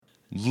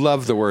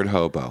Love the word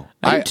hobo.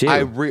 I do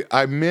too.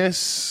 I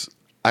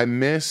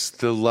miss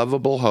the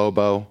lovable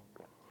hobo.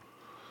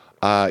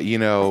 You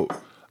know,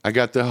 I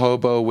got the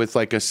hobo with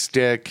like a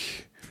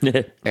stick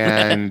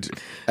and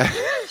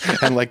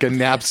and like a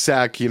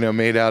knapsack, you know,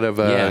 made out of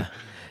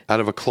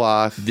a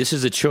cloth. This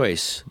is a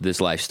choice,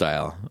 this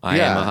lifestyle.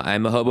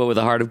 I'm a hobo with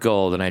a heart of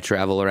gold, and I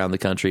travel around the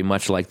country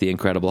much like the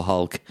Incredible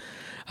Hulk,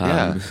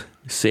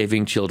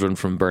 saving children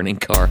from burning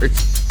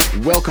cars.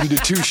 Welcome to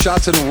 2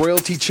 Shots and a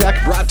Royalty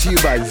Check, brought to you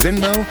by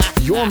Venmo,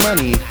 Your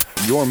Money,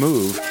 Your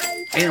Move,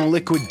 and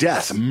Liquid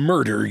Death,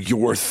 Murder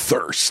Your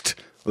Thirst.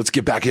 Let's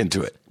get back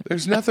into it.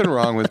 There's nothing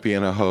wrong with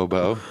being a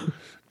hobo.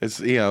 It's,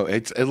 you know,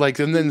 it's like,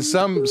 and then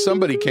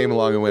somebody came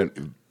along and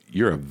went,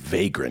 "You're a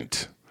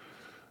vagrant."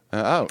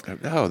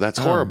 That's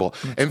horrible.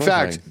 In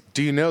fact,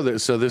 do you know that?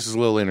 So this is a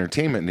little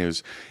entertainment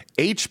news.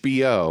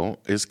 HBO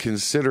is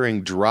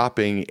considering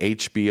dropping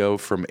HBO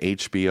from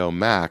HBO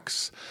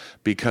Max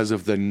because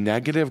of the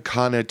negative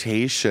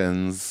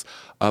connotations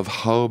of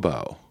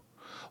hobo.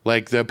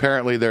 Like,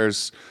 apparently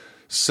there's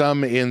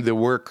some in the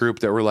work group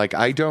that were like,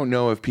 I don't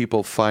know if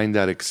people find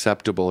that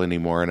acceptable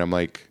anymore. And I'm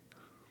like,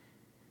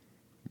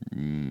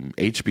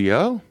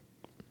 HBO?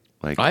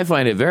 Like, I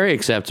find it very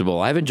acceptable.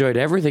 I've enjoyed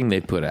everything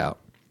they've put out.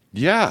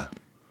 Yeah.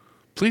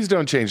 Please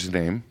don't change the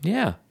name.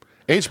 Yeah.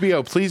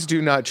 HBO, please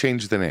do not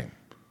change the name.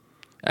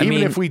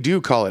 Even if we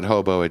do call it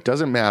hobo, it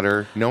doesn't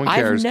matter. No one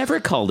cares. I've never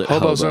called it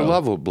hobo. Hobos are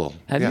lovable.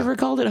 Have you ever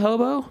called it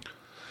hobo?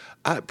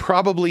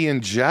 Probably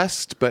in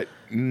jest, but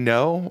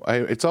no.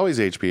 It's always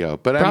HBO.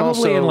 But probably I'm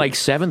also in like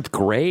 7th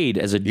grade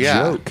as a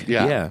joke.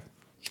 Yeah.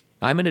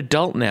 I'm an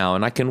adult now,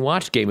 and I can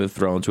watch Game of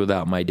Thrones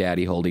without my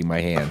daddy holding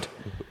my hand.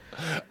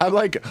 I'm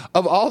like,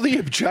 of all the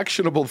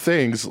objectionable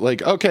things,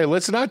 like, okay,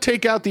 let's not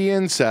take out the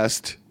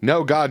incest.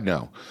 No, God,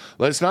 no.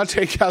 Let's not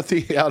take out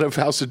out of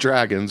House of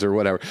Dragons or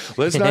whatever.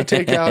 Let's not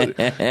take out,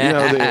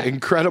 the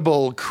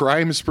incredible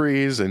crime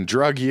sprees and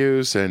drug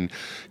use and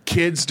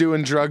kids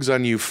doing drugs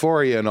on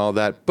Euphoria and all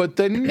that. But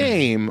the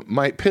name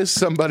might piss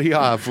somebody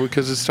off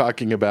because it's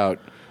talking about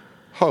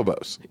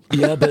hobos.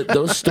 Yeah, but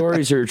those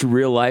stories are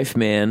real life,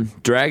 man.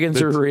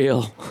 Dragons are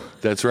real.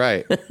 That's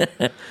right.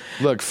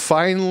 Look,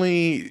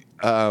 finally,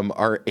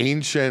 our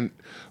ancient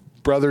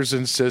brothers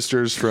and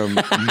sisters from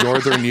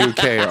northern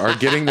UK are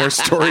getting their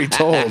story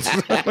told.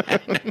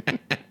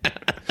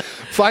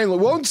 Finally,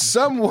 won't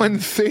someone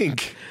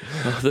think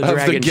of the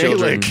dragon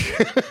children?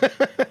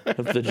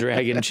 Of the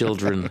dragon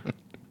children.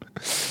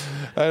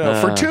 I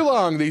know. For too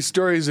long, these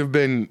stories have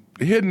been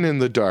hidden in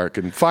the dark,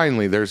 and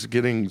finally, they're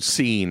getting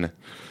seen.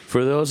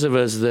 For those of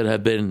us that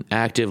have been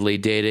actively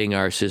dating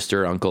our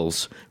sister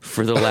uncles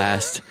for the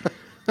last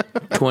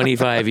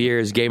 25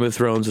 years, Game of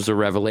Thrones was a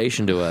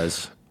revelation to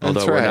us.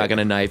 Although we're not going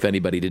to knife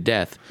anybody to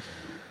death.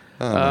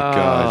 Oh my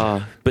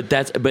God!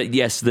 But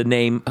yes, the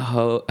name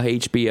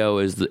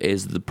HBO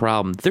is the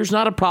problem. There's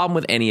not a problem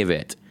with any of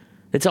it.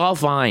 It's all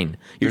fine.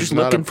 You're just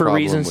looking for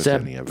reasons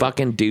to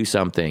fucking do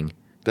something.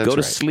 Go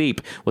to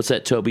sleep. What's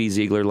that Toby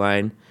Ziegler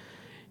line?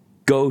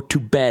 Go to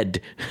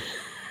bed.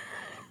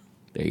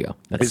 There you go.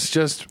 It's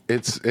just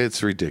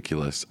it's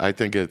ridiculous. I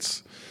think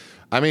it's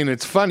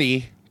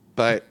funny,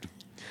 but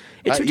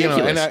it's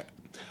ridiculous. And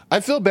I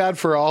feel bad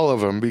for all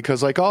of them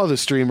because, like, all the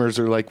streamers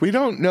are like, we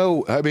don't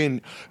know. I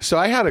mean, so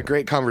I had a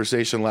great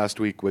conversation last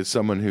week with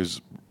someone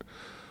who's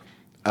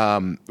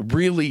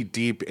really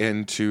deep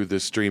into the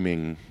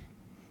streaming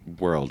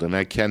world, and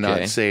I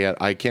cannot say it.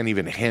 I can't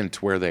even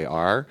hint where they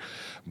are,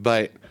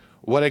 but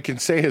what I can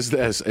say is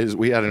this: is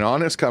we had an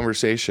honest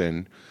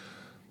conversation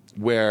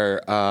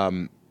where,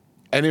 and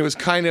it was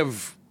kind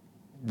of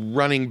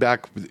running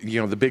back,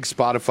 the big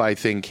Spotify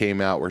thing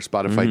came out where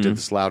Spotify did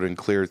this loud and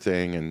clear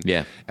thing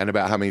and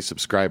about how many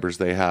subscribers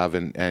they have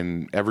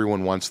and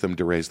everyone wants them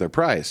to raise their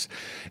price.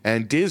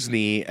 And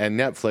Disney and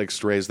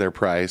Netflix raised their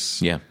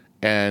price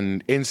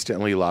and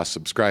instantly lost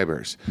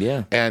subscribers.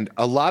 Yeah. And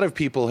a lot of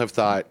people have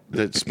thought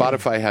that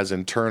Spotify has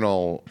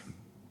internal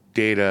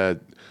data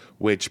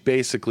which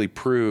basically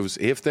proves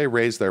if they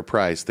raise their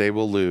price, they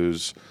will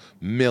lose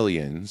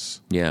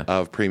millions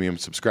of premium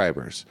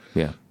subscribers.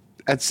 Yeah.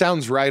 That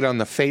sounds right on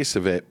the face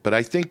of it, but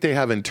I think they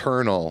have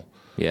internal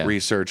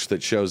research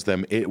that shows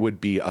them it would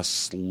be a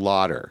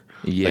slaughter.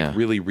 Yeah. Like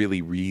really,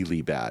 really,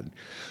 really bad.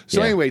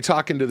 So anyway,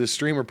 talking to the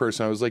streamer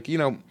person, I was like,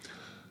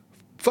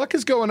 fuck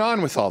is going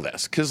on with all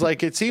this? Because,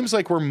 like, it seems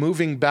like we're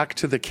moving back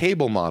to the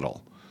cable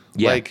model.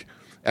 Yeah. Like,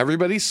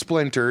 everybody's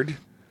splintered,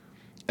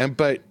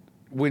 but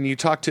when you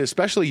talk to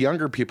especially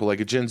younger people,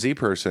 like a Gen Z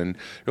person,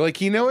 you're like,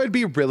 it'd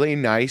be really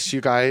nice, you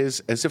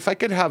guys, as if I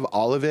could have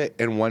all of it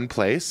in one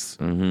place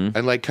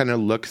and, like, kind of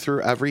look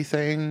through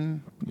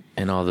everything.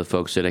 And all the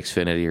folks at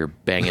Xfinity are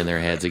banging their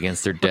heads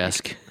against their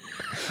desk.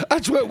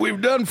 That's what we've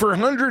done for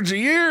hundreds of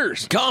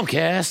years.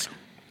 Comcast.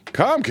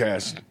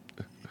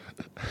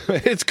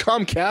 It's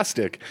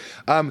Comcastic.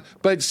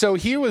 But so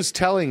he was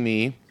telling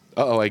me,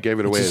 I gave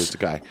it away to this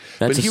guy.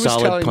 That's but he a was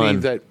solid telling pun.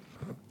 me that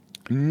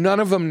none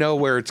of them know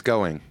where it's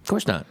going. Of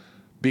course not.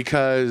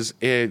 Because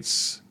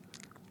it's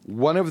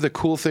one of the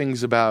cool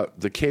things about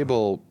the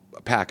cable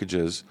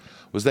packages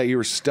was that you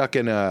were stuck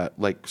in a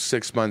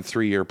 6-month,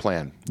 3-year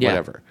plan,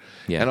 whatever.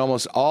 Yeah. And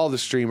almost all the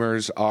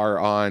streamers are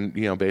on,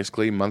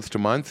 basically month to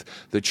month.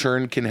 The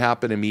churn can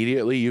happen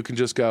immediately. You can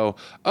just go,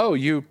 oh,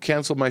 you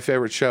canceled my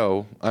favorite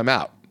show. I'm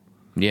out.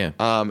 Yeah.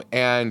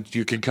 And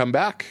you can come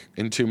back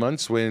in 2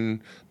 months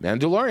when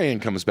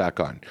Mandalorian comes back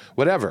on,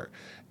 whatever.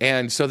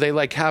 And so they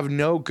have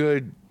no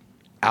good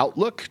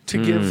outlook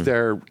to give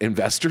their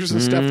investors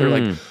and stuff. They're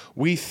like,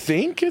 we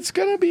think it's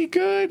going to be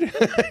good,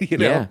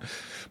 Yeah.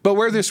 But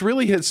where this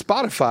really hits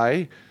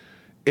Spotify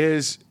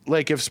is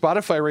if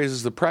Spotify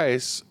raises the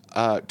price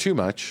too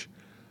much,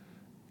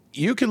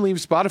 you can leave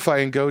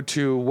Spotify and go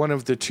to one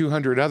of the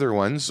 200 other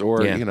ones,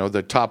 or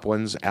the top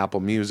ones, Apple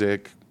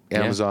Music,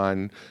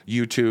 Amazon,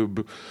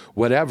 YouTube,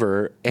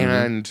 whatever,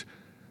 and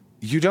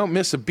you don't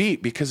miss a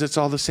beat because it's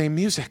all the same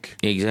music.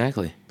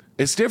 Exactly.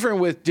 It's different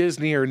with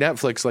Disney or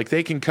Netflix.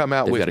 They can come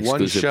out with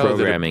one show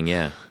programming,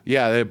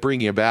 they bring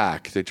you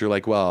back. That you're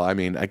like, well, I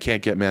mean, I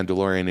can't get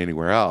Mandalorian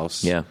anywhere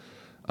else. Yeah.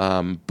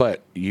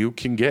 But you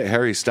can get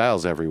Harry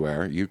Styles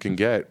everywhere. You can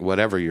get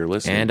whatever you're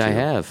listening to. And I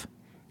have.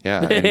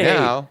 Yeah. And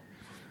now,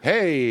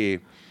 hey,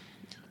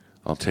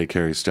 I'll take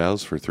Harry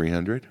Styles for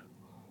 $300.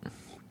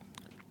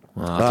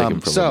 Well, I'll take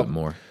him for a little bit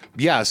more.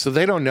 Yeah. So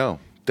they don't know.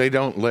 They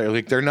don't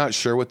they're not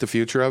sure what the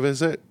future of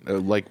is it.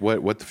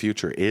 What the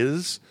future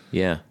is.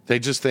 Yeah. They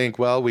just think,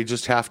 well, we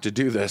just have to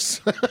do this.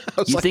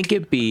 You think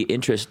it'd be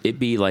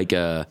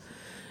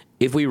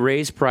if we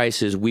raise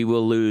prices, we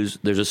will lose.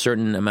 There's a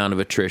certain amount of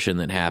attrition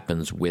that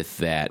happens with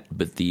that,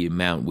 but the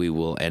amount we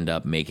will end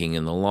up making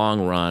in the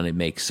long run, it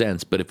makes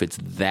sense. But if it's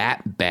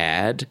that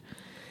bad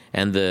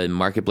and the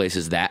marketplace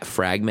is that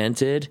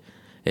fragmented,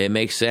 it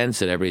makes sense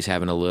that everybody's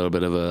having a little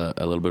bit of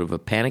a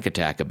panic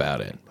attack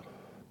about it.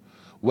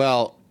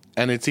 Well,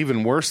 and it's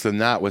even worse than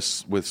that with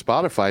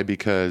Spotify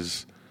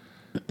because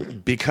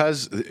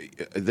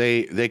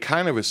they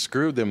kind of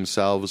screwed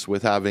themselves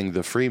with having the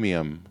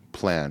freemium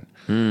plan.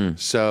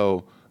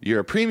 So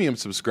you're a premium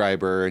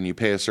subscriber and you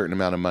pay a certain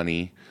amount of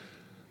money.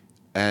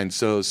 And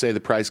so say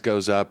the price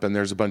goes up and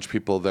there's a bunch of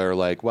people that are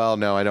like, well,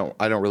 no, I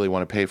don't really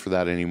want to pay for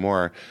that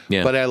anymore.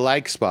 Yeah. But I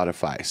like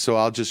Spotify. So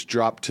I'll just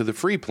drop to the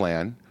free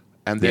plan.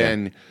 And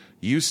then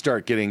you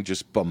start getting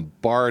just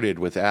bombarded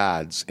with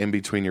ads in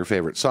between your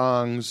favorite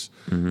songs,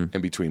 in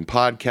between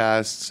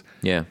podcasts.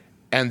 Yeah.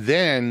 And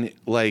then,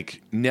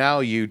 now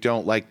you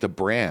don't like the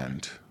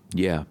brand.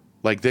 Yeah.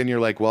 Then you're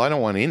like, well, I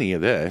don't want any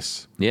of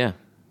this. Yeah.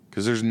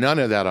 Because there's none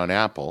of that on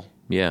Apple.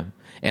 Yeah.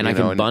 And I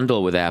can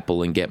bundle with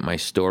Apple and get my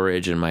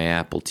storage and my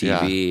Apple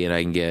TV, and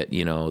I can get,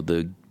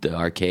 the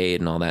arcade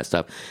and all that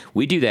stuff.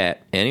 We do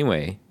that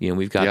anyway.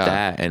 We've got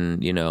that,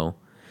 and,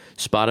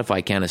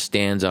 Spotify kind of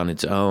stands on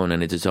its own,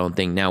 and it's its own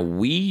thing. Now,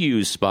 we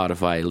use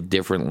Spotify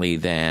differently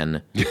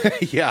than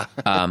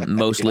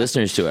most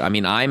listeners to it. I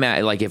mean, I'm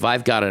if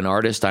I've got an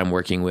artist I'm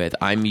working with,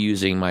 I'm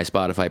using my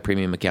Spotify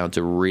premium account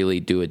to really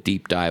do a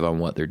deep dive on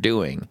what they're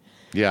doing.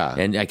 Yeah,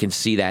 and I can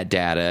see that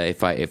data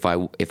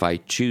if I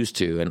choose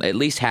to, and at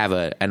least have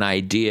an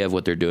idea of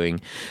what they're doing.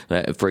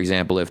 For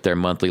example, if they're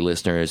monthly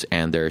listeners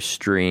and their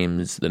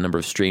streams, the number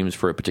of streams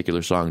for a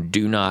particular song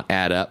do not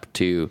add up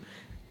to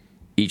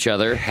each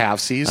other,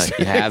 halvesies.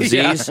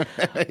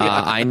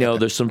 I know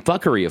there's some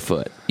fuckery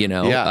afoot,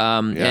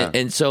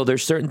 and so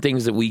there's certain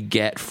things that we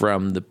get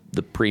from the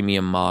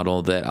premium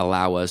model that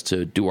allow us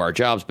to do our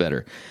jobs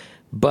better.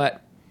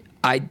 But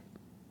I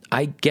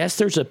guess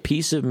there's a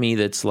piece of me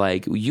that's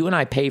like, you and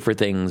I pay for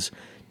things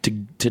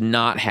to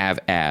not have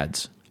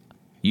ads.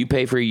 You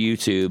pay for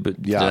YouTube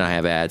to not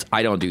have ads.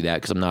 I don't do that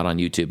because I'm not on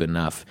YouTube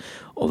enough,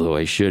 although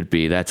I should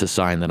be. That's a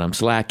sign that I'm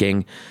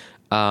slacking.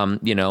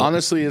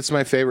 Honestly, it's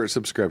my favorite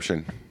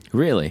subscription.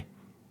 Really?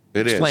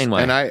 It is. Explain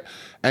why.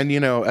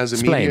 As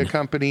a media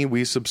company,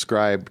 we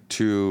subscribe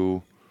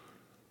to,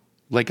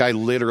 I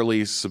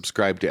literally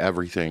subscribe to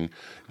everything.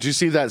 Did you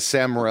see that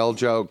Sam Morril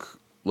joke?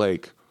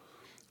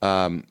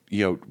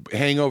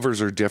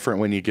 Hangovers are different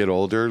when you get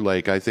older.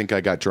 I think I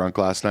got drunk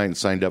last night and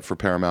signed up for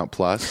Paramount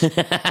Plus.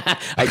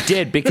 I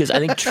did, because I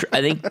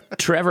think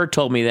Trevor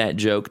told me that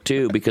joke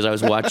too, because I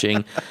was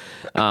watching.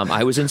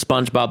 I was in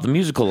SpongeBob the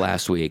Musical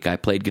last week. I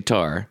played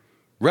guitar,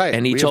 right?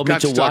 And he told me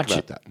to watch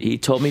it. He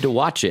told me to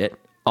watch it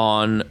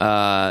on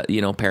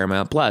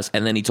Paramount Plus,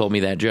 and then he told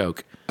me that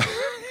joke.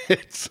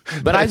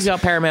 But I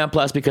got Paramount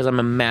Plus because I'm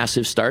a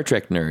massive Star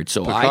Trek nerd.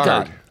 So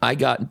Picard. I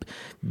got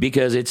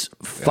because it's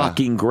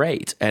fucking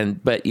great.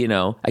 But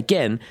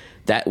again,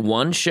 that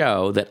one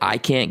show that I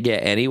can't get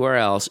anywhere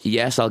else.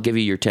 Yes, I'll give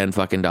you your $10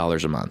 fucking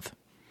a month.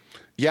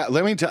 Yeah,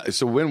 let me tell you.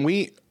 So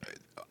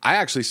I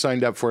actually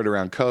signed up for it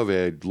around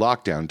COVID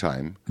lockdown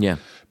time. Yeah,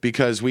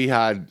 because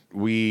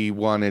we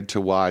wanted to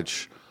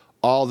watch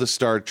all the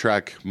Star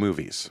Trek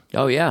movies.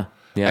 Oh yeah.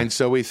 Yeah. And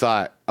so we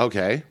thought,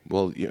 okay,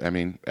 well,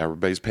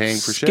 everybody's paying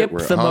for shit. Skip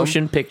the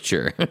motion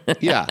picture.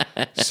 Yeah.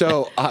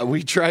 So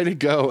we try to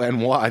go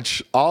and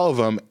watch all of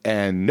them,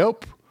 and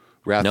nope.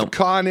 Wrath of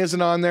Khan isn't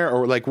on there,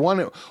 or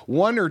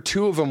one or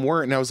two of them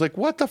weren't. And I was like,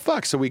 what the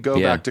fuck? So we go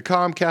back to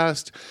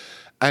Comcast,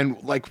 and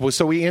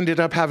so we ended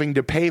up having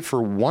to pay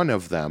for one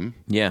of them.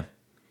 Yeah.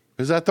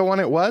 Is that the one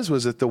it was?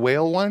 Was it the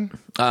whale one?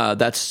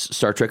 That's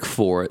Star Trek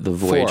 4, The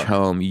Voyage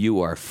Home.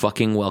 You are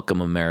fucking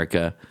welcome,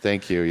 America.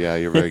 Thank you. Yeah,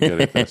 you're very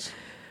good at this.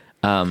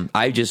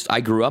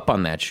 I grew up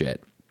on that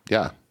shit.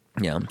 Yeah.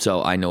 Yeah,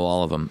 so I know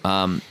all of them.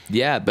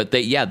 But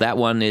that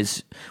one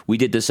is, we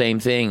did the same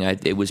thing.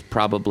 It was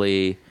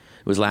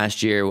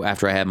last year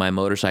after I had my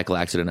motorcycle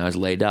accident. I was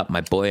laid up.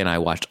 My boy and I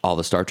watched all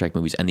the Star Trek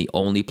movies, and the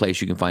only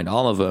place you can find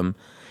all of them.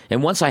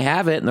 And once I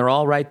have it and they're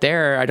all right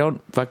there,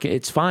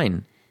 it's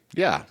fine.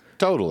 Yeah.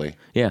 Totally.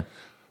 Yeah.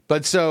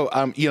 But so,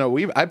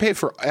 I pay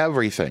for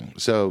everything.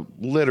 So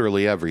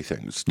literally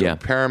everything. So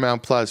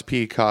Paramount Plus,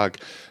 Peacock,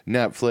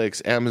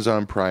 Netflix,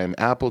 Amazon Prime,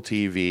 Apple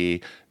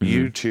TV,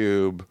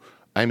 YouTube.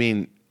 I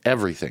mean,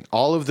 everything.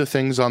 All of the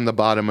things on the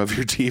bottom of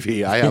your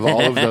TV. I have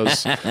all of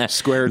those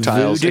square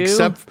tiles,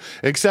 Voodoo?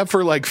 except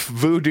for like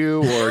Voodoo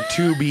or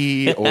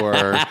Tubi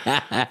or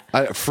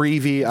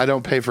Freevee. I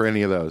don't pay for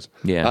any of those.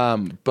 Yeah.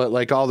 But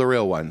like all the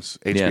real ones,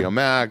 HBO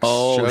Max.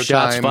 Oh, Showtime.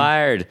 shots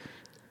fired.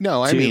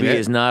 No, I Tubi mean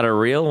is not a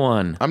real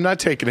one. I'm not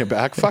taking it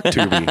back. Fuck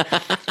Tubi.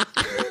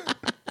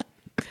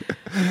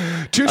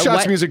 Two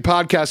Shots Music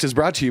Podcast is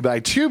brought to you by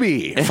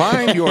Tubi.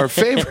 Find your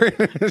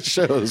favorite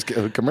shows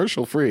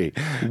commercial free.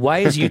 Why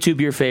is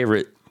YouTube your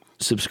favorite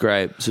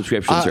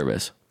subscription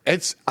service?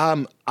 It's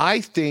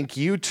I think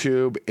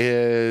YouTube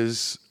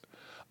is.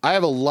 I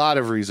have a lot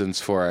of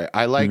reasons for it.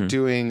 I like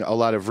doing a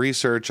lot of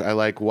research. I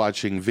like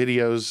watching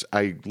videos.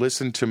 I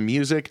listen to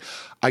music.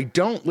 I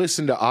don't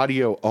listen to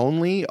audio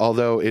only,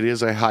 although it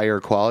is a higher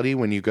quality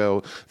when you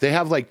go. They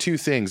have like two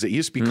things. It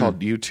used to be called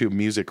YouTube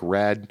Music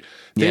Red.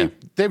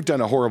 They've done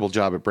a horrible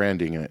job at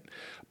branding it.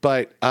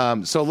 But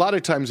so a lot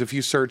of times if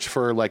you search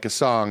for like a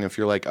song, if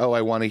you're like, oh,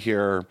 I want to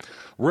hear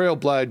Royal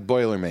Blood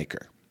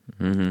Boilermaker,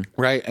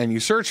 right? And you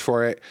search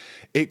for it,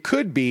 it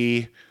could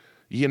be,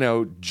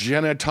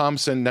 Jenna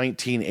Thompson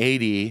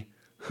 1980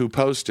 who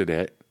posted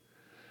it.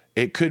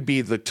 It could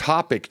be the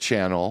Topic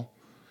channel.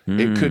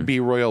 It could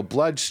be Royal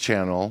Blood's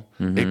channel.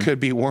 It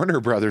could be Warner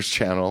Brothers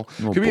channel.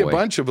 It could be a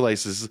bunch of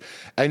places.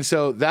 And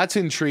so that's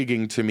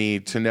intriguing to me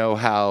to know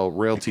how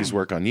royalties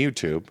work on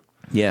YouTube.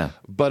 Yeah.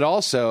 But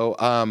also,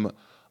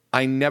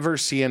 I never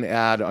see an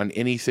ad on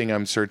anything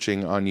I'm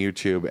searching on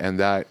YouTube. And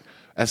that,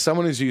 as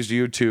someone who's used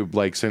YouTube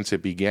like since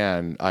it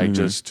began,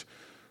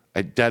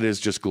 that is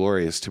just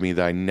glorious to me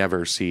that I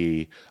never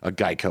see a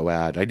Geico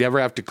ad. I never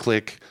have to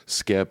click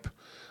skip.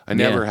 I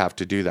never have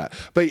to do that.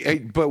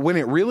 But when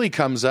it really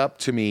comes up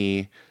to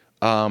me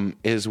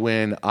is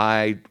when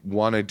I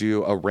want to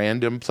do a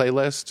random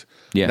playlist.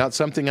 Yeah. Not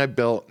something I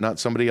built, not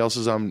somebody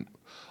else's on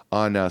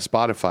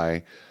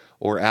Spotify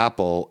or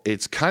Apple.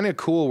 It's kind of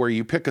cool where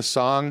you pick a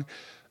song,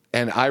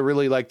 and I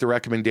really like the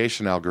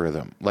recommendation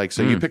algorithm. Like,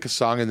 so you pick a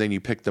song and then you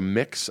pick the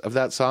mix of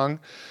that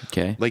song.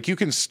 Okay. Like you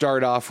can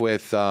start off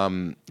with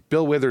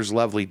Bill Withers'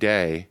 Lovely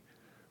Day.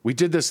 We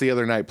did this the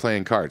other night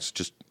playing cards.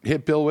 Just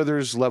hit Bill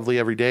Withers' Lovely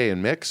Every Day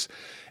and mix.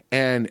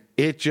 And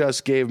it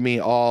just gave me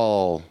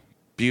all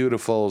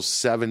beautiful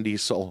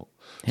 70s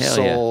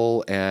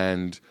soul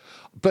and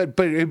but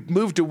it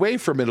moved away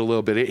from it a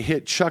little bit. It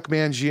hit Chuck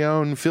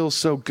Mangione, Feels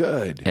So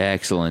Good.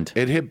 Excellent.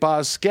 It hit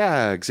Boz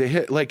Scaggs. It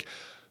hit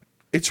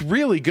it's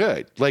really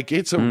good. Like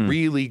it's a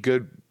really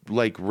good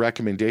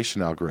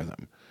recommendation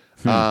algorithm.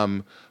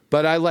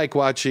 But I like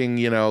watching,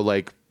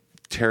 like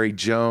Terry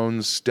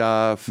Jones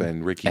stuff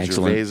and Ricky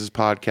Gervais's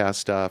podcast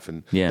stuff,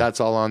 and that's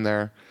all on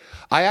there.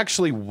 I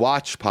actually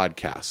watch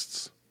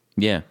podcasts.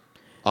 Yeah.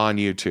 On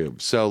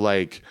YouTube. So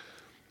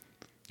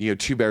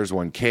Two Bears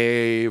One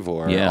Cave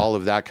or all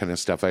of that kind of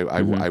stuff.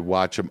 I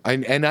watch them,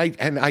 and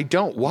I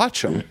don't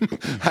watch them.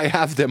 I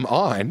have them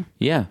on.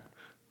 Yeah.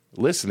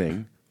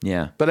 Listening.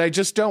 Yeah. But I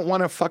just don't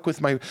want to fuck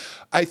with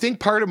I think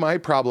part of my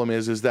problem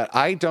is that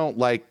I don't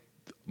like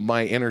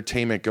my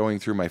entertainment going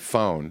through my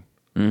phone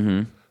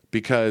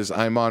because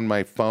I'm on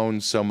my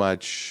phone so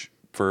much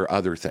for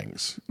other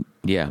things.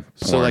 Yeah.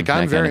 So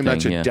I'm very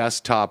much a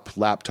desktop,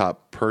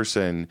 laptop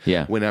person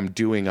when I'm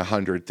doing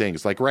 100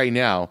 things. Like right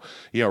now,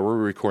 we're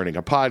recording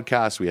a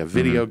podcast. We have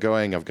video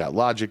going. I've got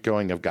Logic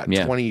going. I've got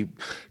 20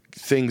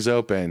 things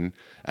open,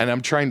 and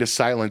I'm trying to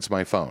silence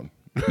my phone.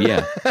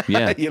 Yeah.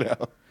 Yeah.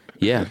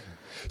 Yeah.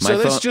 So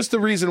that's just the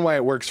reason why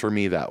it works for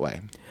me that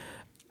way.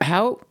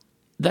 I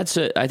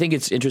think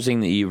it's interesting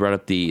that you brought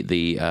up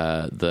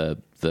the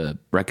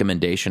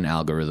recommendation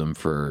algorithm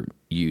for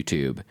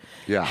YouTube.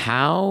 Yeah.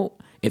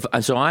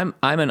 I'm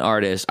an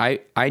artist.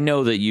 I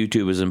know that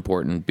YouTube is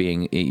important,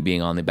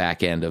 being on the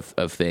back end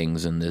of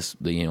things, and this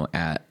making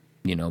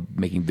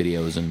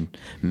videos and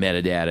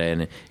metadata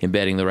and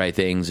embedding the right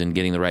things and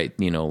getting the right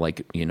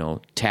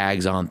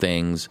tags on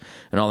things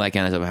and all that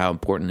kind of stuff. How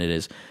important it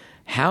is.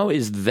 How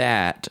is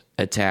that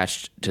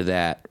attached to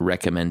that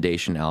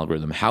recommendation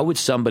algorithm? How would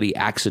somebody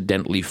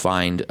accidentally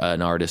find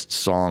an artist's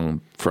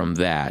song from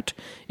that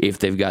if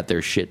they've got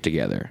their shit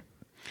together?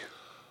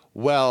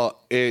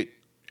 Well, it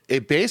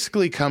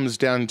basically comes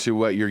down to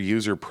what your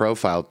user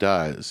profile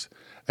does.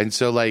 And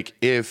so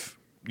if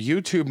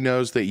YouTube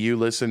knows that you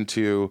listen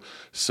to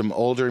some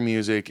older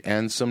music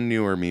and some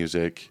newer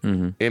music,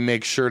 it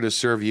makes sure to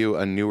serve you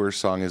a newer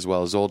song as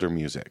well as older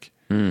music.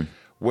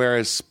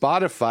 Whereas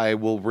Spotify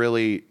will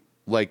really,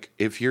 like,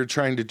 if you're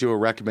trying to do a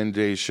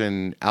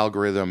recommendation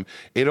algorithm,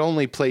 it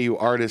only play you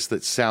artists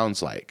that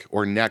sounds like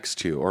or next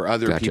to or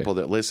other people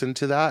that listen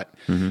to that,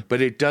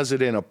 but it does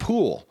it in a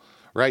pool.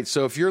 Right,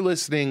 so if you're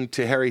listening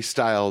to Harry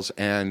Styles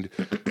and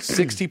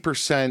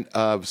 60%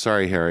 of,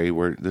 sorry, Harry,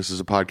 this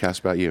is a podcast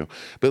about you,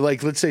 but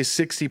like let's say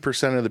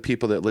 60% of the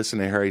people that listen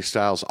to Harry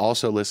Styles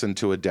also listen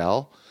to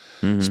Adele,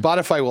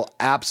 Spotify will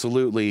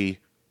absolutely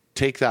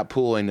take that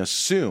pool and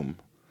assume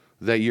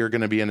that you're going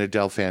to be an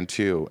Adele fan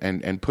too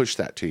and push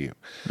that to you.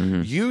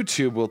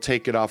 YouTube will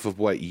take it off of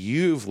what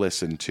you've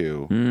listened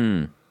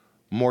to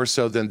more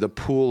so than the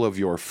pool of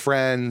your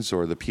friends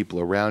or the people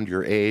around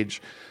your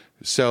age.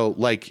 So,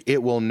 like,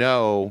 it will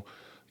know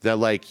that,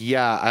 like,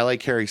 yeah, I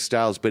like Harry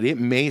Styles, but it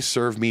may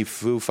serve me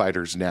Foo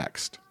Fighters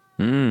next.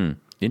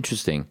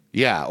 Interesting.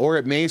 Yeah, or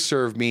it may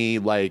serve me,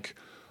 like,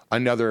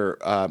 another,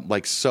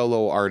 like,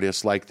 solo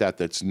artist like that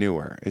that's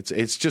newer.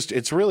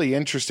 It's really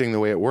interesting the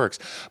way it works.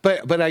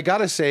 But I got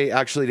to say,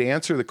 actually, to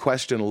answer the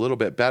question a little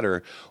bit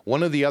better,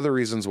 one of the other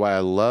reasons why I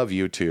love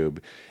YouTube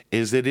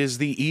is it is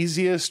the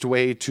easiest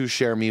way to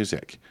share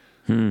music.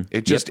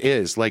 It just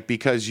is, like,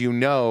 because you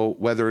know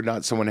whether or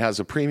not someone has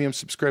a premium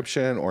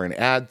subscription or an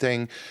ad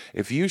thing.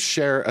 If you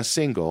share a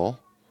single,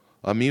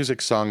 a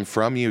music song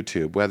from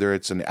YouTube, whether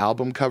it's an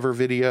album cover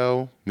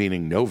video,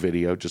 meaning no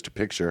video, just a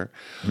picture,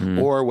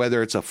 or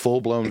whether it's a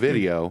full-blown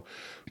video,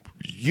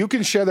 you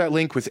can share that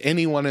link with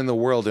anyone in the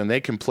world and they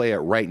can play it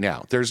right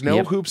now. There's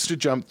no hoops to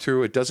jump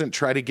through. It doesn't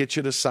try to get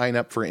you to sign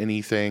up for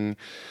anything.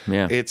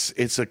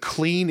 It's a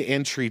clean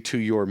entry to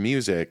your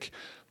music.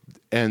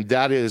 And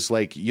that is,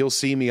 like, you'll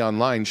see me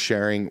online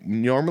sharing.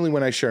 Normally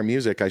when I share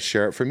music, I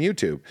share it from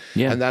YouTube.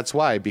 And that's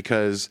why,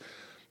 because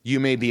you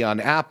may be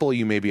on Apple,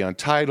 you may be on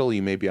Tidal,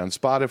 you may be on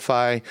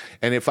Spotify.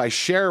 And if I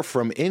share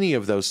from any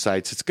of those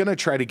sites, it's going to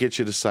try to get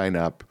you to sign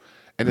up.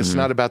 And it's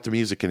not about the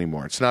music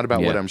anymore. It's not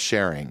about what I'm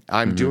sharing.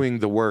 I'm doing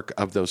the work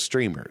of those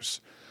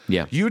streamers.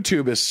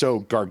 YouTube is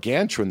so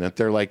gargantuan that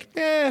they're like,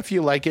 if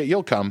you like it,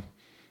 you'll come.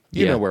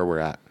 You know where we're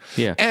at.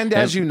 And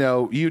as you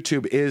know,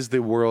 YouTube is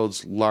the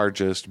world's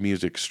largest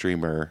music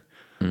streamer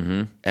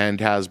and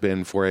has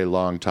been for a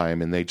long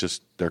time. And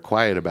they're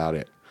quiet about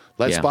it.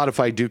 Let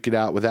Spotify duke it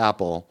out with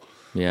Apple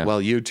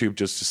while YouTube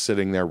just is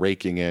sitting there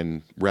raking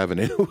in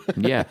revenue.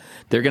 They're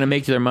going to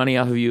make their money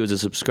off of you as a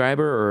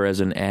subscriber or as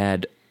an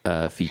ad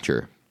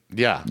feature.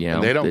 You know,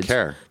 and they don't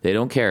care. They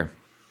don't care.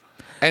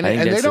 And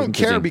they don't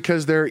care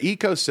because their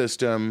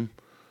ecosystem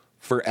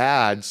for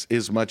ads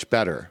is much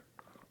better.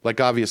 Like,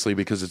 obviously,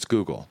 because it's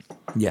Google,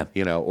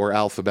 you know, or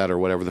Alphabet or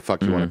whatever the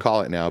fuck you want to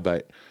call it now.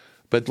 But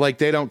like,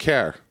 they don't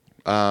care.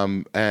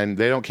 And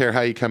they don't care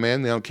how you come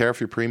in. They don't care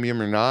if you're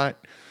premium or not.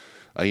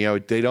 You know,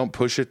 they don't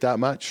push it that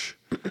much.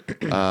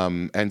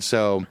 And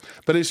so,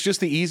 but it's just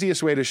the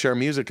easiest way to share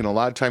music. And a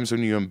lot of times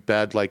when you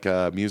embed like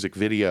a music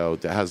video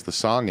that has the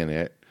song in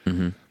it,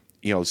 you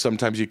know,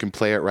 sometimes you can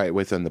play it right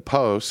within the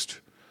post.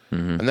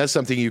 And that's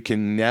something you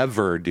can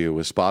never do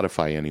with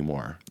Spotify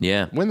anymore.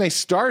 When they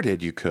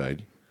started, you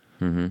could.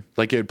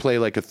 Like, it would play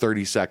like a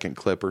 30-second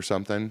clip or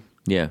something.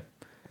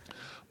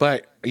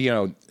 But, you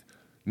know,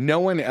 no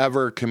one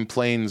ever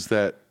complains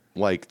that,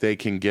 like, they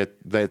can't get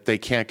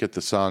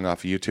the song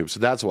off of YouTube. So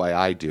that's why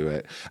I do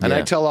it. And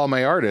I tell all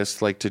my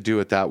artists, like, to do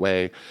it that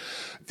way.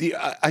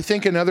 I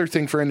think another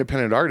thing for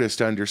independent artists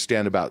to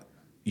understand about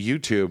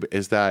YouTube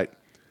is that,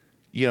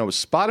 you know,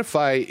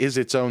 Spotify is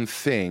its own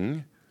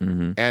thing.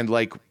 And,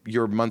 like,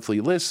 your monthly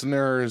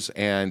listeners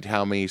and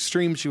how many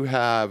streams you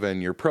have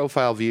and your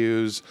profile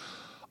views,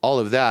 all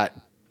of that.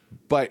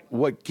 But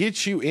what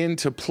gets you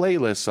into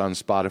playlists on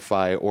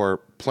Spotify or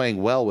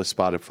playing well with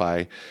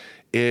Spotify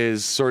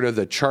is sort of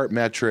the chart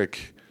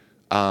metric,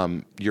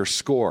 your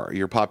score,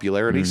 your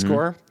popularity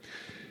score.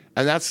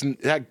 And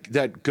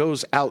that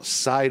goes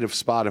outside of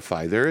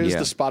Spotify. There is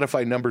the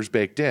Spotify numbers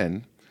baked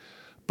in,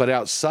 but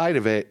outside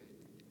of it,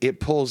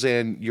 it pulls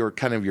in your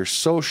kind of your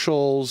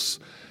socials.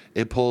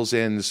 It pulls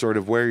in sort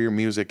of where your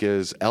music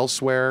is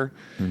elsewhere.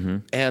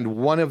 And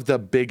one of the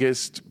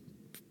biggest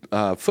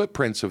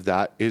footprints of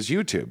that is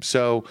YouTube.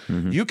 So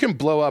you can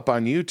blow up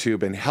on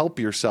YouTube and help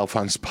yourself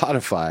on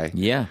Spotify.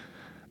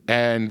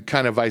 And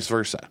kind of vice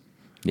versa.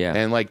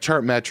 And like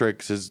chart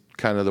metrics is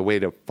kind of the way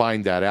to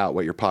find that out,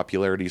 what your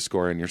popularity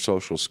score and your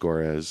social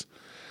score is.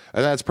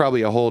 And that's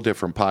probably a whole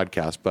different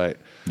podcast, but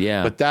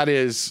that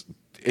is,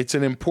 it's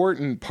an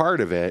important part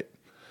of it.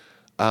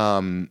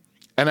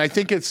 And I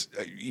think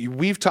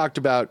we've talked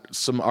about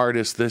some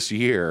artists this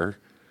year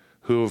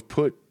who have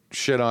put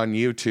shit on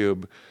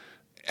YouTube.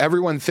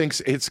 Everyone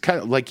thinks it's kind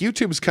of like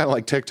YouTube is kind of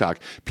like TikTok.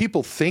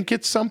 People think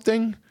it's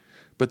something,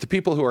 but the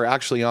people who are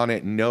actually on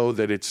it know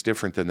that it's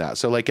different than that.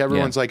 So like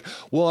everyone's like,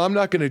 well, I'm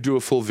not going to do a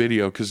full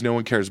video because no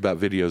one cares about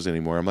videos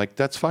anymore. I'm like,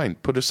 that's fine.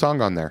 Put a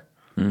song on there.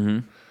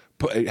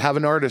 Have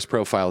an artist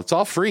profile. It's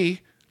all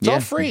free. It's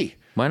all free.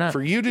 Why not?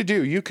 For you to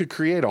do. You could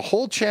create a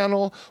whole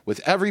channel with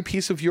every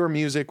piece of your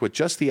music with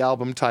just the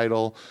album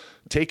title.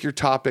 Take your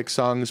topic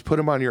songs, put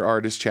them on your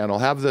artist channel,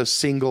 have the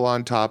single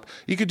on top.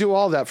 You could do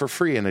all that for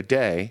free in a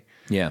day.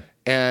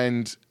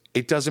 And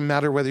it doesn't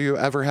matter whether you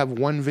ever have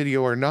one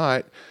video or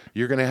not,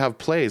 you're going to have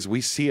plays.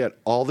 We see it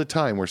all the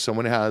time where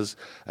someone has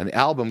an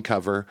album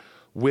cover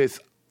with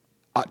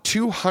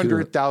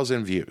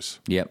 200,000 views.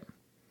 Yep.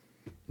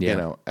 Yeah. You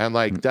know, and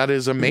like that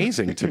is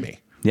amazing to me.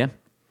 Yeah.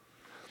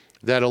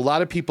 That a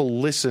lot of people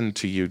listen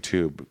to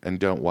YouTube and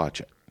don't watch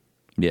it.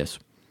 Yes.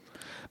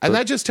 And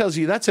that just tells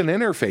you that's an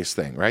interface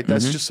thing, right?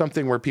 That's just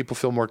something where people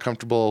feel more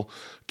comfortable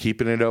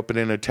keeping it open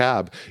in a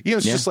tab. You know,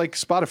 it's just like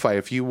Spotify.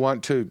 If you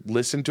want to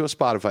listen to a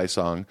Spotify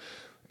song,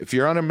 if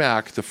you're on a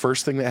Mac, the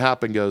first thing that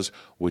happened goes,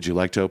 would you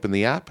like to open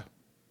the app?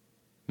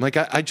 I'm like,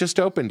 I just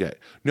opened it.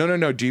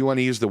 No. Do you want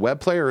to use the web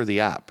player or the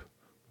app?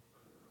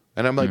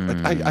 And I'm like,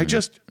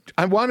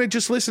 I want to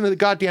just listen to the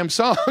goddamn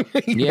song.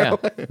 you know?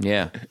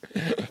 Yeah.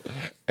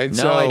 And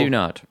no, I do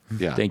not.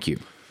 Yeah. Thank you.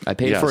 I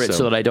paid for it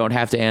so that I don't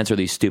have to answer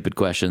these stupid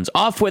questions.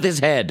 Off with his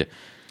head.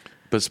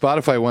 But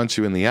Spotify wants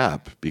you in the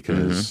app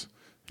because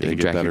they can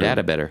track your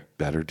data better.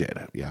 Better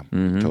data, yeah,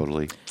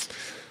 totally.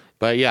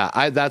 But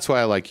yeah, that's why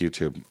I like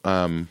YouTube.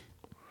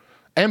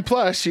 And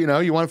plus, you know,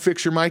 you want to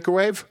fix your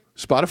microwave?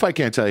 Spotify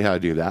can't tell you how to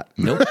do that.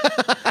 Nope.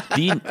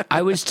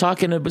 I was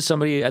talking to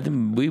somebody, I think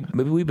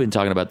maybe we've been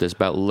talking about this,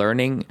 about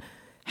learning.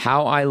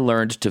 How I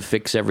learned to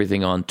fix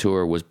everything on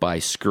tour was by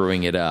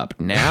screwing it up.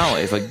 Now,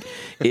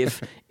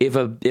 if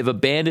a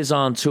band is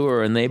on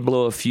tour and they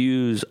blow a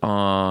fuse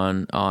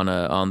on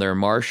their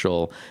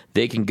Marshall,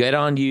 they can get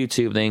on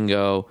YouTube. They can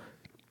go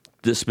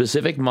the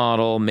specific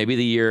model, maybe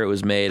the year it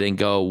was made, and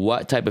go,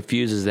 what type of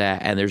fuse is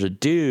that? And there's a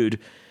dude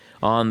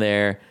on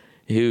there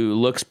who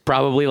looks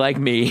probably like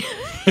me,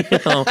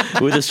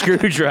 with a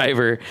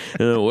screwdriver.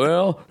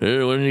 Well,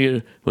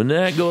 when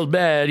that goes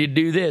bad, you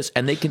do this,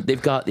 and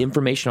they've got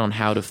information on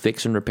how to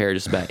fix and repair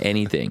just about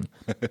anything.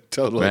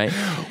 Totally. Right?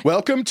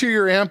 Welcome to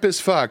Your Amp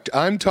is Fucked.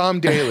 I'm Tom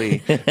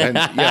Daly, and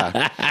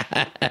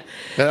and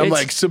I'm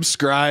like,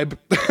 subscribe.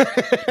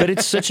 But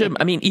it's such a.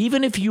 I mean,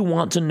 even if you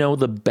want to know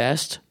the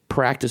best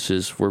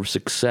practices for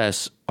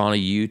success on a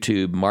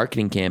YouTube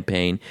marketing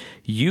campaign,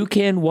 you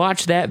can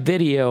watch that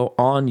video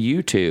on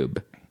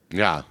YouTube.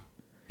 Yeah.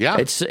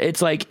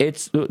 It's like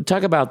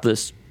talk about the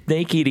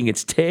snake eating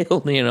its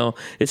tail. You know,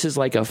 this is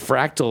like a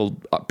fractal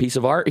piece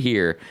of art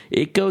here.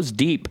 It goes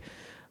deep.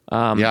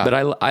 But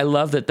I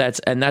love that.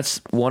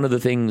 That's one of the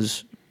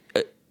things.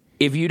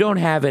 If you don't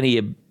have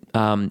any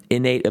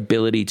innate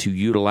ability to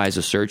utilize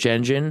a search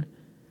engine,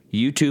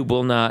 YouTube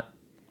will not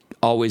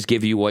always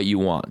give you what you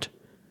want.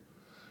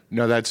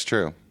 No, that's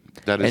true.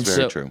 That is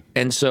very true.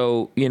 And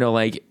so, you know,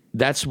 like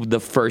that's the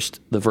first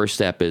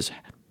step is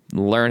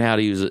learn how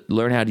to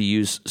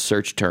use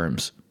search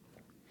terms,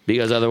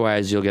 because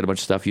otherwise you'll get a bunch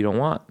of stuff you don't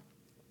want.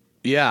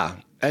 Yeah.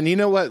 And you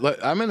know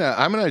what? I'm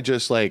gonna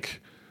just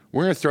like,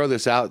 we're gonna throw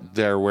this out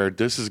there where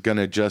this is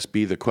gonna just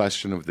be the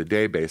question of the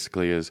day.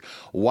 Basically, is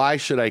why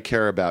should I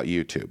care about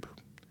YouTube?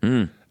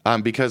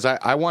 Because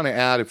I want to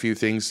add a few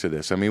things to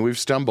this. I mean, we've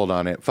stumbled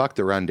on it. Fuck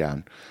the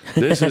rundown.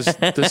 This is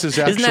actually.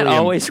 Isn't that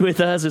always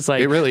with us? It's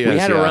like, it really we is,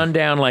 had a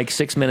rundown like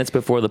 6 minutes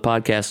before the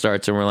podcast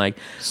starts, and we're like,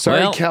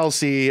 sorry,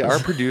 Kelsey, our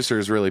producer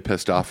is really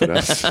pissed off at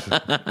us.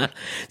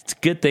 It's a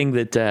good thing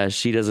that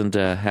she doesn't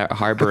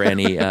harbor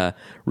any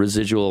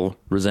residual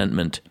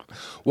resentment.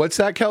 What's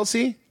that,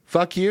 Kelsey?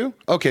 Fuck you?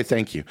 Okay,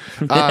 thank you.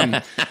 But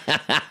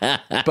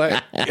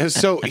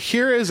so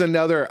here is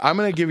another, I'm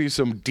going to give you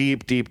some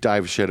deep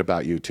dive shit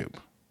about YouTube.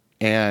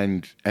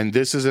 And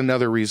this is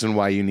another reason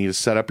why you need to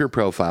set up your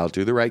profile,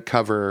 do the right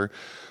cover,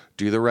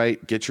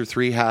 get your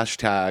 3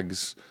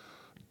 hashtags.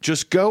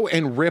 Just go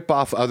and rip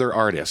off other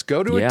artists.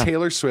 Go to a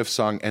Taylor Swift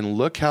song and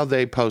look how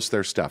they post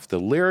their stuff. The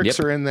lyrics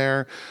are in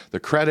there. The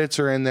credits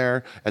are in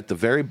there. At the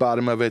very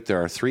bottom of it,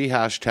 there are 3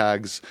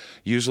 hashtags.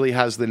 Usually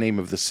has the name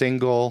of the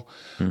single.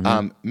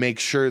 Make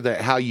sure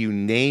that how you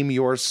name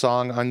your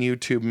song on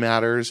YouTube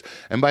matters.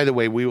 And by the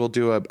way, we will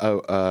do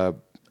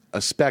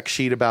a spec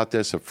sheet about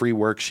this, a free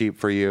worksheet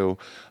for you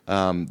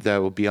that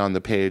will be on the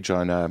page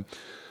on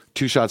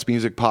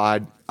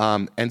 2ShotsMusicPod.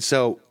 And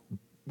so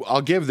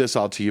I'll give this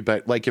all to you,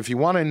 but like if you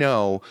want to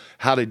know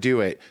how to do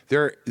it,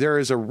 there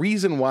is a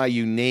reason why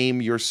you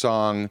name your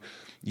song,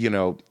 you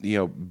know,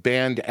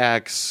 Band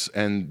X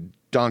and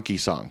Donkey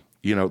Song.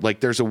 You know, like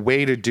there's a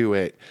way to do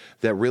it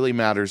that really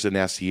matters in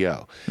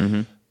SEO.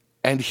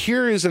 And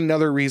here is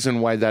another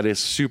reason why that is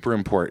super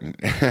important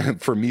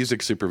for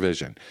music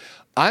supervision.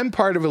 I'm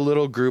part of a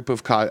little group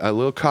of a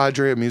little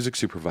cadre of music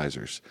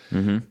supervisors.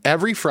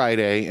 Every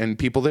Friday, and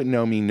people that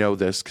know me know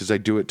this because I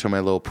do it to my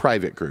little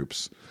private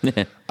groups.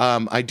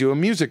 I do a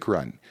music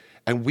run,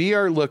 and we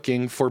are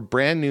looking for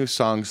brand new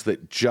songs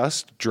that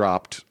just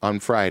dropped on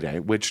Friday,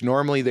 which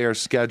normally they are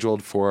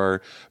scheduled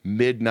for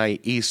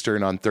midnight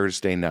Eastern on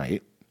Thursday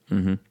night.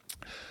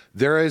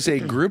 There is a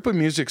group of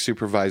music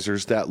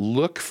supervisors that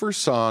look for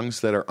songs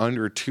that are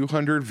under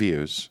 200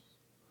 views.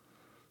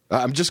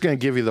 I'm just going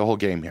to give you the whole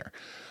game here.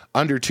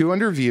 Under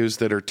 200 views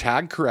that are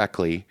tagged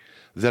correctly,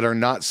 that are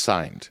not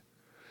signed.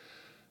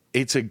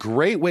 It's a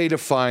great way to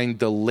find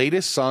the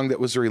latest song that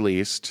was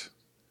released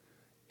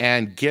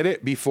and get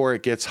it before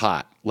it gets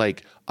hot.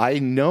 Like, I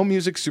know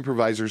music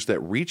supervisors that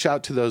reach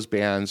out to those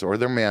bands or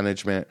their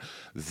management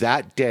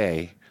that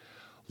day.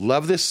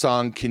 Love this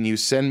song. Can you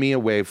send me a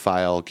WAV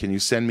file? Can you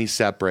send me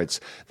separates?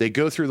 They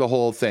go through the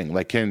whole thing.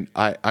 Like,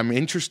 I'm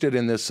interested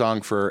in this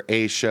song for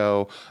a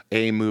show,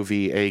 a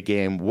movie, a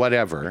game,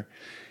 whatever.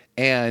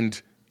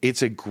 And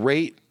it's a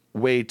great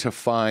way to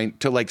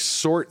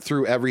sort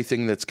through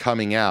everything that's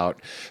coming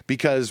out,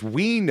 because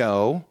we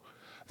know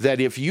that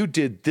if you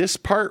did this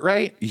part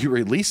right, you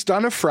released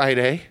on a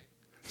Friday.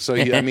 So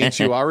that means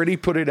you already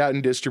put it out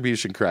in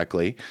distribution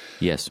correctly.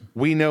 Yes.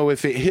 We know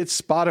if it hits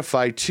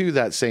Spotify too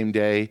that same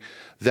day,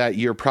 that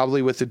you're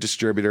probably with a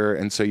distributor,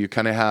 and so you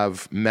kind of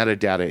have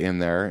metadata in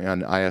there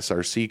and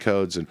ISRC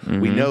codes, and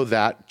we know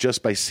that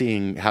just by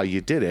seeing how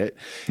you did it.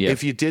 Yep.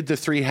 If you did the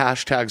 3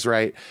 hashtags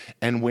right,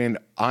 and when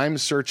I'm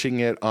searching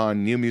it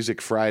on New Music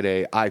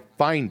Friday, I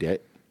find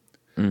it,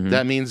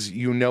 that means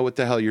you know what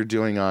the hell you're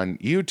doing on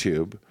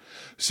YouTube.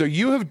 So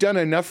you have done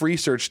enough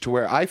research to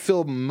where I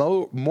feel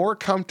more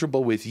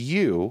comfortable with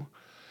you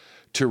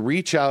to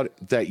reach out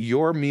that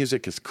your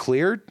music is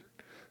cleared,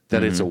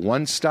 that it's a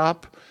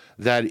one-stop,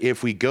 that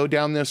if we go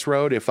down this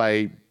road, if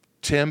I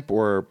temp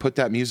or put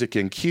that music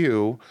in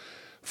queue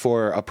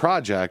for a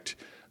project,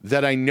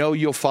 that I know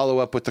you'll follow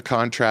up with the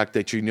contract,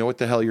 that you know what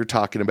the hell you're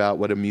talking about,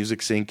 what a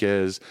music sync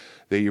is,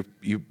 that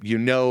you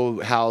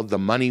know how the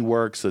money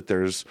works, that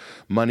there's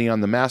money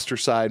on the master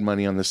side,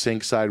 money on the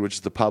sync side, which is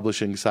the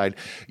publishing side.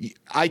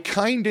 I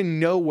kind of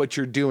know what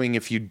you're doing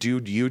if you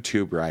do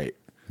YouTube right.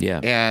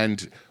 Yeah.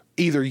 And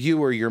either you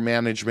or your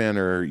management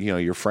or,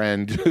 your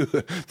friend,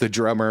 the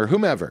drummer,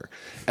 whomever.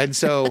 And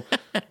so...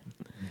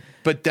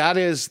 But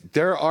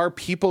there are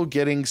people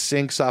getting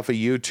syncs off of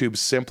YouTube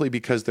simply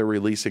because they're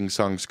releasing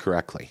songs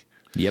correctly.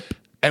 Yep.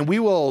 And we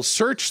will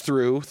search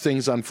through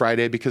things on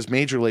Friday because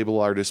major label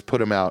artists put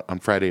them out on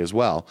Friday as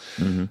well.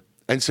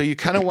 And so you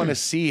kind of want to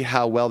see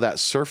how well that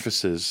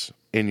surfaces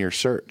in your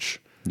search.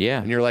 Yeah.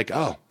 And you're like,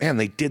 oh, man,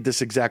 they did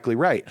this exactly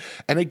right.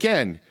 And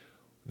again,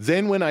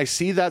 then when I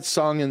see that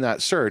song in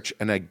that search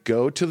and I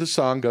go to the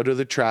song, go to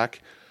the track,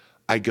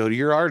 I go to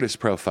your artist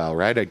profile,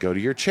 right? I go to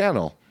your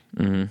channel.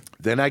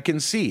 Then I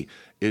can see,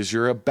 is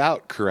your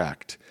about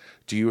correct?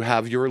 Do you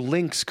have your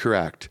links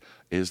correct?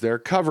 Is there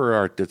cover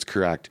art that's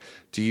correct?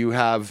 Do you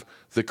have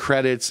the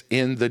credits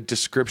in the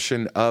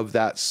description of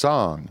that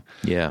song?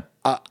 Yeah.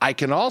 I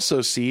can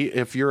also see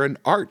if you're an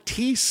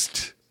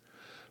artiste,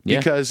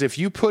 because if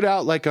you put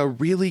out like a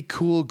really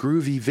cool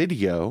groovy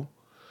video,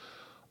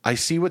 I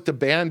see what the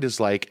band is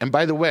like. And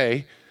by the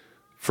way,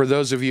 for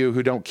those of you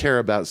who don't care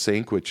about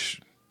sync, which...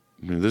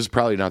 this is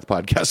probably not the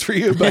podcast for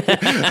you, but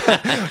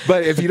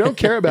but if you don't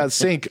care about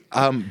sync,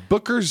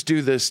 bookers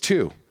do this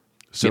too.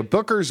 So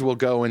bookers will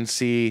go and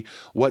see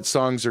what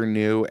songs are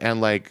new,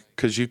 and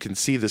because you can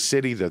see the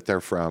city that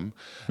they're from,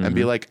 and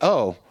be like,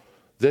 oh,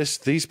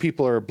 these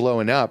people are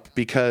blowing up,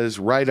 because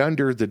right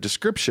under the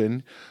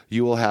description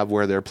you will have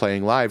where they're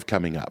playing live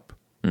coming up.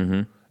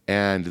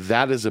 And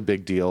that is a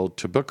big deal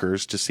to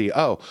bookers to see,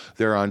 oh,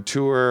 they're on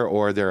tour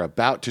or they're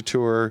about to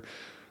tour.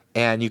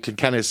 And you can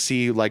kind of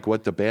see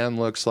what the band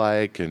looks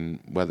like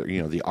and whether,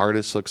 the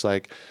artist looks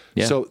like.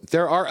 Yeah. So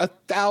there are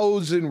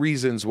 1,000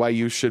 reasons why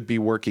you should be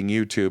working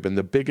YouTube. And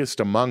the biggest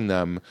among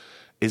them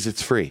is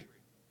it's free.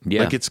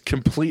 Yeah. It's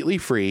completely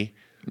free.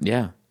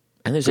 Yeah.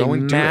 And there's a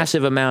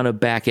massive amount of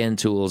back-end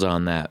tools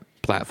on that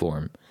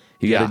platform.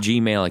 You got a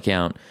Gmail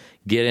account.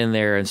 Get in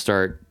there and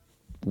start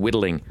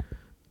whittling.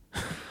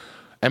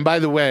 And by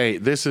the way,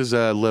 this is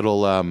a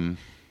little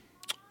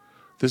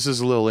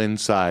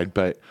inside,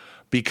 but...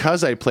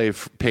 because I pay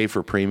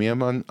for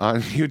premium on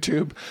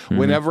YouTube,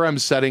 whenever I'm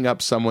setting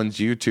up someone's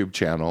YouTube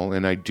channel,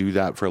 and I do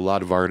that for a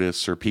lot of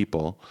artists or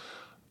people,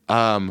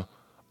 I'm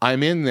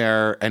in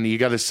there, and you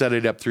got to set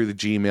it up through the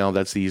Gmail.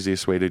 That's the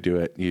easiest way to do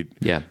it.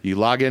 You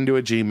log into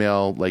a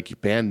Gmail,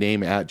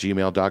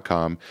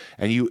 bandname@gmail.com,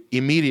 and you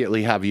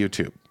immediately have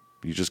YouTube.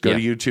 You just go to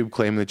YouTube,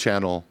 claim the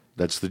channel.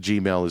 That's the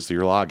Gmail is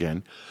your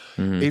login.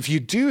 If you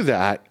do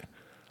that,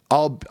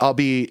 I'll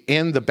be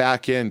in the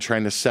back end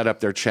trying to set up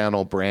their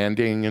channel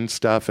branding and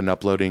stuff and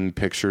uploading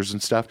pictures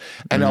and stuff.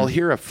 And I'll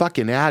hear a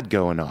fucking ad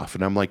going off.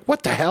 And I'm like,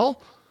 what the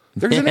hell?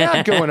 There's an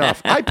ad going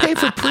off. I pay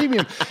for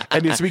premium.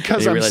 And it's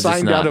because I'm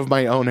signed out of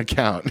my own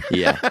account.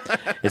 Yeah.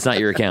 It's not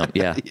your account.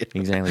 Yeah,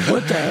 exactly.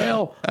 What the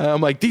hell?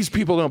 I'm like, these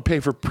people don't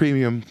pay for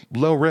premium.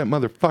 Low rent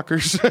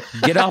motherfuckers.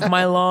 Get off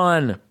my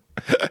lawn.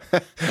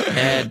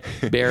 Ad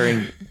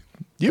bearing.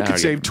 You could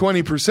save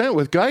 20%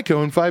 with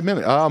Geico in 5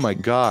 minutes. Oh, my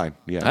God.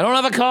 Yeah. I don't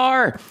have a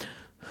car.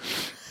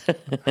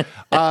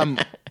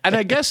 And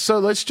I guess, so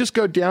let's just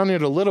go down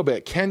it a little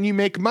bit. Can you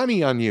make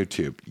money on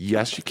YouTube?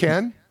 Yes, you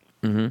can.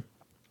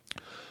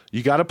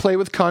 You got to play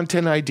with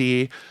Content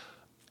ID.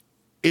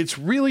 It's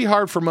really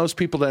hard for most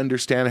people to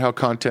understand how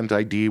Content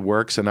ID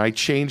works, and I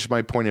changed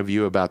my point of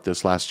view about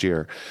this last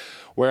year,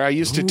 where I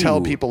used to tell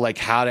people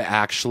how to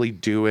actually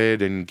do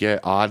it and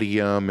get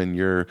Audium and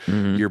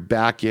your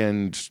back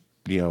end...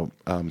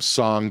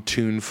 song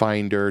tune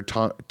finder,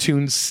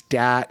 tune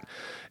stat,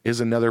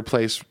 is another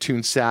place.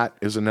 TuneSat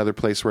is another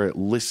place where it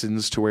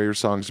listens to where your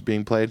songs are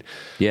being played.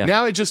 Yeah.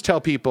 Now I just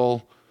tell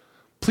people,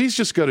 please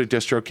just go to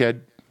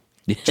DistroKid.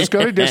 Just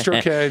go to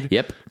DistroKid.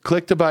 Yep.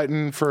 Click the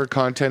button for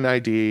Content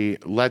ID.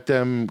 Let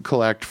them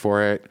collect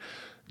for it.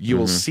 You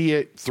will see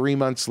it 3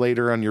 months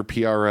later on your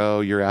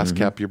PRO, your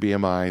ASCAP, your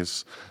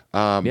BMIs.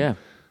 Yeah.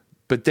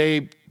 But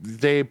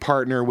they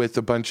partner with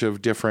a bunch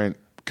of different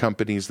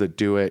companies that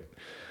do it.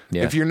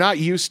 Yeah. If you're not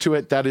used to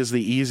it, that is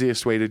the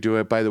easiest way to do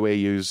it. By the way,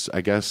 you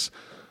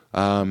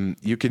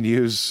can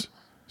use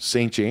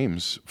St.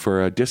 James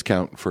for a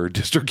discount for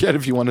DistroKid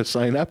if you want to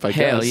sign up, I guess.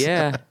 Hell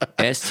yeah.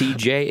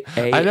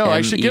 STJAMES. I know.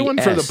 I should get one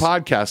for the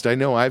podcast. I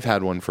know I've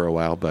had one for a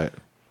while, but...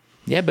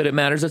 Yeah, but it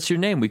matters. That's your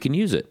name. We can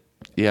use it.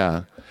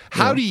 Yeah.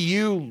 How do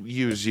you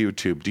use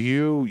YouTube? Do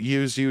you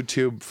use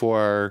YouTube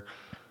for...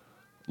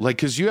 Like,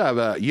 because you have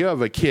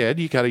a kid,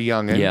 you got a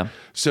youngin'. Yeah.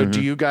 So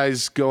do you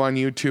guys go on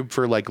YouTube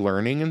for, like,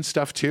 learning and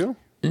stuff, too?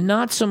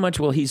 Not so much.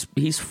 Well, he's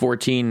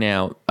 14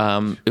 now.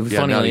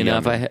 Funnily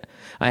enough, I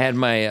had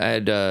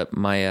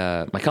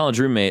my college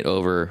roommate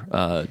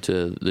over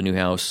to the new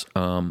house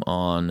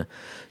on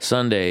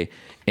Sunday,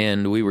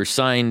 and we were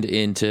signed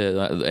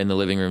into in the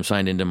living room,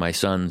 signed into my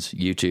son's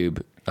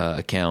YouTube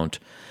account,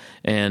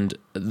 and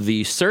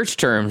the search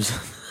terms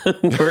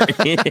were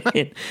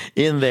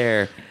in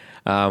there.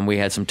 We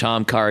had some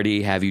Tom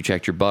Cardy, Have You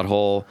Checked Your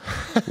Butthole?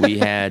 We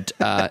had,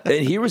 and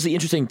here was the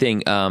interesting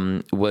thing,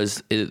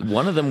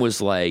 one of them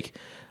was like,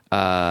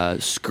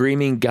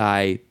 Screaming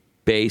Guy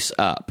Bass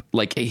Up.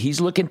 Like,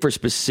 he's looking for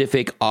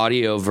specific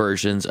audio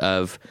versions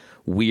of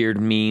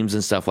weird memes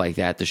and stuff like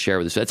that to share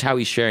with us. That's how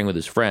he's sharing with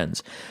his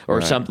friends.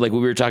 Or something like we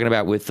were talking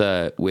about with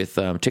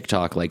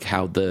TikTok, like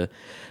how the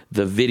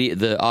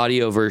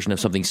audio version of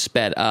something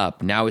sped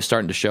up now is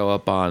starting to show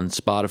up on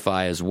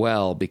Spotify as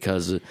well,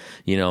 because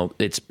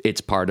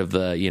it's part of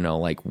the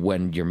like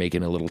when you're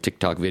making a little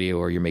TikTok video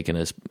or you're making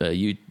an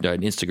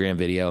Instagram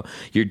video,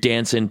 you're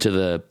dancing to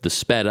the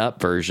sped up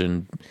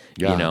version.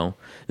 The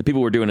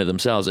people were doing it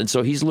themselves, and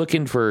so he's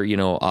looking for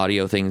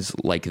audio things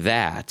like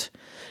that.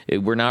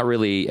 We're not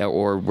really,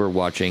 or we're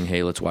watching,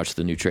 hey, let's watch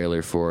the new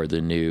trailer for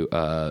the new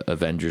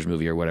Avengers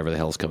movie or whatever the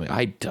hell's coming.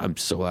 I'm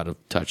so out of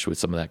touch with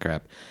some of that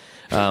crap.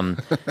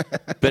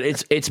 But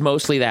it's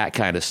mostly that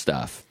kind of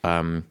stuff.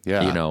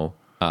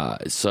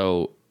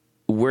 So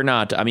we're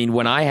not, I mean,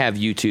 when I have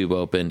YouTube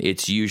open,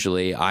 it's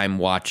usually I'm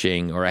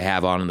watching, or I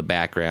have on in the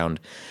background,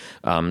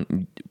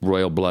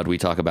 Royal Blood we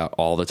talk about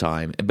all the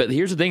time. But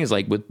here's the thing is,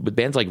 like with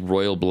bands like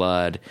Royal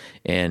Blood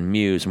and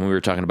Muse, when we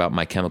were talking about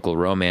My Chemical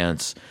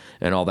Romance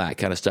and all that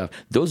kind of stuff,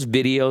 those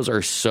videos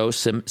are so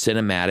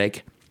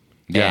cinematic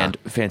and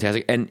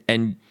fantastic.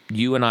 And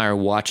you and I are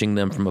watching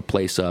them from a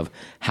place of,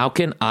 how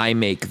can I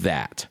make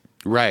that?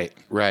 Right.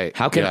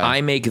 How can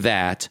I make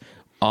that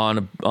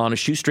on a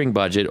shoestring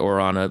budget or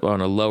on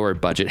a lower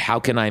budget? How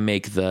can I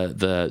make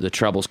the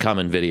Troubles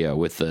Coming video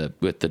with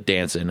the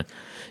dancing,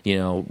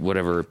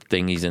 whatever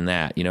thing he's in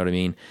that, you know what I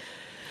mean?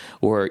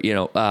 Or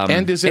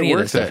and is it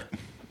worth it?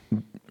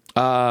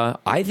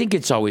 I think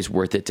it's always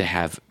worth it to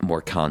have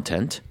more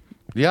content.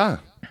 Yeah.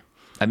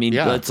 I mean,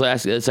 let's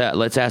ask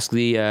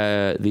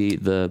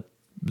the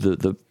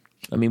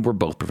I mean, we're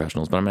both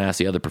professionals, but I'm going to ask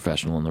the other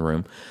professional in the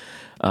room.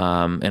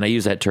 And I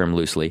use that term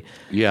loosely.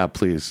 Yeah,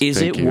 please.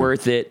 Is it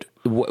worth it?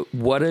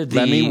 What are the...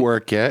 Let me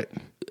work it.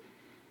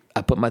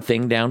 I put my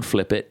thing down,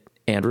 flip it,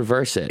 and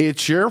reverse it.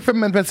 It's your...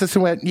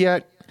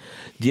 yet.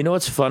 Do you know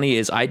what's funny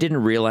is I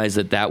didn't realize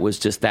that was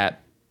just that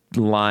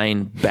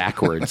line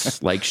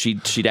backwards. Like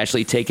she'd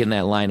actually taken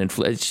that line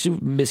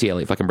and Missy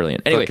Elliott, fucking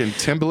brilliant. Anyway, fucking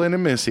Timbaland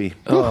and Missy.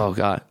 Oh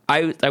god,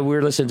 we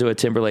were listening to a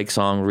Timberlake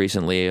song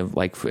recently,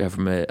 like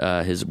from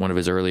one of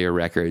his earlier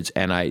records,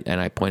 and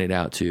I pointed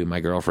out to my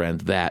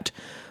girlfriend that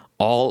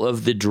all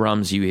of the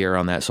drums you hear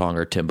on that song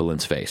are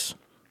Timbaland's face.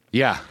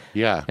 Yeah,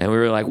 and we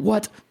were like,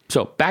 what?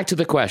 So back to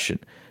the question.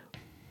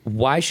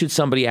 Why should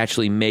somebody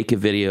actually make a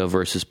video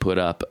versus put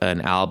up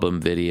an album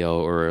video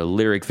or a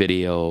lyric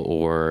video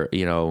or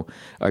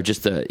or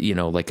just a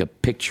like a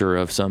picture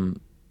of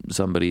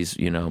somebody's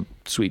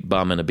sweet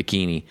bum in a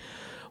bikini?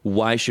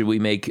 Why should we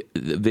make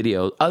the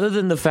video other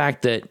than the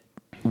fact that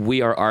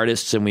we are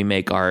artists and we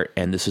make art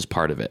and this is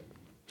part of it?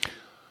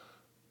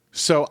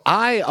 So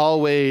I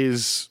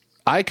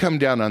come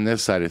down on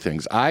this side of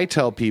things. I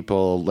tell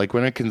people, like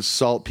when I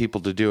consult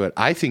people to do it,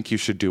 I think you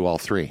should do all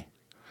three.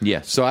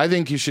 Yes. So I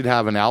think you should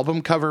have an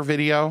album cover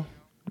video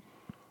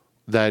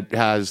that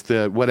has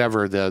the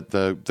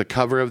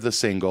cover of the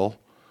single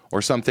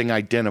or something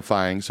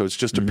identifying, so it's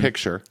just a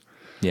picture.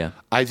 Yeah.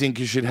 I think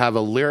you should have a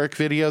lyric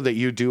video that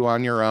you do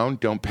on your own.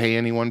 Don't pay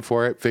anyone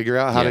for it. Figure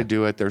out how to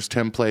do it. There's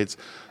templates.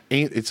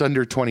 It's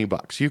under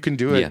 $20. You can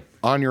do it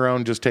on your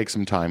own. Just take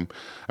some time.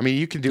 I mean,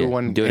 you can do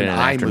one do it in an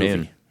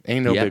afternoon.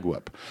 Ain't no big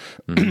whoop.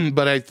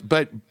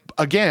 But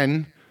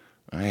again,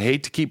 I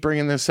hate to keep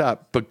bringing this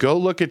up, but go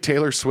look at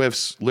Taylor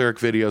Swift's lyric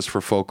videos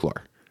for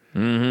Folklore.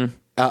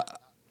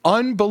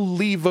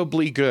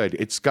 Unbelievably good.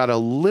 It's got a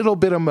little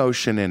bit of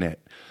motion in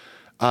it.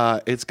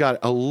 It's got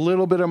a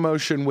little bit of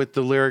motion with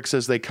the lyrics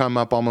as they come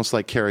up, almost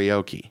like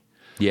karaoke.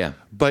 Yeah.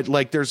 But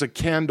like there's a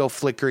candle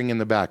flickering in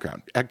the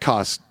background. It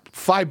costs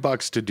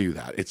 $5 to do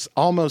that. It's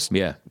almost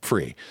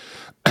free.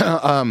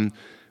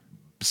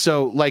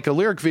 So like a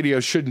lyric video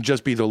shouldn't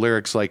just be the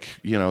lyrics, like,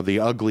 you know, the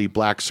ugly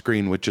black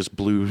screen with just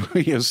blue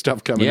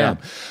stuff coming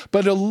up,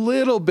 but a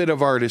little bit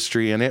of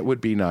artistry in it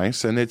would be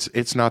nice. And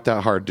it's not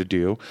that hard to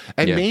do.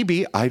 And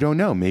maybe, I don't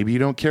know, maybe you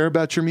don't care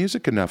about your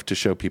music enough to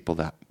show people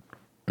that.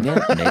 Yeah,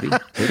 maybe.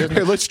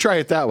 Here, let's try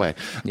it that way.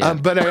 Yeah.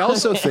 But I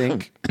also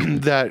think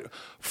that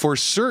for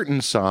certain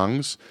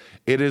songs,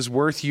 it is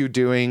worth you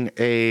doing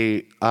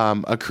a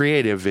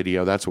creative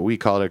video. That's what we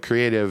call it, a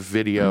creative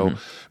video,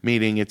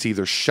 meaning it's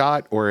either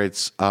shot or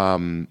it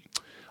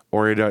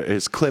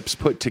is clips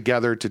put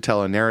together to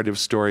tell a narrative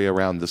story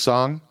around the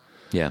song.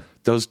 Yeah.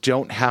 Those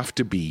don't have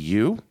to be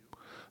you.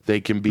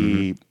 They can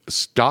be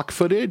stock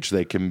footage.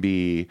 They can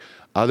be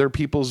other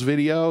people's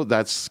video.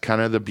 That's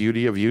kind of the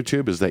beauty of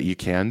YouTube, is that you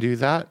can do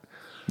that.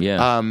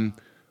 Yeah.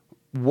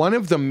 One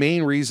of the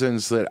main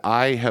reasons that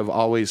I have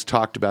always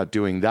talked about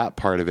doing that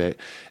part of it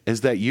is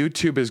that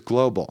YouTube is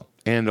global.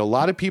 And a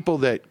lot of people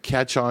that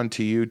catch on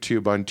to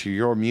YouTube, onto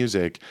your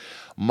music,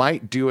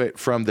 might do it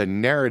from the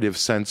narrative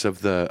sense of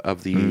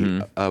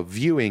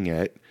viewing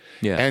it,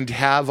 and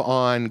have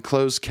on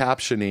closed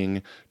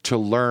captioning to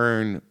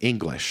learn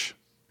English.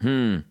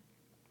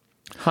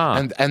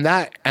 Huh. And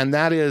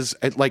that is,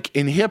 like,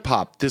 in hip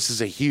hop, this is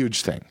a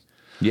huge thing.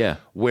 Yeah.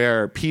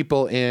 Where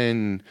people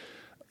in,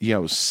 you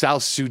know,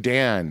 South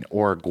Sudan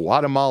or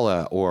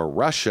Guatemala or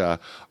Russia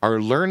are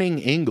learning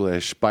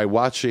English by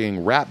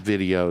watching rap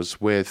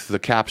videos with the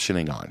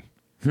captioning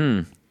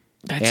on.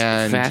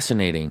 That's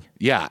fascinating.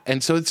 Yeah.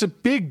 And so it's a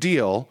big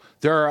deal.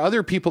 There are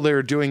other people that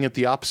are doing it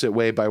the opposite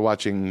way by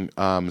watching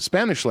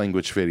Spanish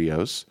language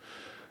videos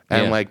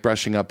and like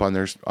brushing up on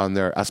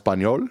their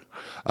Espanol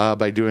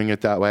by doing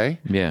it that way.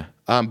 Yeah.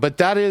 But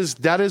that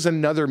is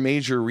another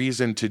major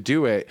reason to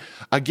do it.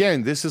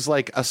 Again, this is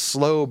like a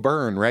slow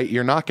burn, right?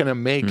 You're not going to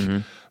make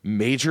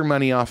major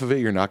money off of it.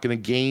 You're not going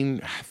to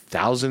gain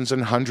thousands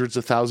and hundreds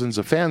of thousands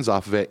of fans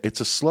off of it.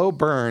 It's a slow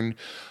burn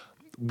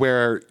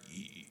where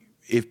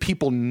if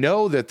people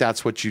know that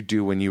that's what you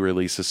do when you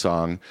release a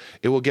song,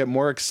 it will get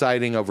more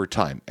exciting over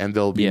time, and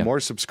there'll be more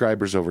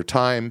subscribers over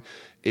time.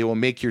 It will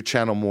make your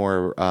channel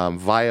more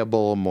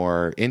viable,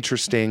 more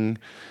interesting,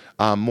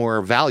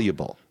 more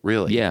valuable,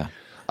 really. Yeah.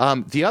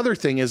 The other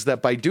thing is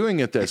that by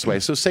doing it this way,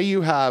 so say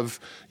you have,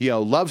 you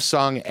know, love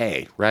song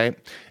A, right?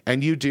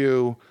 And you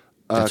do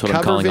that's what cover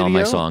I'm calling video. all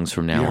my songs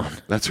from now on.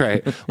 That's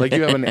right. Like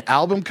you have an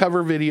album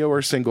cover video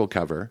or single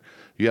cover.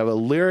 You have a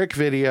lyric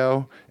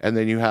video, and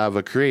then you have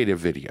a creative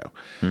video.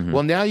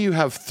 Well, now you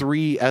have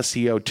 3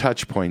 SEO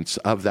touch points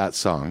of that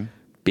song.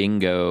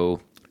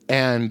 Bingo.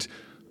 And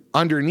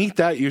underneath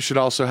that, you should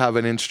also have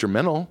an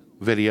instrumental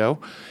video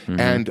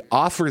and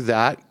offer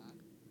that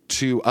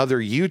to other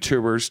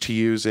YouTubers to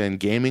use in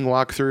gaming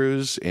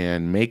walkthroughs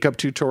and makeup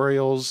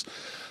tutorials.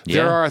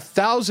 There are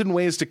 1,000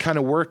 ways to kind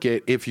of work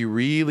it if you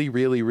really,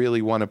 really,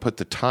 really want to put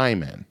the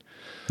time in.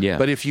 Yeah.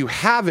 But if you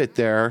have it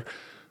there,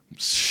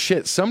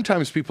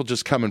 sometimes people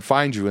just come and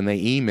find you and they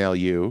email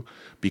you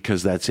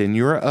because that's in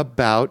your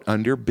about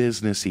under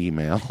business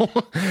email.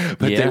 But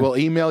they will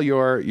email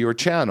your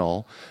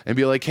channel and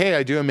be like, hey,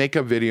 I do a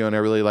makeup video and I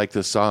really like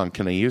this song.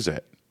 Can I use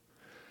it?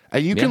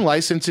 And you can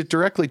license it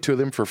directly to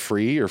them for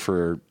free or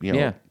for, you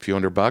know, a few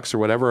 $100 or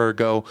whatever,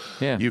 or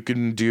you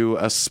can do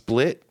a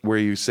split where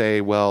you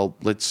say, well,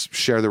 let's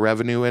share the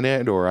revenue in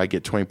it, or I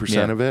get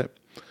 20% of it.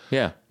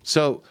 Yeah.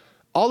 So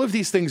all of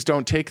these things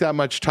don't take that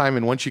much time.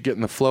 And once you get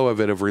in the flow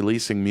of it, of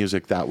releasing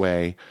music that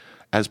way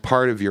as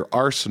part of your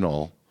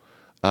arsenal,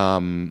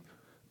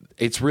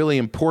 it's really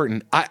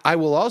important. I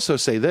will also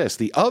say this.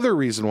 The other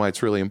reason why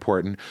it's really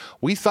important,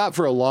 we thought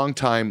for a long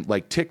time,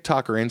 like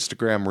TikTok or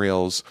Instagram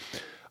Reels,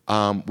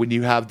 when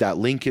you have that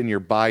link in your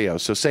bio.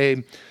 So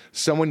say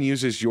someone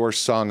uses your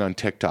song on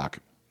TikTok,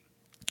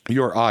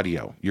 your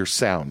audio, your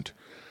sound.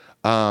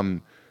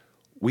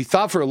 We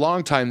thought for a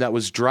long time that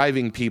was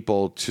driving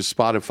people to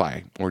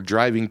Spotify or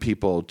driving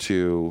people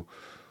to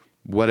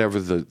whatever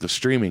the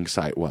streaming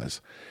site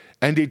was.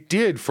 And it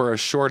did for a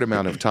short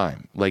amount of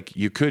time. Like,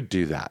 you could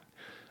do that.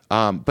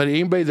 But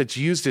anybody that's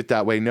used it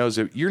that way knows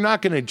that you're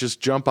not going to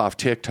just jump off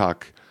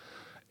TikTok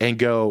and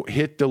go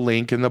hit the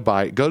link in the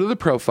bio, go to the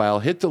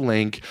profile, hit the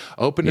link,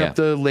 open up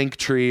the link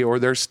tree or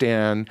their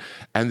stand,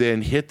 and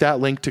then hit that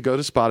link to go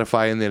to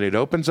Spotify, and then it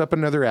opens up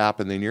another app,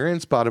 and then you're in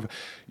Spotify.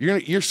 You're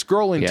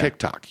scrolling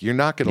TikTok. You're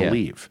not going to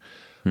leave.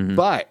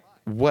 But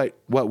what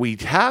we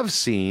have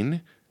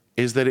seen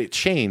is that it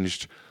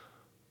changed.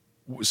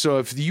 So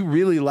if you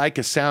really like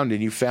a sound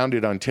and you found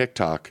it on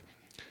TikTok,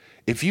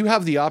 if you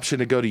have the option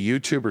to go to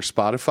YouTube or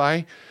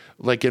Spotify,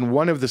 like in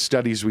one of the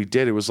studies we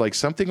did, it was like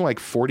something like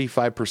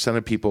 45%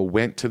 of people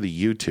went to the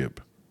YouTube.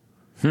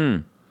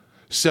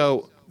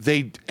 So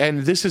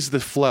and this is the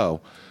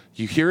flow.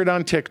 You hear it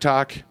on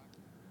TikTok,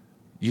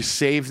 you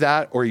save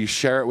that, or you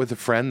share it with a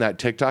friend, that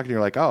TikTok, and you're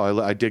like, oh,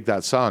 I dig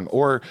that song.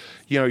 Or,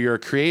 you know, you're a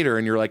creator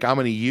and you're like, I'm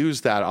going to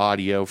use that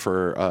audio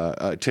for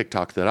a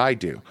TikTok that I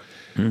do.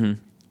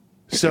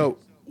 So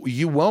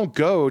you won't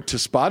go to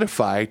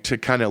Spotify to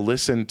kind of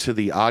listen to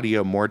the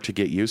audio more to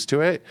get used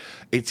to it.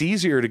 It's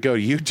easier to go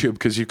to YouTube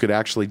because you could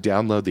actually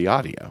download the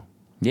audio.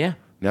 Yeah.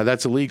 Now,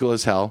 that's illegal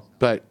as hell,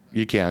 but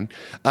you can.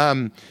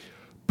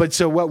 But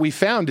so what we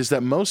found is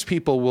that most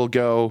people will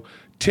go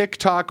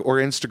TikTok or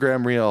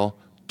Instagram Reel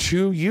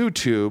to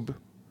YouTube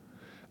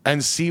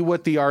and see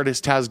what the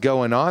artist has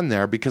going on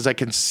there, because I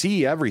can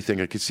see everything.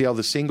 I can see all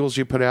the singles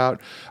you put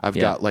out. I've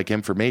got like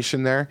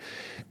information there.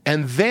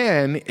 And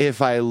then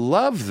if I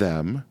love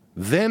them,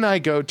 then I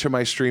go to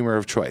my streamer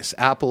of choice,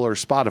 Apple or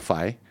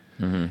Spotify,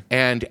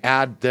 and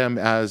add them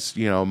as,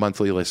 a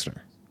monthly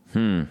listener.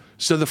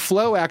 So the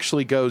flow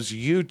actually goes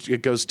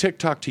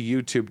TikTok to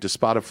YouTube to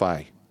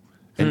Spotify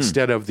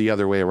instead of the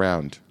other way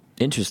around.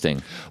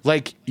 Interesting.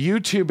 Like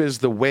YouTube is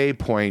the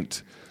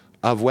waypoint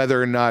of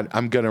whether or not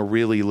I'm going to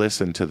really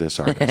listen to this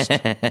artist.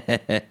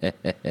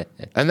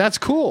 And that's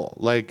cool.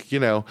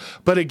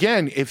 But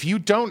again, if you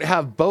don't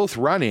have both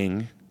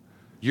running,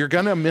 you're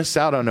going to miss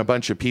out on a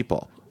bunch of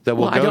people that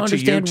will go to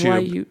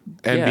YouTube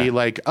and be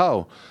like,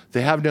 oh,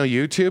 they have no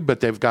YouTube, but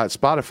they've got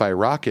Spotify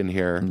rocking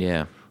here.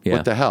 Yeah.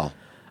 What the hell?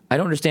 I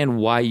don't understand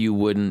why you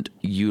wouldn't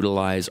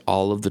utilize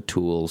all of the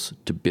tools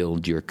to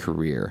build your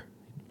career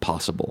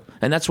possible.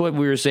 And that's what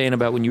we were saying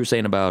about when you were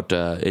saying about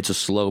it's a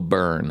slow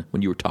burn,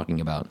 when you were talking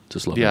about it's a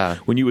slow burn.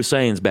 When you were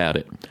saying about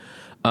it.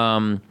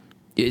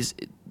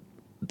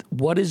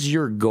 What is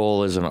your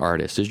goal as an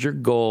artist? Is your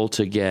goal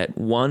to get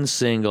one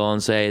single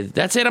and say,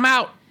 that's it, I'm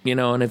out?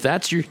 And if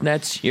that's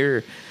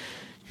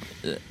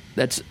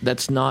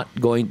not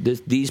going,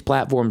 these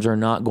platforms are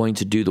not going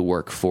to do the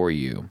work for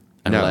you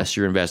unless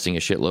you're investing a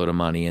shitload of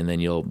money, and then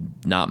you'll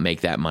not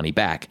make that money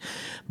back.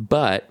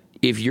 But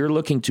if you're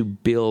looking to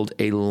build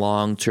a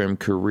long-term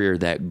career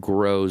that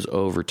grows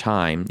over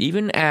time,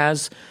 even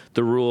as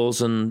the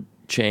rules and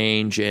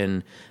change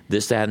and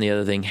this, that, and the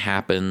other thing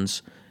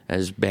happens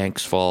as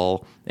banks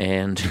fall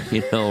and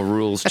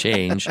rules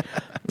change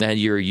and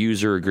your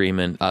user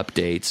agreement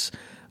updates,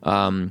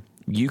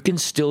 you can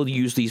still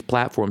use these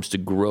platforms to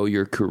grow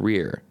your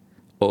career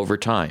over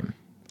time.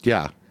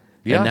 Yeah.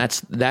 And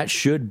that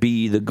should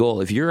be the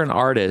goal. If you're an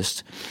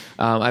artist,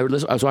 I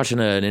was watching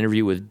an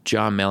interview with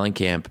John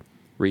Mellencamp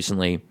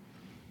recently,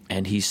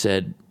 and he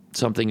said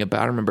something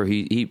about, I remember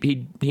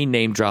he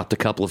name dropped a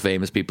couple of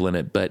famous people in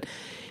it, but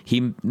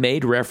he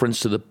made reference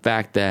to the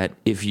fact that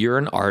if you're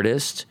an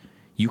artist,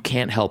 you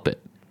can't help it.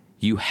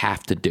 You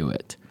have to do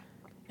it.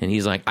 And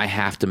he's like, I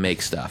have to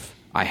make stuff.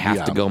 I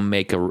have to go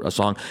make a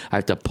song. I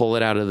have to pull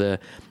it out of the...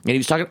 And he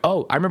was talking...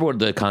 Oh, I remember what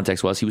the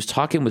context was. He was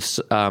talking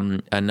with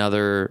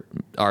another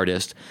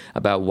artist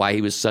about why he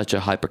was such a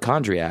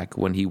hypochondriac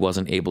when he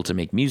wasn't able to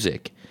make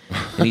music.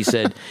 And he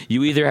said,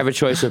 you either have a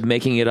choice of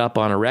making it up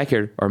on a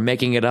record or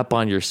making it up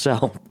on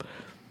yourself.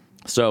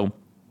 So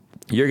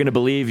you're going to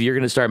believe you're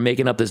going to start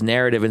making up this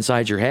narrative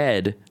inside your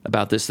head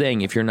about this thing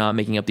if you're not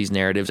making up these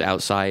narratives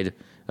outside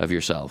of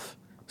yourself.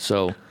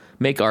 So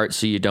make art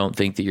so you don't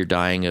think that you're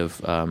dying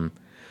of...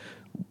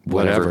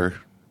 whatever.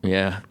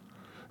 Yeah.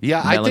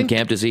 I think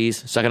camp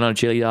disease, sucking on a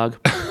chili dog.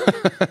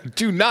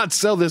 Do not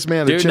sell this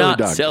man a chili dog.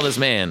 Do not sell this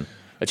man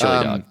a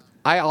chili dog.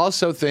 I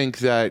also think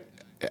that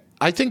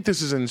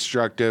this is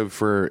instructive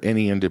for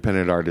any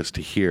independent artist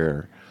to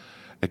hear,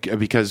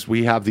 because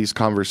we have these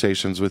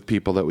conversations with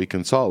people that we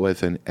consult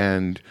with,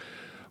 and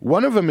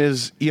one of them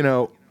is,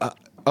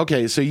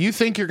 okay, so you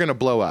think you're going to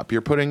blow up. You're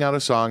putting out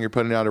a song, you're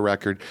putting out a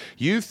record.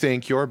 You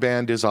think your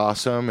band is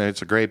awesome, and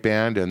it's a great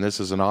band, and this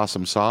is an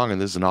awesome song, and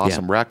this is an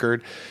awesome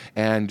record,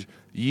 and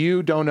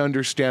you don't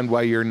understand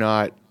why you're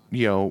not,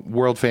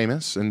 world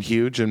famous and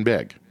huge and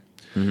big.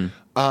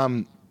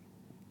 Mm-hmm.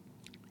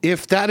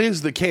 If that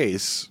is the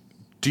case,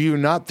 do you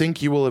not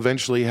think you will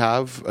eventually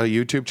have a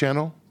YouTube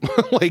channel?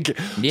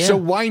 So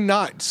why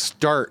not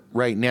start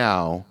right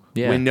now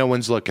when no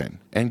one's looking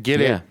and get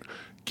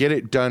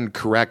it done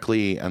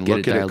correctly and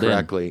look at it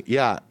correctly. In.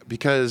 Yeah,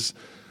 because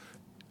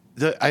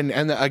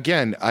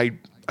again, I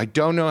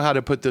don't know how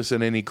to put this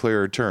in any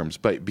clearer terms,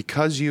 but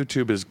because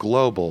YouTube is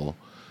global,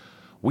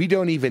 we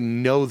don't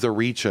even know the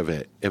reach of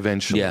it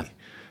eventually. Yeah.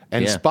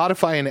 And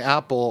Spotify and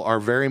Apple are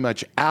very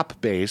much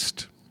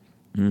app-based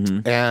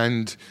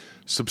and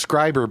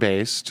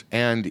subscriber-based,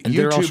 and YouTube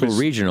they're also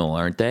regional,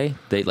 aren't they?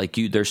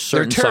 There's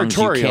certain songs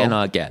you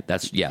cannot get.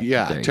 That's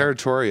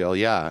territorial,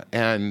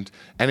 and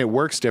it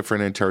works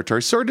different in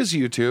territory. So does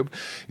YouTube.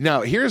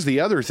 Now, here's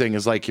the other thing: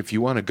 is if you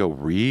want to go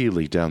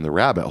really down the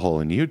rabbit hole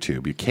in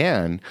YouTube, you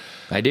can.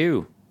 I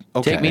do.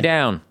 Okay. Take me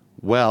down.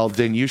 Well,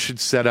 then you should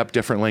set up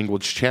different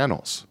language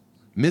channels.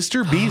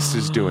 Mr. Beast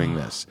is doing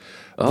this.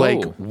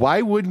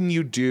 Why wouldn't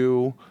you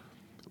do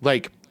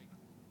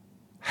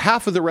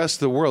half of the rest of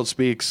the world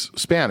speaks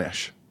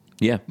Spanish.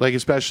 Yeah.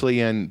 Especially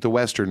in the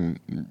Western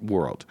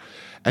world.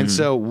 And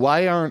so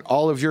why aren't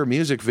all of your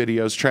music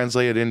videos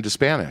translated into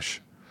Spanish?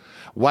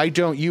 Why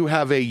don't you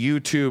have a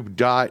YouTube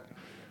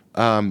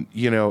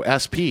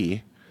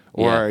SP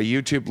or a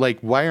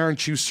YouTube, why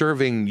aren't you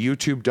serving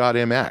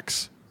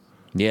YouTube.mx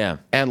Yeah.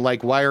 And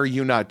like, why are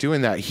you not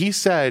doing that? He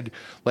said,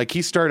 like,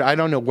 he started, I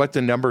don't know what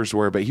the numbers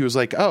were, but he was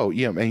like, oh,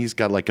 yeah, and he's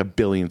got like 1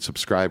 billion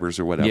subscribers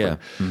or whatever. Yeah.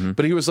 Mm-hmm.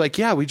 But he was like,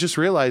 yeah, we just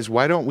realized,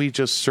 why don't we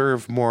just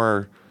serve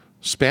more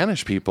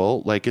Spanish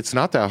people? Like, it's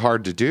not that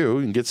hard to do.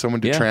 You can get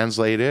someone to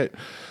translate it.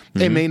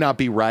 It may not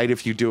be right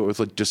if you do it with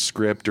like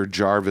Descript or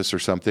Jarvis or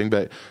something,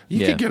 but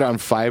you could get on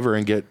Fiverr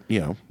and get,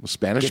 a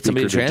Spanish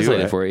speaker to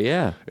translate it for you.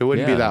 Yeah. It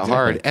wouldn't be that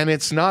hard. And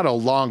it's not a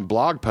long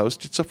blog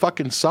post. It's a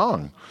fucking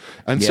song.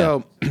 And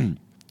so,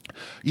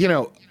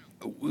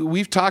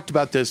 we've talked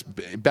about this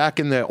back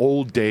in the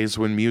old days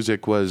when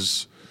music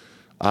was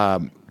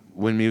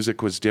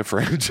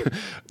different.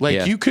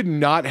 You could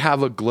not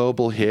have a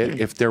global hit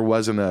if there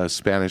wasn't a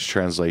Spanish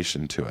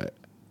translation to it.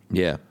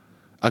 Yeah.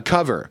 A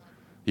cover.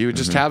 You would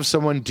just have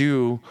someone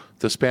do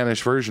the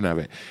Spanish version of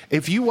it.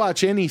 If you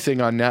watch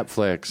anything on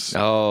Netflix,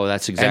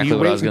 that's exactly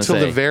what I was going to say.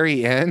 And you wait until the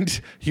very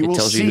end, you will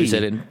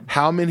see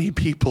how many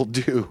people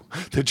do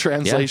the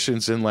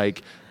translations in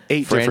like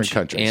 8 French different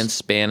countries. And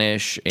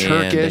Spanish.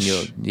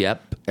 Turkish. And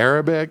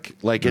Arabic.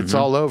 Like, it's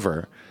all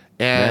over.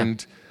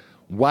 And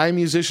why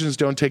musicians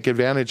don't take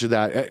advantage of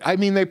that. I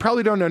mean, they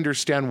probably don't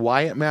understand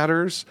why it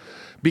matters,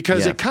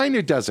 because it kind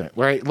of doesn't,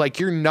 right? Like,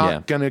 you're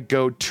not going to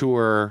go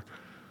tour...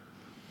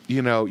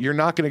 you're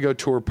not going to go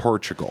tour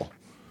Portugal,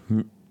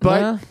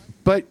 but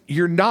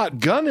you're not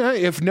gonna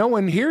if no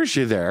one hears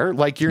you there.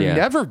 Like, you're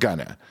never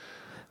gonna.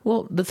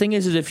 Well, the thing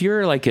is if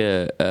you're like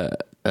a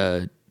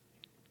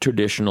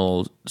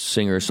traditional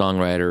singer,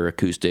 songwriter,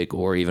 acoustic,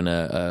 or even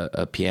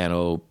a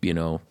piano,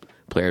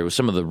 player with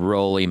some of the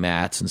rolly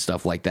mats and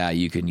stuff like that,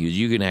 you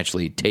can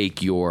actually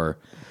take your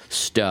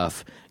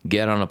stuff,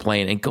 get on a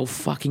plane, and go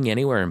fucking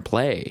anywhere and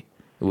play.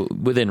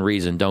 Within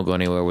reason, don't go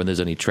anywhere when there's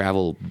any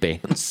travel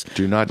bans.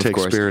 Do not take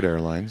Spirit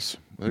Airlines.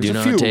 Do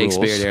not take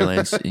Spirit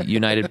Airlines.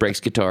 United breaks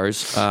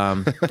guitars.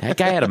 That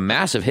guy had a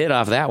massive hit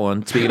off that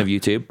one, speaking of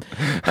YouTube.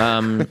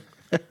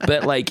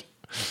 But like,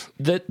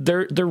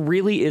 there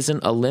really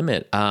isn't a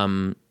limit.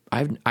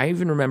 I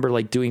even remember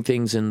like doing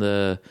things in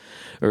the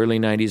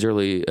late 90s,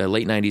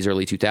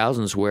 early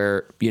 2000s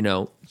where,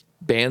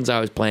 bands I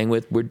was playing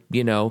with would,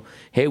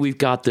 hey, we've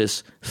got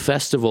this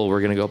festival we're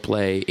going to go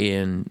play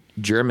in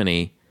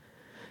Germany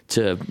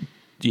to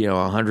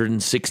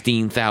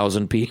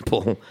 116,000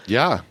 people.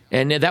 Yeah.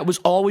 And that was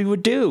all we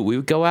would do. We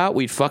would go out,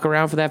 we'd fuck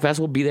around for that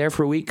festival, be there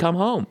for a week, come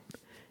home.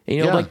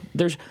 And,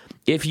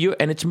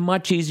 and it's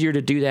much easier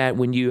to do that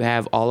when you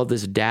have all of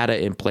this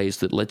data in place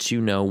that lets you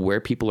know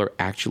where people are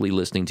actually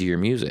listening to your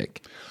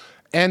music.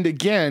 And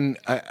again,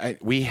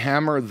 we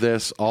hammer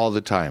this all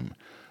the time.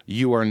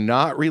 You are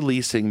not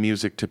releasing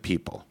music to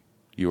people.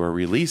 You are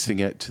releasing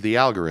it to the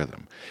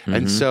algorithm.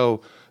 And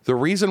so the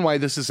reason why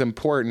this is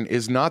important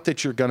is not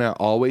that you're going to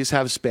always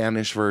have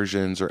Spanish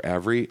versions or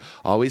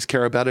always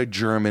care about a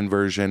German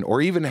version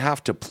or even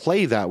have to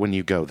play that when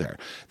you go there.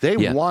 They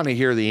want to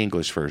hear the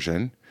English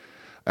version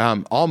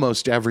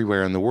almost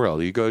everywhere in the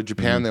world. You go to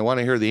Japan, they want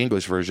to hear the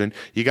English version.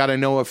 You got to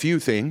know a few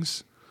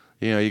things.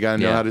 You got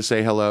to know how to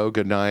say hello,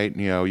 good night.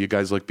 You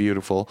guys look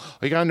beautiful.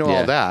 You got to know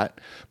all that.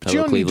 But you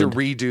don't need to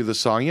redo the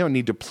song. You don't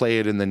need to play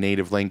it in the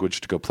native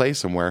language to go play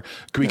somewhere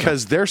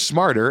because they're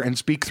smarter and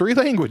speak 3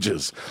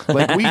 languages.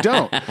 Like, we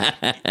don't.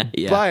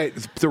 But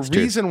the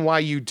reason why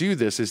you do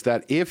this is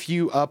that if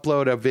you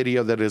upload a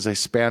video that is a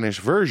Spanish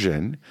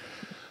version,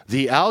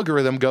 the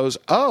algorithm goes,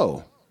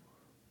 oh,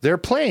 they're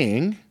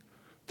playing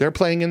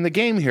in the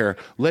game here.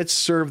 Let's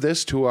serve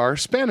this to our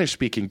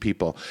Spanish-speaking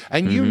people.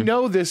 And you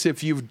know this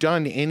if you've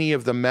done any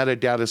of the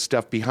metadata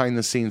stuff behind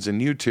the scenes in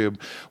YouTube,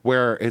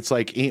 where it's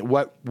like,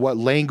 what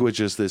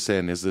language is this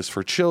in? Is this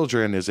for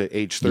children? Is it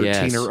age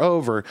 13 or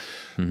over?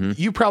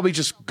 You probably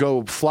just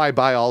go fly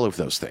by all of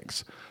those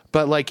things.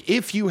 But like,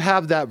 if you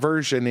have that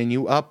version and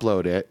you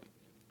upload it,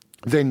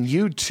 then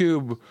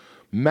YouTube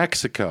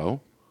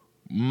Mexico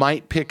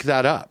might pick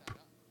that up.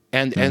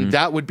 And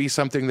that would be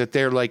something that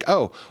they're like,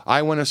 oh,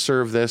 I want to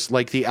serve this.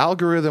 Like, the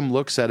algorithm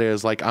looks at it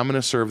as like, I'm going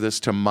to serve this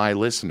to my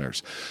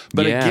listeners.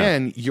 But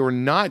again, you're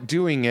not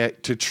doing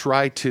it to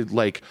try to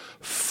like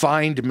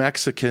find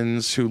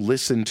Mexicans who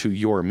listen to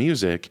your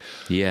music.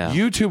 Yeah.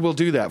 YouTube will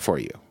do that for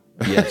you.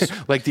 Yes.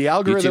 Like, the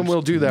algorithm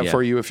will do that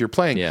for you if you're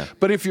playing. Yeah.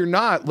 But if you're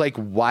not, like,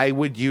 why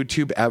would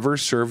YouTube ever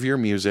serve your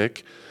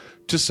music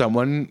to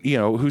someone,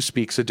 who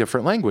speaks a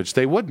different language?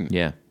 They wouldn't.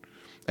 Yeah.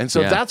 And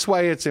so that's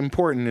why it's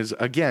important, is,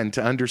 again,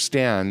 to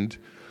understand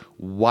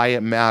why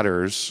it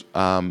matters,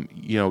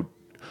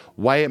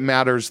 why it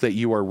matters that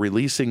you are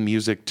releasing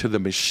music to the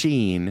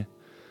machine,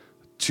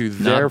 to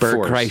their Bert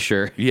force.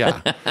 Kreischer.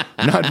 Yeah.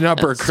 Not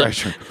Bert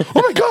Kreischer.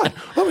 Oh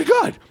my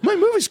God. My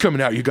movie's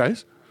coming out, you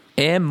guys.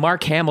 And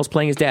Mark Hamill's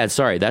playing his dad.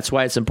 Sorry, that's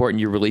why it's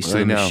important you release to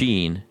the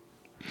machine.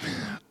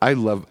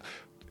 Have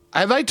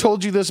I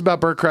told you this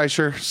about Bert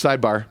Kreischer?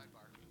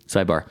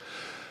 Sidebar.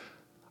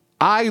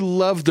 I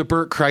love the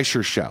Bert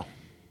Kreischer show.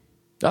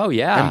 Oh,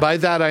 yeah. And by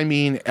that, I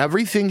mean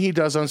everything he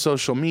does on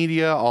social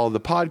media, all the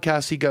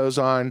podcasts he goes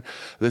on,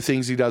 the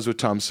things he does with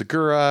Tom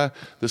Segura,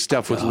 the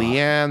stuff with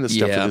Leanne, the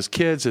stuff with his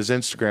kids, his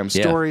Instagram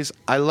stories.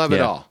 I love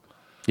it all.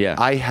 Yeah.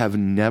 I have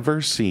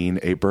never seen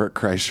a Bert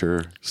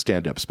Kreischer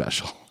stand-up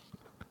special.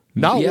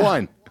 Not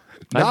one.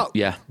 Not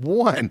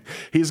one.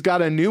 He's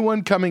got a new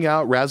one coming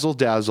out, Razzle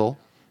Dazzle.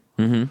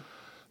 Mm-hmm.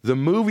 The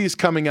movie's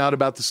coming out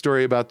about the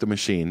story about the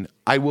machine.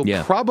 I will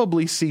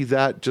probably see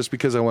that just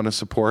because I want to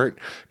support,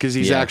 because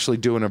he's actually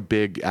doing a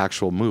big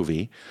actual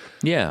movie.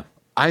 Yeah.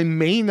 I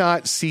may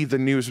not see the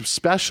new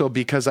special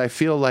because I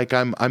feel like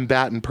I'm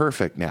batting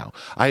perfect now.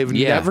 I have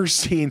never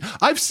seen...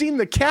 I've seen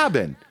The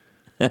Cabin,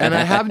 and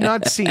I have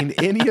not seen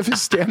any of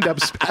his stand-up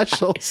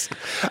specials.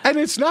 And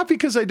it's not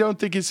because I don't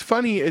think it's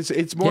funny.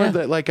 It's more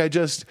that, like, I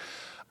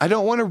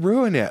don't want to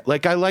ruin it.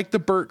 Like, I like the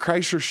Bert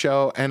Kreischer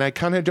show, and I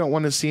kind of don't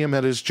want to see him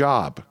at his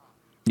job.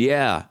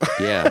 Yeah.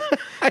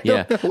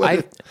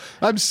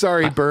 I'm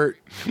sorry, Bert.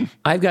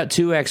 I've got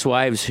 2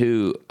 ex-wives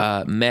who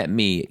met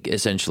me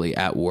essentially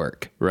at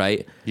work,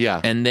 right?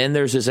 Yeah. And then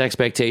there's this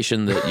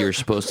expectation that you're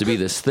supposed to be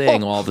this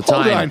thing all the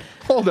time.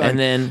 Hold on. And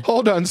then,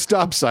 hold on,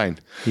 stop sign.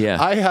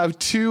 Yeah. I have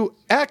 2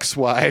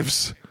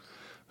 ex-wives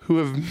who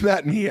have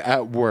met me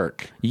at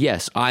work.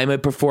 Yes, I'm a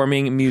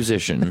performing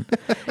musician,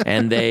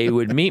 and they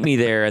would meet me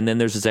there, and then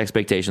there's this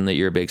expectation that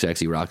you're a big,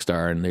 sexy rock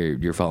star, and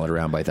you're followed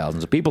around by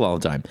thousands of people all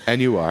the time.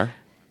 And you are.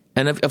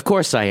 And of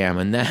course I am.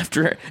 And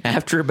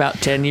after about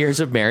 10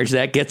 years of marriage,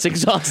 that gets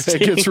exhausting.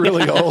 It gets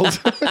really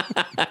old.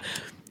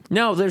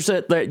 No,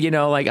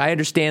 I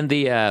understand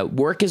the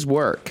work is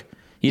work.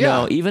 You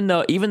know, even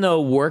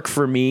though work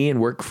for me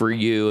and work for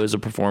you as a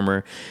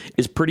performer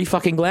is pretty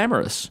fucking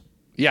glamorous.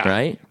 Yeah.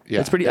 Right? Yeah.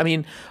 It's pretty,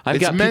 I've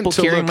got people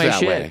carrying my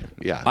shit. Way.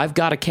 Yeah. I've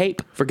got a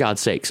cape, for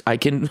God's sakes. I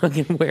can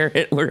wear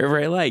it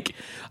wherever I like.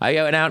 I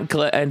went out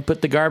and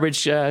put the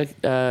garbage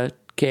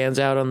cans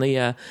out on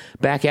the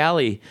back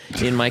alley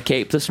in my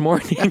cape this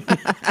morning.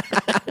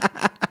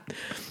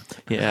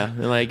 Yeah.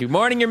 They're like, good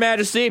morning, Your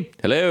Majesty.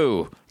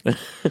 Hello.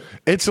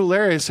 It's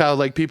hilarious how,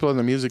 like, people in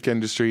the music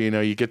industry,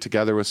 you get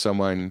together with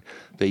someone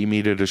that you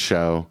meet at a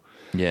show,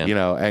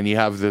 and you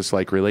have this,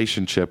 like,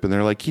 relationship, and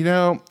they're like,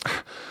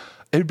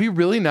 it'd be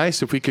really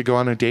nice if we could go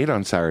on a date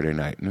on Saturday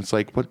night. And it's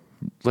like, what?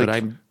 Like,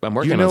 but I'm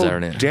working on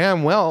Saturday night.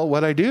 Damn well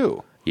what I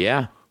do.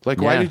 Yeah.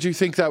 Like, why did you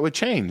think that would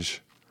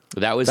change?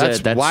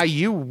 That's why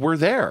you were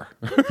there.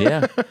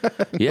 Yeah.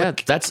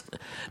 That's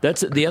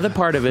the other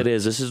part of it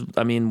is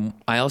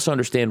I also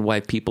understand why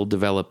people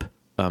develop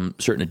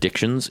certain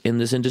addictions in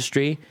this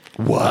industry.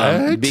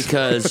 What?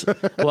 Because,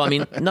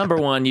 number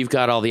one, you've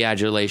got all the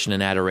adulation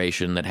and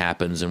adoration that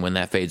happens, and when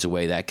that fades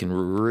away, that can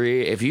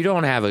if you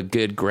don't have a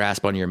good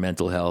grasp on your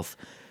mental health,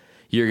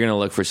 you're going to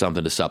look for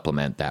something to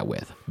supplement that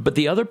with. But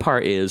the other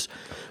part is,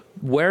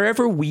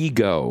 wherever we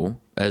go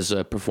as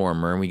a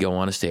performer and we go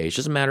on a stage,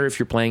 doesn't matter if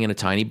you're playing in a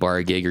tiny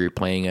bar gig or you're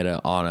playing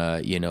on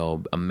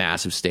a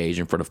massive stage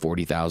in front of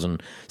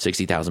 40,000,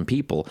 60,000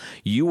 people,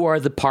 you are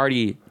the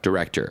party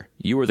director.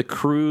 You are the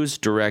cruise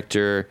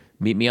director.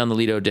 Meet me on the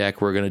Lido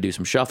deck. We're going to do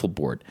some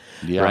shuffleboard,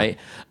 right?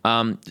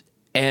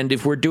 And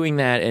if we're doing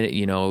that, and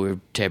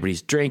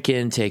everybody's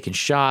drinking, taking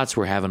shots,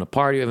 we're having a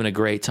party, having a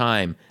great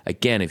time.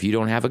 Again, if you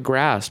don't have a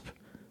grasp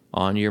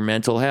on your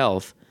mental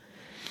health,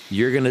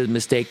 you're going to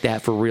mistake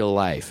that for real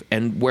life.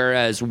 And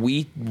whereas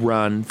we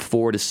run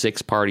 4 to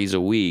 6 parties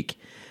a week,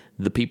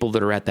 the people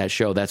that are at that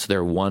show, that's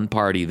their one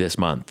party this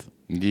month.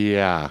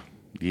 Yeah,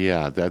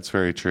 that's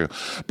very true.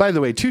 By the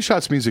way,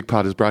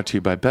 2ShotsMusicPod is brought to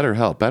you by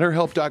BetterHelp.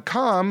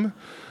 BetterHelp.com.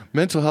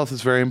 Mental health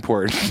is very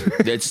important.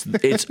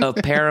 It's of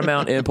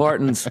paramount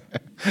importance.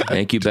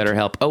 Thank you,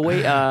 BetterHelp. Oh,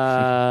 wait,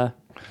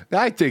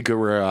 I think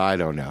I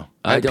don't know.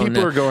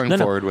 People are going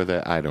forward with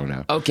it. I don't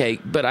know. Okay,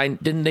 but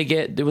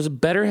there was a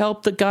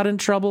BetterHelp that got in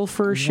trouble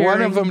for sharing?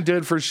 One of them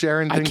did for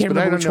sharing things, but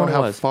I don't know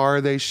how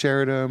far they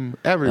shared them.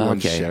 Everyone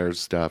shares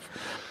stuff.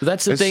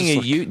 That's the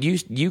thing.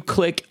 You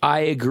click I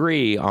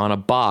agree on a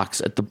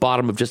box at the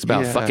bottom of just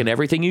about fucking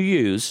everything you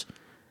use.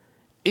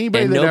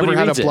 Anybody that ever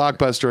had a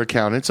Blockbuster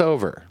account, it's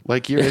over.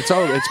 Like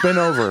it's been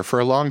over for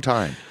a long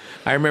time.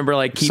 I remember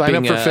keeping sign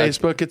up for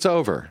Facebook. It's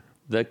over.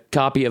 The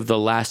copy of The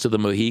Last of the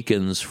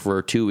Mohicans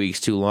for 2 weeks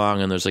too long,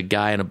 and there's a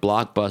guy in a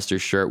Blockbuster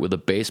shirt with a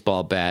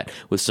baseball bat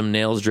with some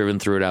nails driven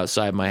through it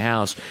outside my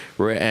house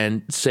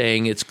and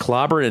saying it's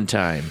clobbering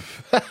time.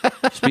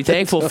 Just be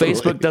thankful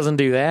Facebook doesn't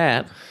do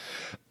that.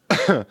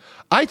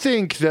 I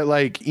think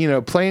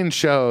that playing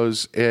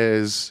shows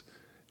is,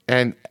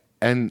 and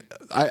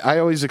I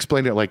always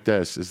explain it like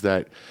this, is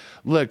that,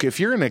 look, if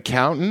you're an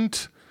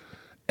accountant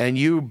and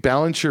you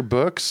balance your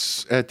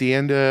books at the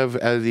end of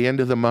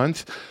the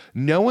month,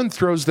 no one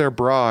throws their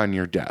bra on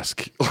your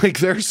desk.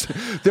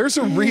 There's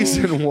a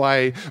reason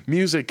why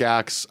music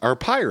acts are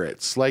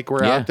pirates.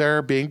 We're out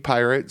there being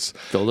pirates.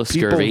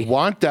 People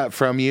want that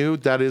from you.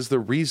 That is the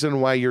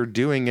reason why you're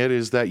doing it,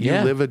 is that you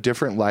live a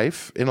different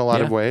life in a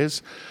lot of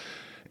ways.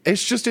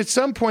 It's just at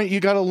some point you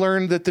got to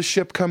learn that the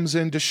ship comes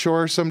into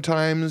shore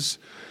sometimes.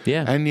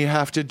 Yeah. And you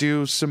have to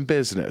do some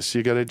business.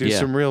 You got to do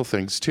some real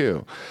things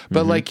too.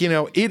 But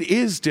it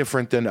is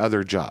different than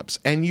other jobs,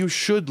 and you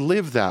should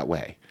live that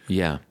way.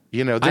 Yeah.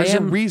 There's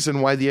a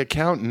reason why the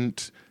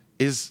accountant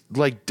is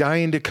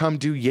dying to come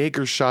do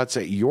Jaeger shots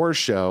at your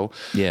show.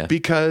 Yeah.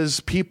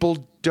 Because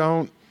people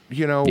don't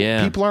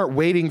people aren't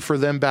waiting for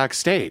them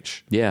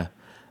backstage. Yeah.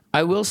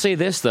 I will say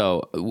this,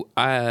 though.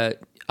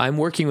 I'm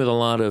working with a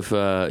lot of,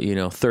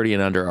 30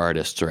 and under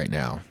artists right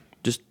now.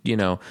 Just, there's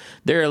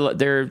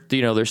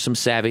some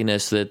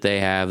savviness that they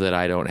have that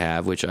I don't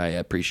have, which I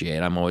appreciate.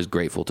 I'm always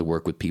grateful to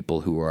work with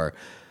people who are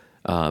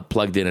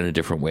plugged in a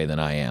different way than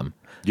I am.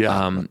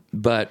 Yeah.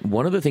 But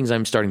one of the things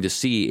I'm starting to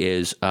see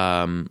is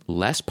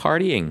less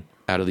partying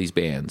out of these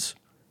bands.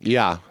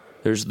 Yeah.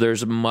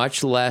 There's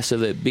much less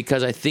of it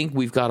because I think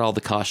we've got all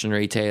the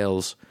cautionary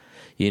tales,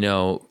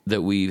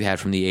 that we've had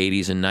from the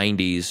 80s and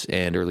 90s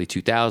and early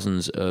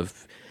 2000s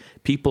of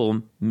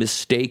people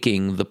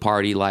mistaking the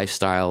party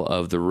lifestyle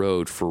of the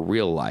road for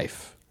real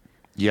life.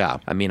 Yeah.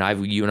 I mean,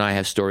 you and I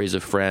have stories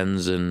of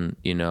friends and,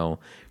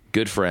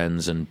 good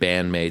friends and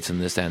bandmates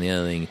and this, that, and the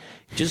other thing,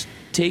 just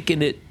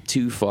taking it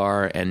too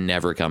far and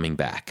never coming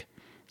back.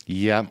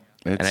 Yeah.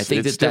 And I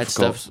think that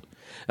stuff,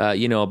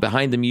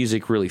 behind the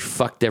music really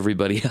fucked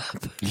everybody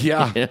up.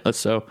 Yeah.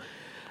 So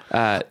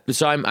I'm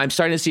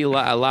starting to see a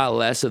lot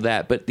less of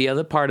that. But the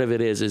other part of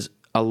it is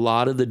a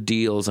lot of the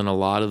deals and a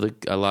lot of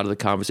the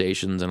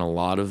conversations and a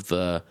lot of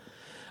the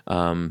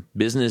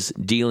business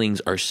dealings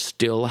are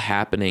still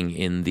happening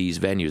in these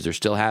venues. They're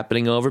still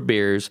happening over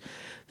beers.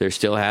 They're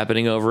still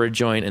happening over a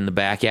joint in the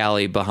back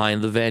alley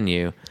behind the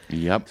venue.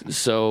 Yep.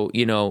 So,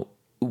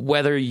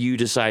 whether you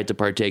decide to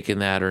partake in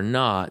that or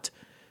not,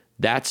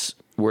 that's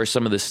where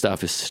some of this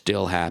stuff is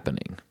still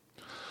happening.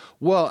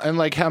 Well, and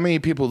like how many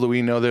people do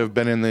we know that have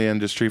been in the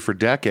industry for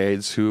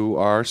decades who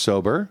are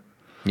sober?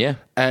 Yeah.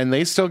 And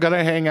they still got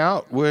to hang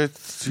out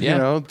with,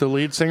 the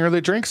lead singer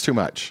that drinks too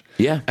much.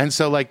 Yeah. And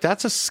so, like,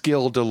 that's a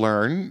skill to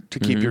learn to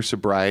keep your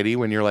sobriety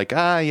when you're like,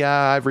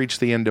 I've reached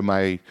the end of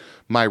my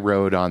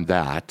road on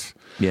that.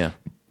 Yeah.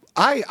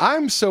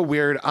 I'm so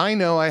weird. I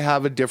know I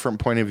have a different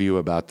point of view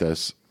about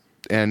this,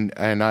 and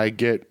I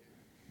get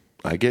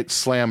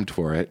slammed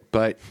for it,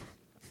 but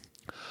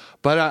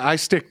I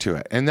stick to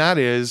it. And that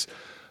is,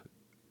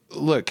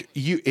 look,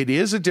 it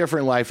is a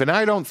different life, and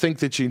I don't think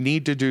that you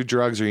need to do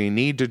drugs or you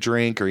need to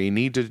drink or you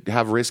need to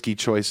have risky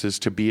choices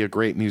to be a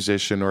great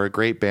musician or a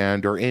great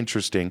band or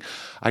interesting.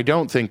 I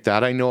don't think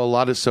that. I know a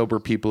lot of sober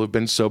people who've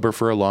been sober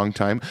for a long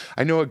time.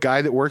 I know a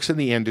guy that works in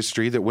the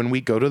industry that when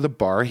we go to the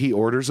bar, he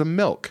orders a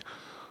milk.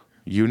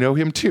 You know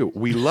him too.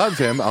 We love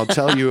him. I'll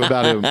tell you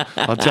about him.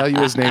 I'll tell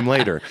you his name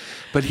later.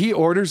 But he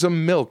orders a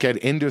milk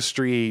at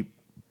industry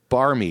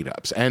bar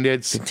meetups, and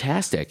it's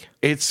fantastic.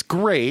 It's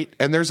great,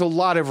 and there's a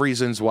lot of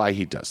reasons why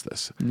he does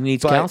this. He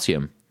needs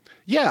calcium.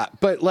 Yeah,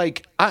 but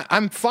like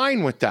I'm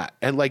fine with that,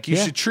 and like you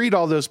should treat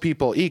all those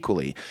people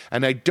equally.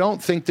 And I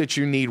don't think that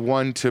you need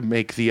one to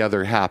make the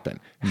other happen.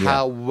 Yeah.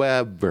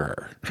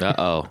 However,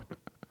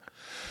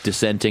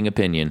 dissenting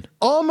opinion.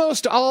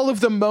 Almost all of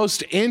the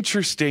most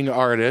interesting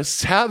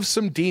artists have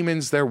some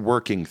demons they're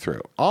working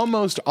through.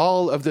 Almost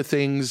all of the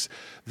things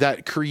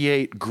that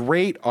create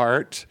great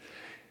art,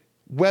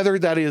 whether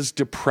that is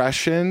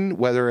depression,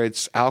 whether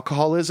it's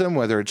alcoholism,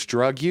 whether it's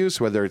drug use,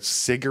 whether it's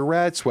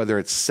cigarettes, whether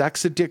it's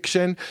sex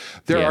addiction,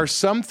 there are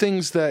some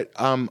things that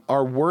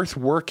are worth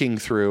working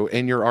through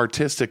in your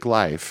artistic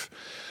life.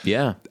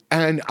 Yeah.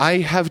 And I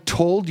have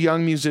told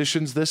young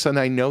musicians this, and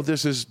I know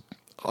this is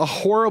a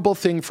horrible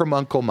thing from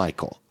Uncle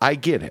Michael. I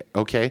get it,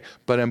 okay?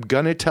 But I'm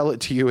going to tell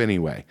it to you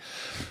anyway.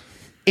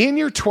 In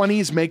your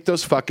 20s, make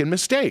those fucking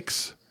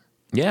mistakes.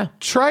 Yeah.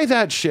 Try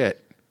that shit.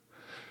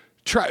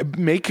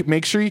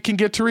 Make sure you can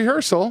get to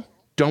rehearsal.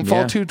 Don't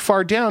fall too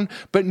far down,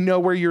 but know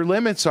where your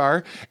limits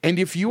are. And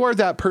if you are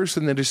that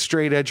person that is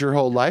straight edge your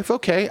whole life,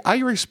 okay, I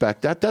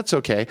respect that. That's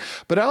okay.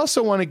 But I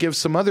also want to give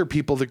some other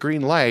people the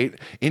green light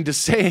into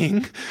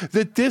saying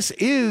that this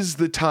is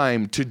the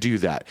time to do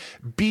that.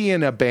 Be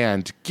in a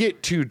band,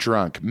 get too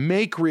drunk,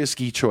 make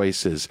risky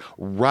choices,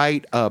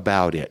 write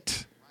about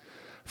it.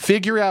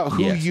 Figure out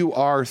who you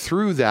are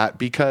through that,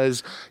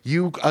 because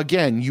you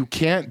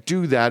can't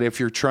do that if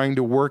you're trying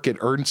to work at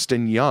Ernst &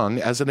 Young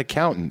as an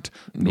accountant,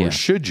 nor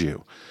should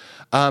you.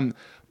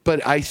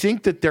 But I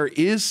think that there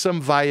is some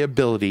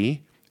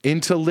viability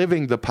into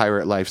living the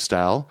pirate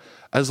lifestyle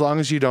as long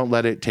as you don't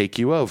let it take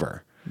you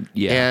over.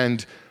 Yeah.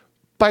 And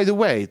by the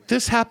way,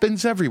 this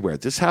happens everywhere.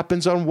 This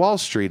happens on Wall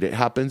Street. It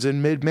happens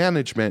in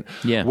mid-management,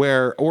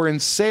 or in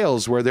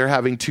sales where they're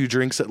having 2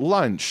 drinks at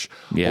lunch,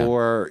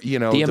 or the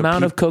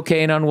amount of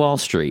cocaine on Wall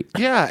Street.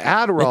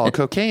 Yeah, Adderall,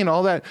 cocaine,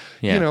 all that.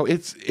 Yeah.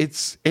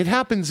 It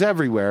happens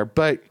everywhere,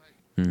 but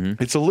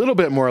it's a little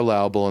bit more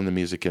allowable in the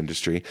music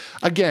industry.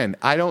 Again,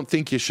 I don't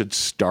think you should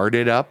start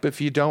it up if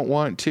you don't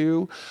want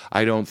to.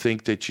 I don't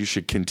think that you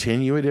should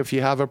continue it if you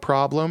have a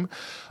problem.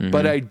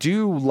 But I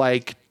do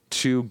like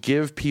to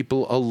give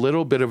people a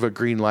little bit of a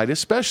green light,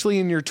 especially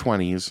in your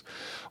 20s,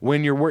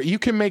 when you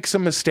can make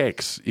some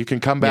mistakes. You can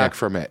come back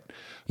from it.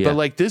 But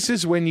like, this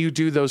is when you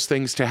do those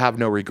things to have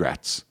no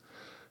regrets.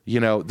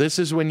 This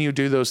is when you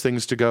do those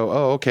things to go,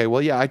 oh, okay,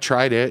 well, I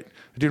tried it.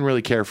 I didn't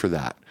really care for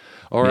that.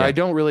 Or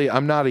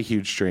I'm not a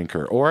huge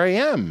drinker. Or I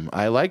am.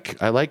 I like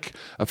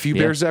a few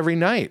beers every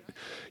night.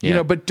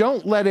 But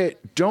don't let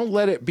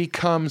it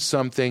become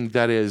something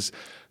that is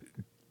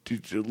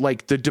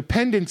like the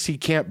dependency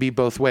can't be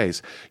both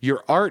ways.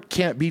 Your art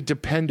can't be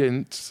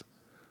dependent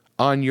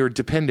on your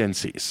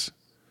dependencies.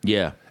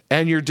 Yeah.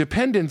 And your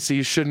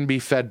dependencies shouldn't be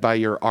fed by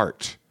your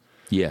art.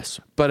 Yes.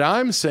 But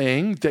I'm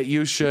saying that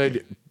you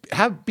should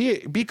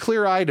be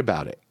clear-eyed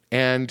about it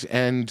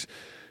and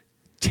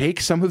take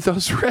some of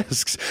those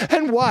risks.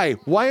 And why?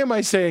 Why am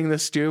I saying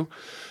this, Stu?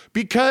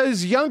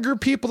 Because younger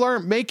people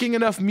aren't making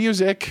enough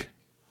music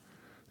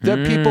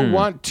that people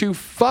want to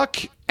fuck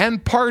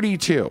and party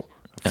to.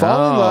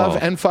 Fall in love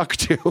and fuck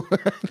to.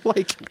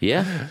 Like,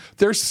 yeah,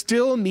 there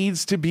still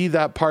needs to be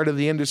that part of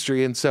the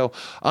industry. And so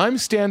I'm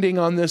standing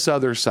on this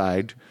other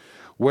side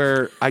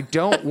where I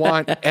don't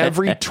want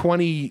every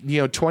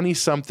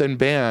 20-something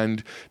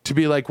band to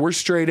be like, we're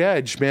straight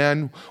edge,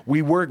 man.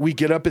 We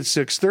get up at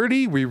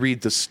 6:30, we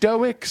read the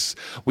Stoics,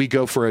 we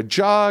go for a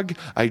jog,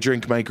 I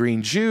drink my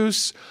green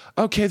juice.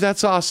 Okay,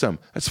 that's awesome.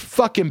 That's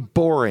fucking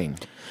boring.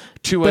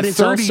 To a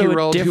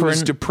 30-year-old who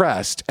is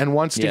depressed and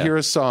wants to hear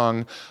a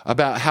song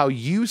about how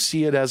you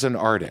see it as an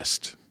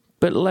artist.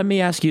 But let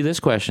me ask you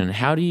this question.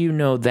 How do you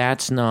know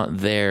that's not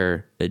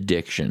their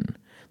addiction?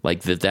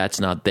 Like that's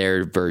not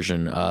their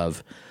version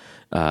of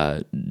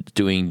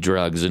doing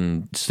drugs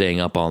and staying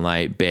up all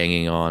night,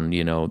 banging on,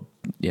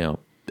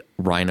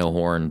 rhino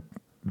horn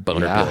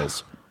boner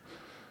pills.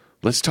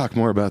 Let's talk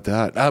more about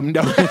that.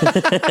 No.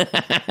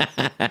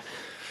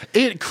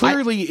 It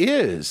clearly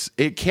is.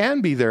 It can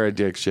be their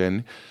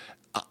addiction.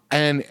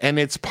 And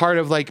it's part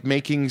of like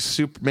make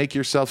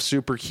yourself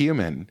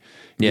superhuman,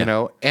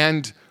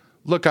 and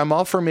look, I'm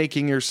all for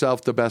making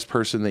yourself the best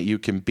person that you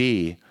can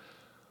be.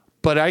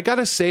 But I got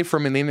to say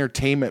from an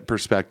entertainment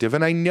perspective,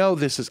 and I know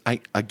this is,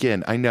 I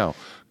know,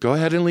 go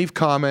ahead and leave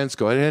comments,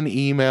 go ahead and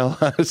email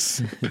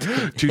us,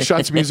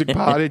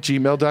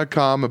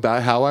 2ShotsMusicPod@gmail.com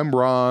about how I'm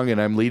wrong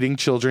and I'm leading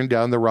children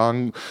down the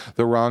wrong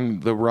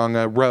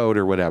road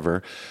or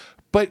whatever.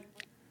 But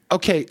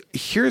okay,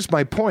 here's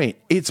my point.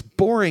 It's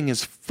boring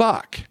as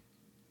fuck.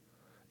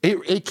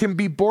 It can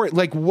be boring.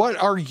 Like, what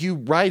are you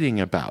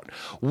writing about?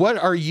 What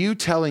are you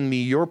telling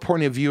me your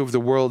point of view of the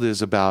world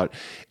is about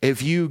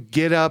if you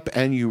get up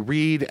and you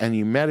read and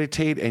you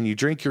meditate and you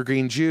drink your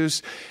green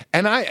juice?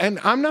 And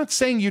I'm not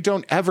saying you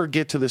don't ever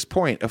get to this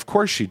point. Of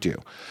course you do.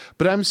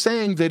 But I'm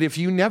saying that if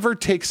you never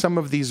take some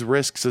of these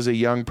risks as a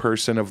young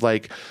person of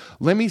like,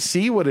 let me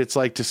see what it's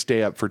like to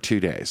stay up for 2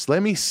 days.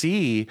 Let me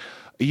see,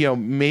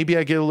 maybe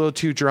I get a little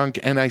too drunk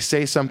and I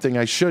say something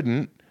I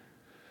shouldn't.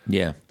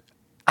 Yeah.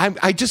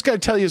 I just got to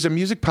tell you, as a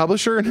music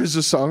publisher and as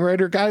a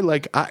songwriter guy,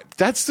 like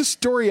that's the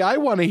story I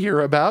want to hear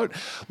about.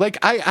 Like,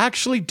 I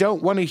actually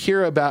don't want to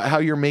hear about how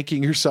you're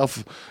making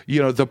yourself,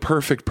 the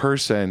perfect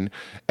person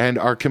and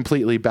are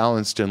completely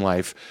balanced in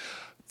life.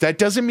 That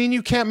doesn't mean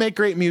you can't make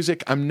great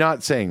music. I'm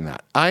not saying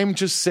that. I'm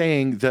just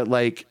saying that,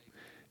 like,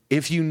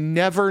 if you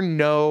never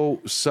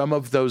know some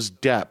of those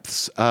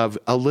depths of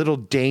a little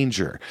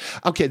danger,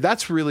 okay,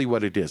 that's really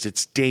what it is.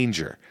 It's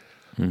danger.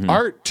 Mm-hmm.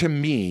 Art, to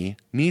me,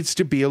 needs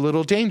to be a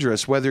little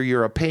dangerous, whether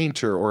you're a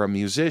painter or a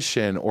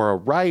musician or a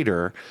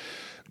writer.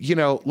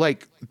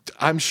 Like,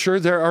 I'm sure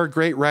there are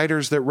great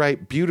writers that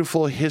write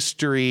beautiful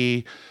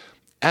history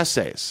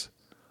essays.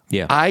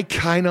 Yeah. I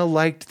kind of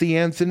liked the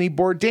Anthony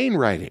Bourdain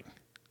writing,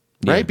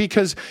 right? Yeah.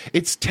 Because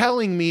it's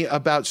telling me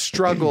about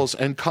struggles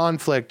and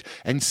conflict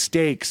and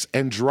stakes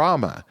and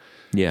drama.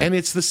 Yeah. And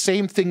it's the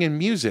same thing in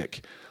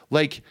music.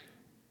 Like,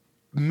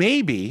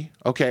 maybe,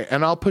 okay,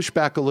 and I'll push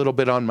back a little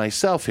bit on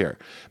myself here.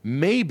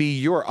 Maybe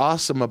you're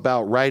awesome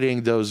about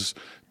writing those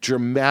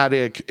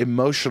dramatic,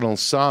 emotional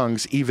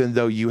songs, even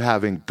though you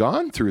haven't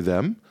gone through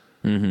them.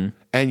 Mm-hmm.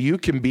 And you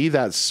can be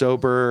that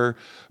sober,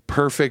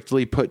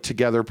 perfectly put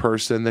together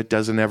person that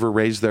doesn't ever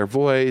raise their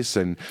voice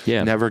and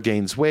never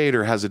gains weight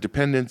or has a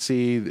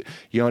dependency.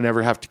 You don't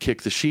ever have to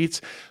kick the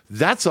sheets.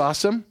 That's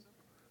awesome.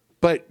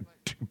 But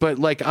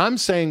like I'm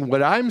saying,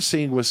 what I'm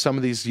seeing with some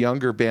of these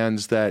younger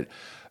bands that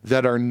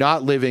are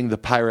not living the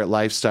pirate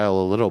lifestyle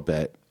a little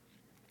bit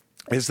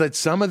is that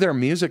some of their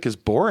music is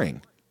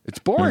boring. It's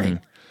boring.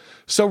 Mm-hmm.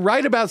 So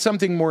write about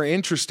something more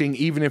interesting,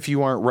 even if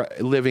you aren't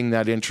living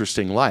that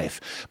interesting life.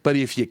 But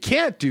if you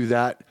can't do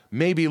that,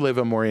 maybe live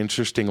a more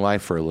interesting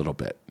life for a little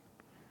bit.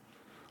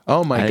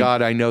 Oh my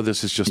God, I know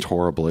this is just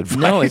horrible advice.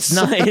 No, it's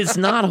not. It's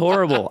not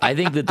horrible. I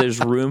think that there's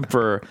room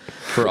for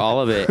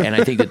all of it, and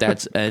I think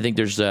I think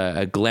there's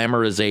a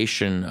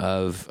glamorization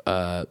of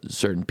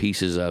certain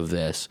pieces of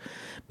this.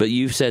 But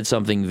you've said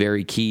something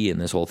very key in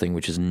this whole thing,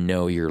 which is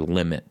know your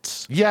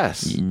limits.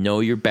 Yes. You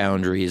know your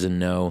boundaries and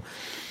know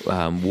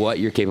what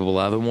you're capable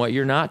of and what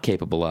you're not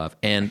capable of.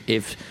 And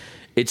if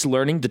it's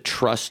learning to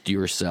trust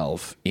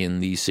yourself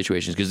in these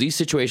situations, because these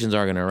situations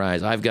are going to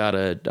arise. I've got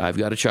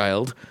a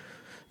child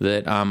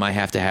that I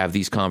have to have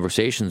these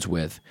conversations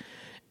with.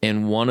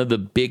 And one of the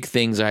big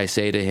things I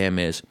say to him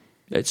is,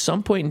 at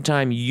some point in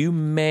time, you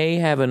may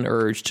have an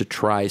urge to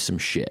try some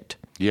shit.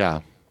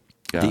 Yeah.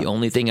 The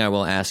only thing I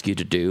will ask you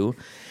to do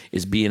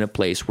is be in a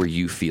place where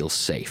you feel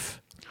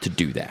safe to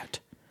do that.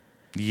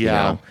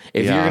 Yeah.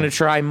 If you're going to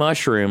try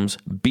mushrooms,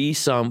 be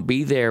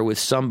there with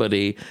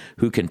somebody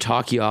who can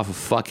talk you off a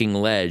fucking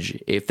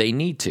ledge if they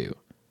need to.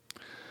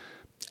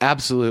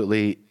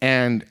 Absolutely.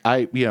 And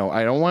I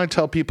don't want to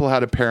tell people how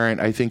to parent.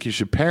 I think you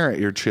should parent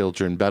your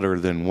children better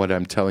than what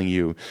I'm telling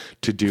you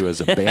to do as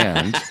a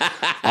band,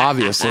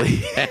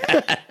 obviously.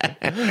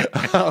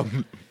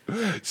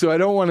 So I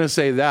don't want to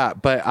say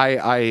that, but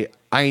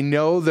I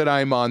know that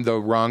I'm on the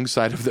wrong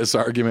side of this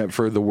argument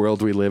for the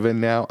world we live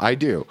in now. I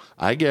do.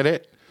 I get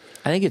it.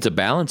 I think it's a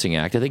balancing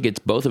act. I think it's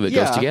both of it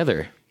goes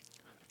together.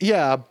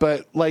 Yeah,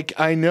 but like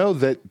I know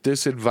that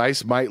this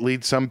advice might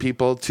lead some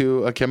people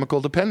to a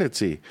chemical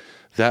dependency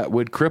that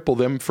would cripple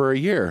them for a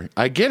year.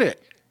 I get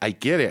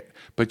it.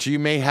 But you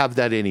may have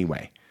that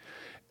anyway.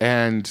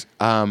 And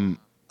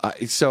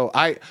so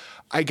I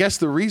guess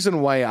the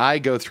reason why I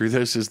go through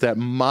this is that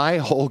my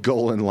whole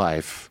goal in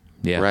life,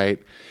 right,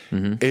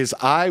 is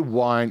I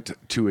want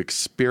to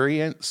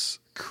experience,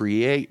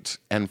 create,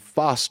 and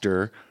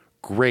foster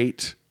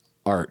great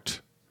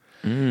art.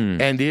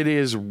 And it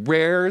is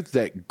rare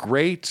that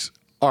great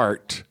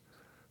art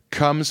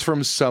comes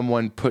from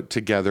someone put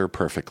together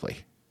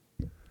perfectly.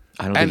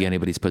 I don't think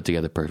anybody's put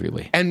together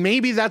perfectly. And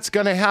maybe that's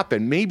going to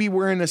happen. Maybe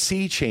we're in a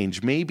sea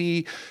change.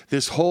 Maybe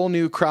this whole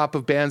new crop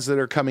of bands that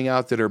are coming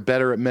out that are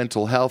better at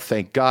mental health.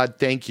 Thank God.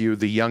 Thank you.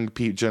 The young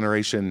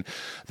generation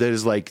that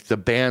is like the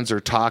bands are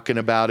talking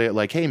about it.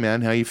 Like, hey,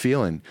 man, how you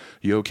feeling?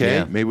 You okay?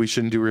 Yeah. Maybe we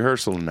shouldn't do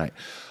rehearsal tonight.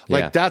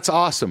 Like, that's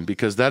awesome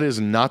because that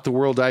is not the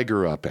world I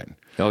grew up in.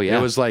 Oh, yeah.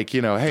 It was like, hey,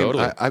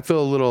 totally. I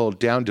feel a little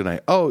down tonight.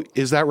 Oh,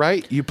 is that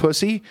right? You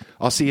pussy?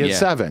 I'll see you at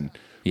 7.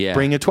 Yeah.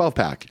 Bring a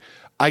 12-pack.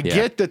 I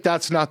get that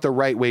that's not the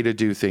right way to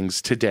do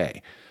things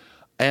today.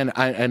 And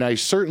I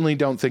certainly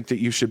don't think that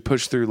you should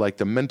push through like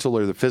the mental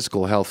or the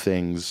physical health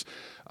things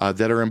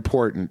that are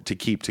important to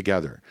keep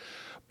together.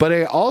 But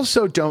I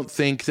also don't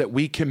think that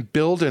we can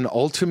build an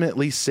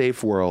ultimately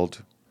safe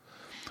world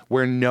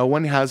where no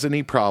one has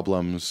any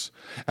problems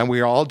and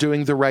we're all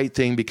doing the right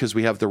thing because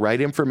we have the right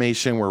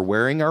information. We're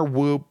wearing our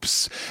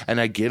whoops and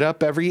I get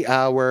up every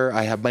hour.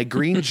 I have my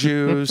green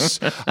juice.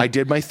 I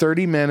did my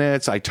 30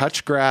 minutes. I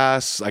touched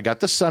grass. I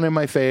got the sun in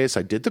my face.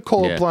 I did the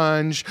cold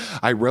plunge.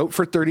 I wrote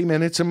for 30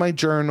 minutes in my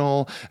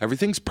journal.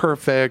 Everything's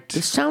perfect.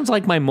 This sounds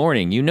like my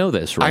morning. You know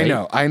this, right?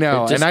 I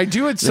know. And I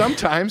do it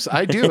sometimes.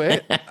 I do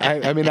it.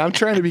 I mean, I'm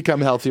trying to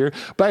become healthier.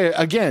 But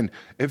again,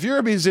 if you're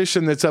a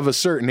musician that's of a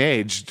certain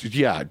age,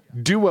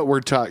 do what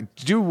we're talking.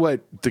 Do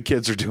what the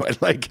kids are doing.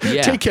 Like,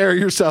 take care of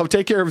yourself.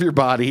 Take care of your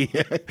body.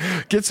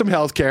 Get some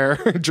health care.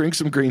 Drink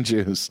some green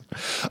juice.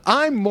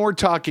 I'm more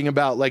talking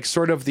about like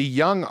sort of the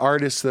young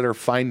artists that are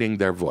finding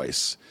their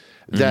voice.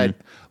 That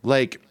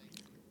like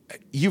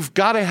you've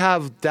got to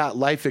have that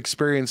life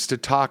experience to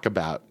talk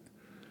about.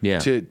 Yeah.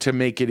 To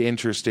make it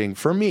interesting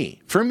for me.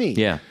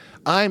 Yeah.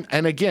 I'm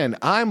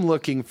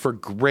looking for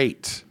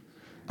great.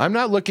 I'm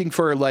not looking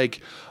for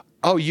like,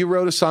 oh, you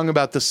wrote a song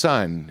about the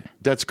sun.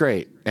 That's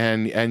great.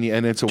 And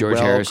it's a George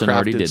Harrison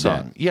already did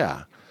song. That.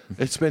 Yeah.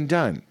 It's been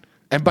done.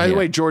 And by the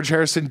way, George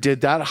Harrison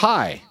did that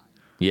high.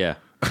 Yeah.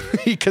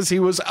 Because he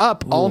was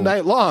up all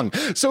night long.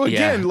 So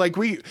again,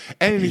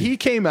 he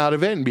came out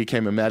of it and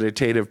became a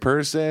meditative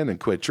person and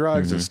quit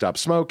drugs and stopped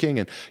smoking.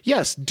 And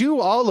yes, do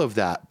all of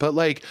that. But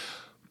like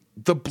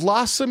the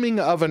blossoming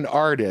of an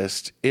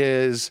artist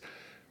is,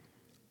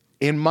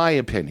 in my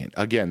opinion,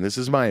 again, this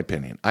is my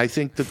opinion, I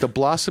think that the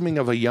blossoming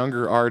of a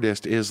younger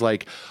artist is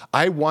like,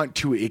 I want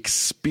to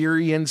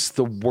experience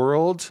the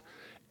world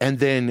and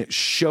then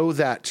show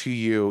that to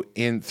you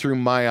through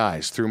my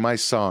eyes, through my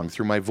song,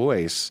 through my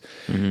voice.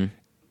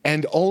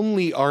 And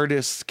only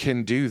artists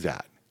can do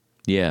that.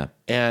 Yeah.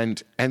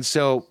 And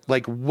so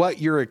like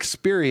what you're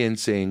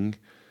experiencing,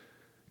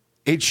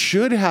 it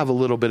should have a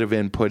little bit of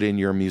input in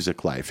your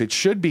music life. It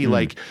should be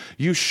like,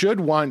 you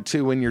should want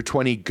to, when you're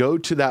 20, go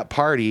to that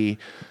party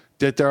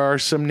that there are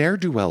some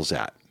ne'er-do-wells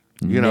at.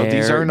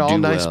 These aren't all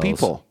nice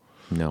people.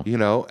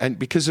 No. And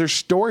because there's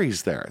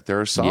stories there. There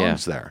are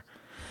songs there.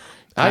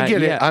 I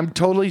get it. I'm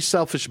totally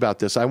selfish about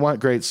this. I want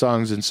great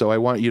songs, and so I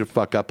want you to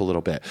fuck up a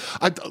little bit.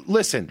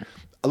 Listen,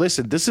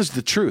 this is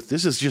the truth.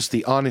 This is just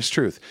the honest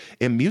truth.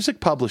 In music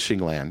publishing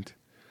land,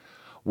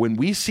 when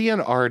we see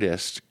an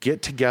artist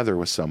get together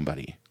with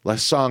somebody, like a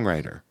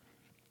songwriter,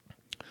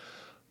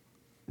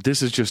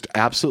 this is just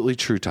absolutely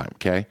true time,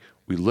 okay?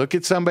 We look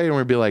at somebody and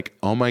we'll be like,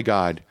 oh my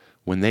God,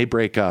 when they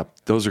break up,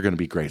 those are going to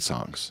be great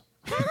songs.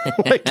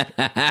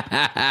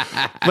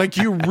 like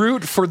you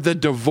root for the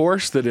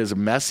divorce that is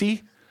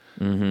messy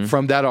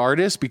from that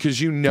artist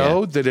because you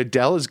know that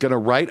Adele is going to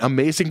write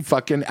amazing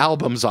fucking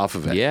albums off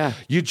of it. Yeah.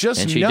 You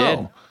just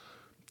know.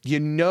 You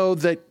know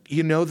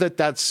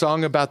that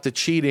song about the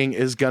cheating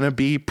is going to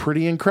be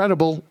pretty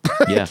incredible.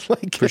 Yeah,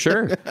 for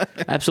sure.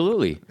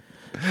 Absolutely.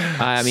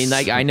 I mean,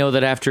 like, I know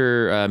that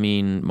after,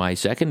 my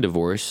second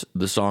divorce,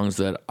 the songs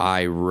that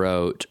I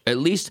wrote, at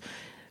least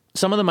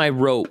some of them I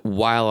wrote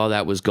while all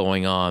that was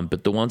going on,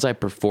 but the ones I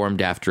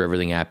performed after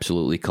everything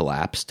absolutely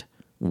collapsed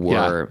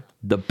were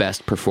the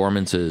best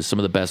performances, some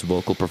of the best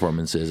vocal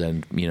performances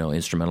and,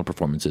 instrumental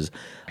performances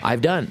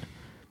I've done.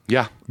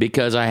 Yeah.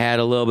 Because I had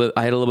a little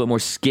bit more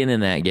skin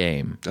in that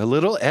game. A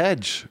little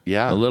edge.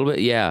 Yeah. A little bit.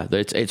 Yeah.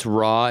 It's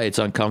raw. It's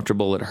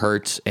uncomfortable. It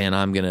hurts.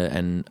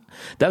 And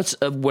that's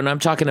when I'm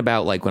talking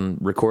about like when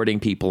recording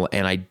people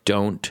and I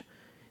don't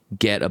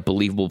get a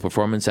believable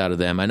performance out of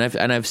them. And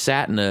I've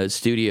sat in a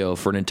studio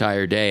for an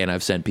entire day and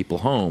I've sent people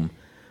home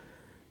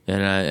and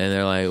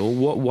they're like,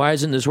 well, why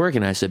isn't this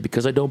working? I said,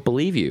 because I don't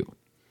believe you.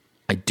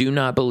 I do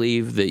not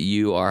believe that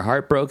you are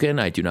heartbroken.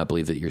 I do not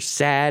believe that you're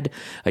sad.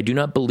 I do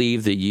not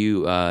believe that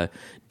you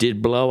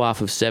did blow off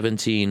of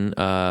 17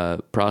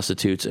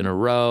 prostitutes in a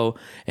row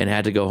and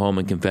had to go home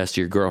and confess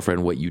to your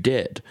girlfriend what you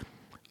did.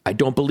 I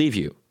don't believe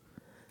you.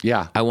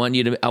 Yeah. I want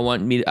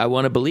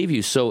to believe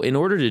you. So in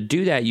order to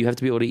do that, you have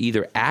to be able to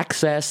either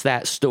access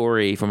that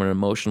story from an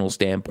emotional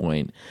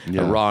standpoint,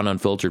 a raw and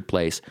unfiltered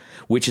place,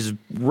 which is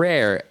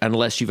rare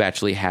unless you've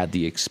actually had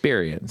the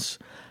experience.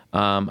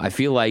 I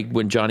feel like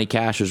when Johnny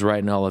Cash was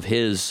writing all of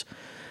his,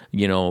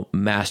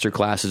 master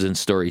classes in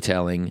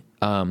storytelling,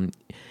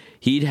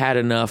 he'd had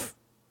enough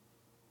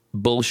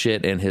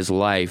bullshit in his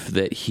life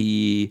that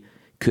he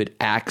could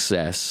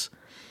access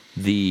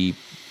the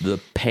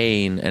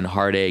pain and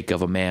heartache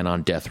of a man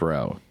on death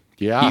row.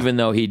 Yeah. Even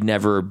though he'd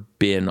never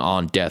been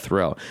on death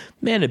row.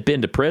 Man had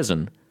been to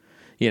prison,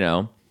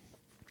 Who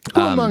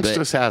amongst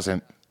us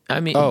hasn't?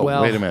 I mean,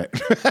 wait a minute.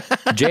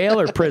 Jail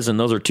or prison,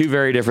 those are two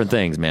very different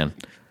things, man.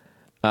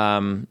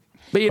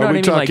 But you know what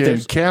I mean?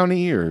 Like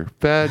county or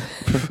bed?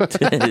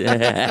 But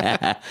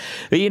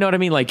you know what I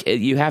mean? Like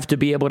you have to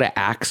be able to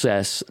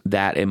access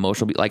that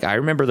emotional. Like I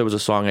remember there was a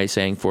song I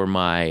sang for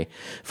my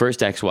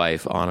first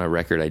ex-wife on a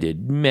record I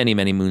did many,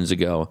 many moons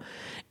ago.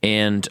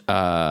 And,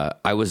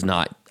 I was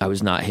not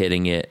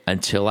hitting it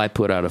until I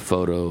put out a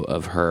photo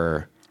of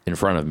her in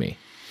front of me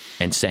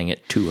and sang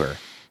it to her.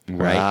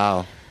 Right.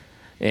 Wow.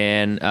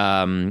 And,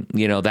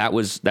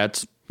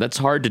 that's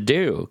hard to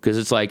do because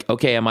it's like,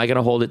 okay, am I going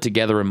to hold it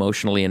together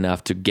emotionally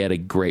enough to get a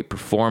great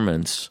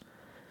performance?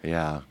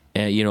 Yeah.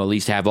 And, at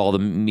least have all the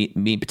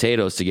meat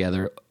potatoes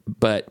together.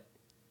 But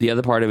the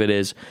other part of it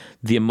is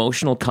the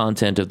emotional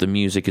content of the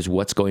music is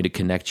what's going to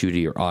connect you to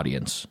your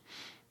audience.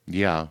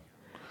 Yeah.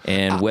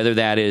 And whether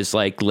that is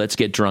like, let's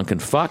get drunk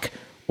and fuck,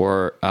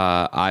 or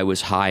I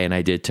was high and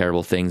I did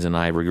terrible things and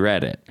I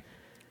regret it.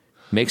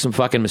 Make some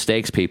fucking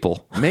mistakes,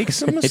 people. Make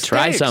some mistakes.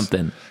 Try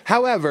something.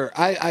 However,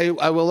 I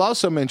will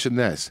also mention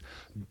this.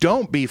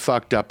 Don't be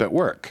fucked up at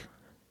work.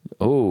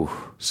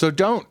 Oh. So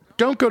don't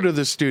go to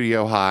the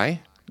studio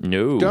high.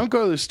 No. Don't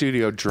go to the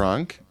studio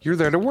drunk. You're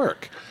there to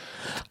work.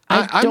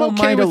 I'm don't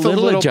okay mind with a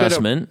little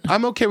adjustment.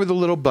 I'm okay with a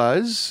little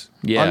buzz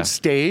on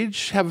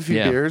stage. Have a few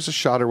beers, a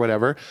shot or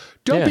whatever.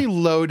 Don't be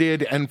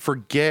loaded and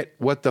forget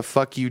what the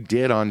fuck you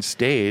did on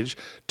stage.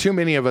 Too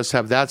many of us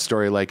have that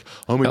story like,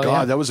 oh my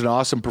God, that was an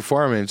awesome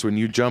performance when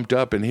you jumped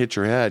up and hit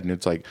your head. And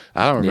it's like,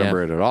 I don't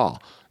remember it at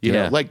all. You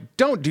know, like,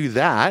 don't do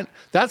that.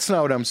 That's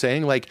not what I'm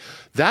saying. Like,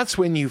 that's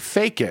when you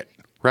fake it,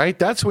 right?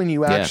 That's when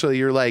you actually,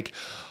 you're like,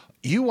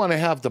 you want to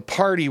have the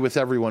party with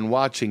everyone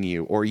watching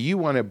you, or you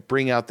want to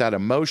bring out that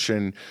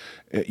emotion.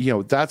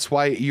 That's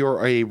why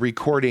you're a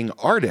recording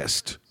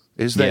artist,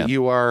 is that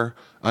you are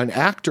an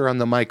actor on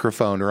the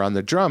microphone or on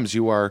the drums.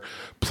 You are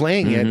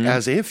playing it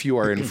as if you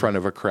are in front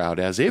of a crowd,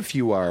 as if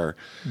you are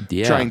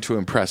trying to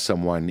impress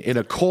someone in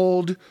a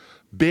cold,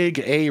 big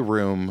A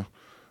room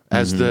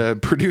as the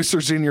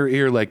producer's in your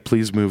ear, like,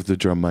 please move the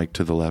drum mic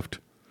to the left.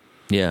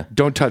 Yeah.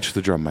 Don't touch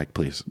the drum mic,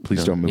 please.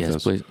 Please don't move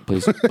those.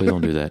 Please don't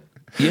do that.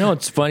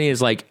 What's funny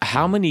is like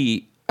how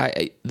many,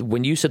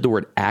 when you said the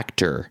word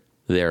actor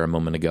there a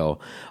moment ago,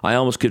 I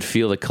almost could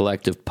feel the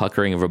collective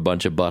puckering of a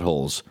bunch of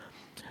buttholes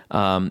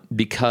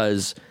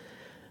because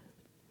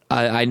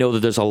I know that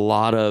there's a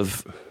lot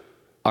of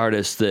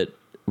artists that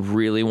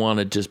really want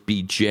to just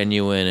be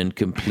genuine and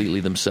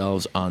completely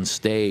themselves on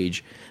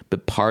stage.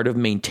 But part of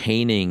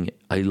maintaining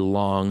a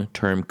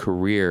long-term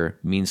career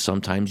means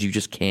sometimes you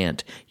just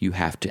can't. You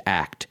have to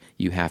act.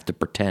 You have to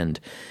pretend.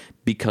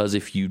 Because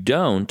if you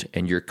don't,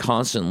 and you're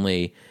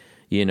constantly,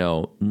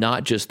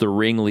 not just the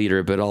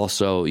ringleader, but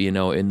also, in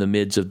the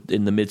midst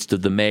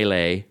of the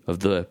melee of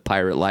the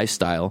pirate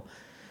lifestyle,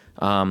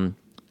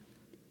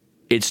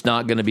 it's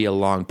not going to be a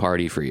long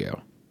party for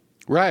you.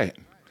 Right.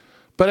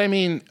 But I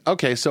mean,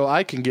 okay, so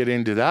I can get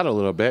into that a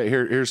little bit.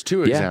 Here's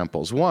two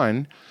examples.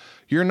 One,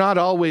 you're not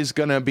always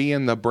going to be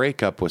in the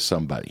breakup with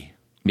somebody.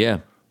 Yeah.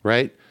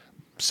 Right?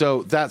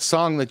 So that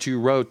song that you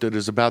wrote that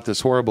is about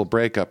this horrible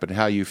breakup and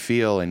how you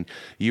feel, and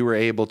you were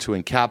able to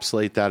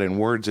encapsulate that in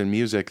words and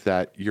music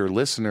that your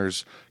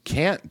listeners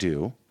can't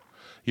do,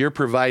 you're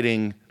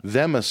providing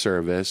them a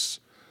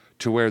service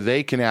to where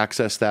they can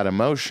access that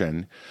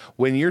emotion.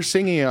 When you're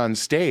singing on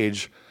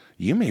stage,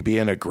 you may be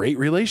in a great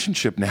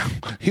relationship now.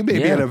 You may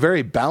be in a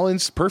very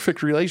balanced,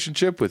 perfect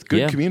relationship with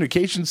good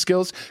communication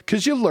skills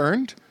because you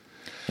learned.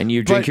 And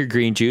you drink your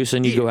green juice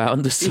and you go out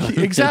in the sun.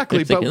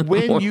 Exactly. But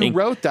when you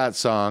wrote that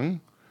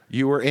song,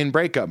 you were in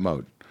breakup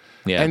mode.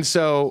 Yeah. And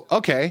so,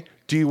 okay,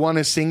 do you want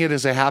to sing it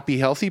as a happy,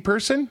 healthy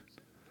person?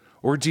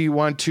 Or do you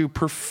want to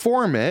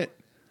perform it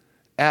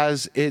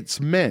as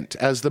it's meant,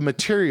 as the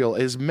material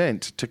is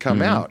meant to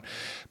come out.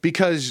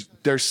 Because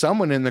there's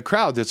someone in the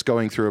crowd that's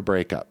going through a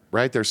breakup,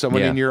 right? There's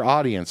someone in your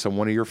audience, and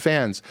one of your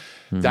fans.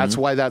 That's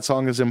why that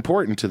song is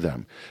important to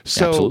them.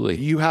 So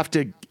you have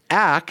to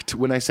act.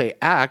 When I say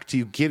act,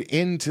 you get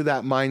into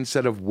that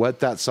mindset of what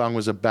that song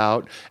was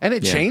about, and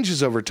it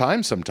changes over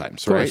time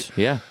sometimes, right?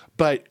 Yeah.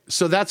 But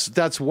so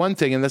that's one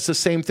thing, and that's the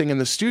same thing in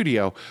the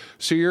studio.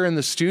 So you're in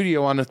the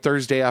studio on a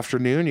Thursday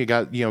afternoon. You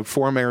got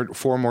 4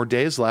 more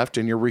days left,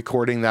 and you're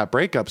recording that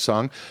breakup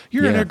song.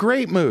 You're in a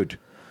great mood.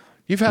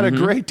 You've had a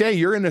great day.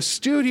 You're in a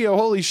studio.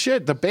 Holy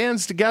shit. The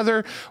band's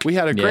together. We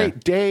had a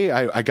great day.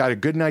 I got a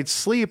good night's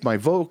sleep. My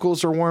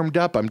vocals are warmed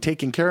up. I'm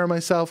taking care of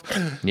myself.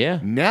 Yeah.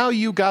 Now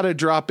you got to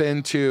drop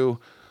into,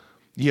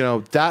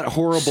 that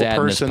horrible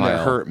Sadness person pile.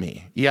 that hurt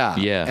me. Yeah.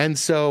 Yeah. And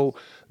so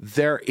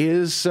there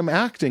is some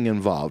acting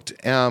involved.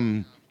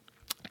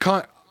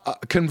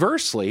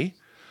 Conversely,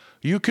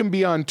 you can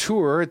be on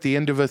tour at the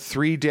end of a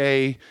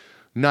 3-day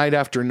night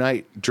after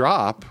night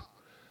drop.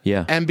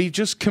 Yeah. And be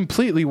just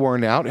completely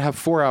worn out, have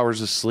 4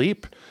 hours of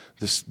sleep.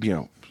 This,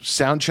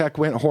 sound check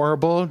went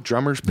horrible.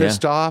 Drummer's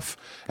pissed off.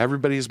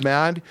 Everybody's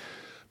mad.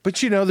 But,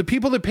 the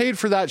people that paid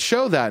for that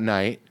show that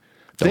night,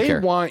 they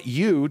want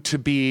you to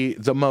be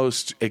the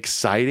most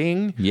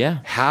exciting,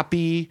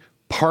 happy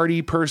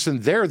party person.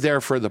 They're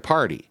there for the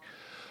party.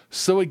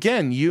 So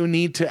again, you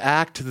need to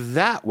act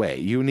that way.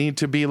 You need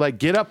to be like,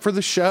 get up for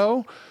the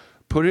show,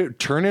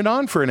 turn it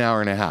on for an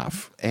hour and a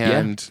half.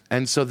 And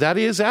so that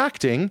is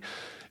acting.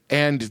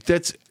 And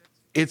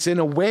it's in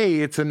a way,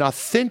 it's an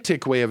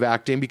authentic way of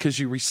acting because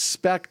you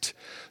respect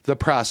the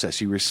process.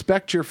 You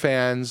respect your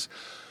fans.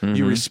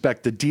 You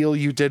respect the deal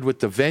you did with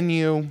the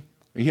venue.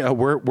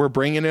 We're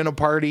bringing in a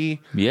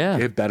party. Yeah.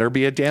 It better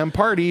be a damn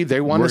party. They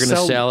want to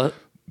sell it.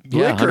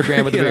 Yeah, liquor, 100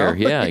 grand with the beer.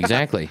 Yeah,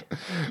 exactly.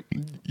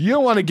 You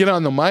don't want to get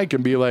on the mic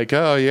and be like,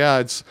 oh,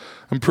 yeah,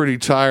 I'm pretty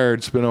tired.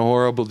 It's been a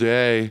horrible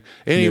day.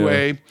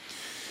 Anyway,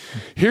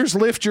 here's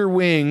Lift Your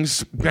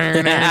Wings.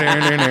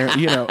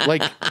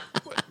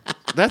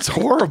 That's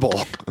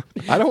horrible.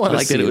 I don't want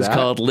to see that. It was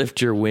called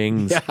Lift Your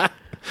Wings. Yeah.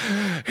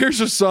 Here's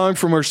a song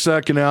from our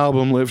second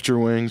album, Lift Your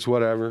Wings,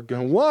 whatever.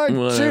 Going 1,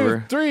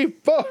 2, 3,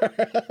 4.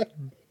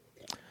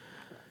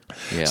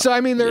 Yeah.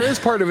 So, there is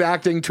part of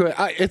acting to it.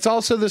 It's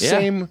also the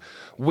same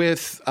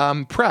with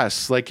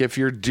press. Like if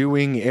you're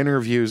doing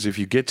interviews, if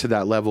you get to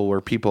that level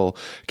where people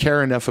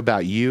care enough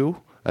about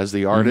you as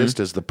the artist,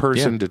 as the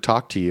person to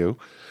talk to you,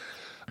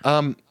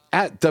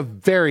 at the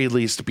very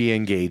least be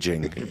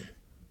engaging.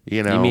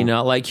 You mean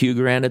not like Hugh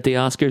Grant at the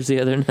Oscars the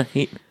other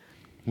night?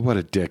 What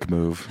a dick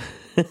move.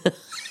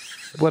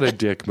 What a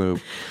dick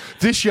move.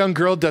 This young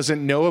girl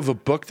doesn't know of a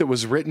book that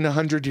was written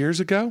 100 years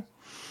ago?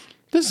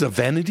 This is a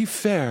Vanity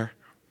Fair.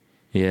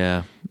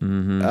 Yeah.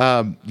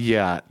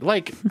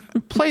 Like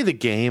play the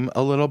game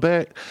a little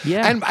bit.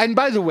 Yeah. And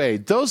by the way,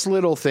 those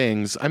little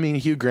things,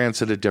 Hugh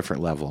Grant's at a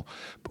different level.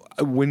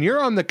 When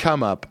you're on the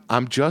come up,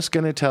 I'm just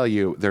going to tell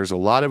you, there's a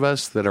lot of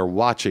us that are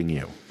watching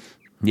you.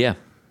 Yeah.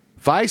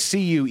 If I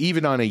see you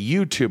even on a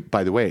YouTube,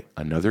 by the way,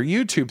 another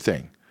YouTube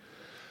thing,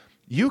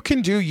 you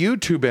can do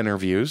YouTube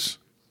interviews.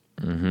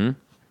 And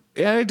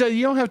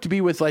you don't have to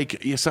be with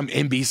like some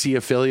NBC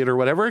affiliate or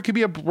whatever. It could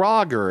be a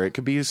blogger. It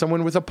could be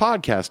someone with a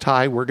podcast.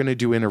 Hi, we're going to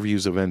do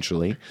interviews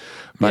eventually,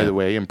 by the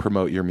way, and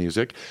promote your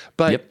music.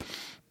 But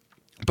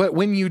but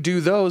when you do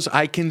those,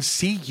 I can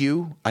see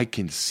you. I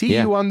can see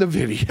you on the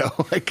video.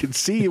 I can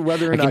see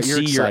whether or not you're excited. I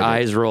can see your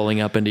eyes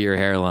rolling up into your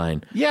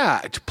hairline. Yeah,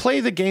 to play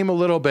the game a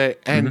little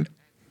bit, and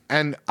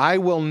I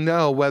will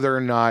know whether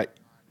or not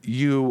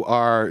you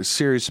are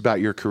serious about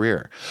your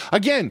career.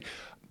 Again,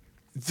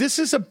 this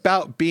is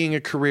about being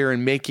a career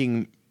and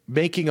making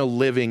a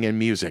living in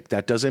music.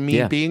 That doesn't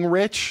mean being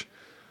rich.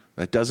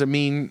 That doesn't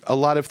mean a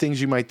lot of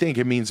things you might think.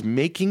 It means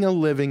making a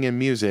living in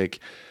music.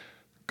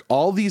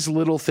 All these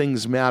little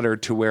things matter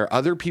to where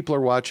other people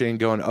are watching and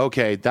going,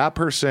 okay, that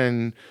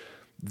person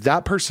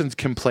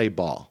can play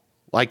ball.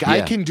 Like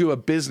I can do a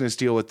business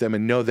deal with them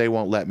and know they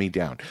won't let me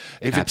down.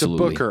 If it's a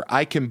booker,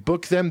 I can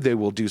book them. They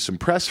will do some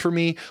press for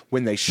me.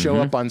 When they show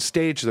up on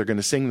stage, they're going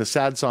to sing the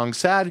sad song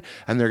Sad,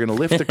 and they're going to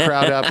lift the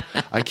crowd up.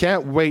 I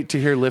can't wait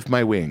to hear Lift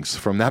My Wings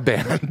from that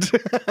band.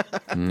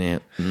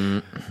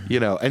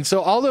 And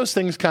so all those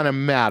things kind of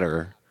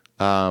matter.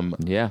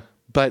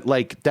 But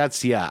like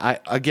that's,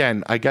 I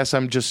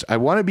guess I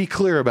want to be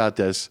clear about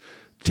this.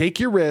 Take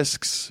your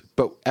risks,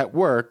 but at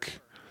work,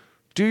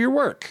 do your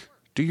work.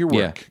 Do your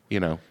work,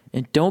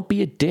 And don't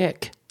be a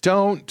dick.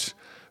 Don't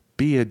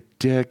be a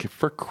dick.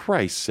 For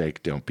Christ's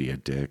sake, don't be a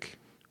dick.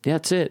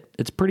 That's it.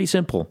 It's pretty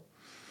simple.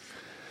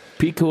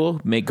 Be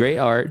cool, make great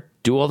art,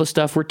 do all the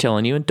stuff we're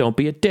telling you, and don't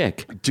be a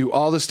dick. Do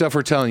all the stuff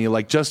we're telling you.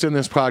 Like just in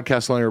this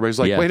podcast alone, everybody's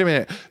like, wait a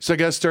minute. So I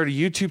got to start a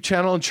YouTube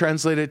channel and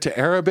translate it to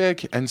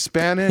Arabic and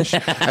Spanish.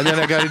 And then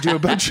I got to do a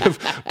bunch of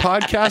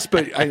podcasts.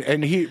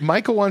 But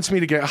Michael wants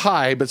me to get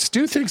high, but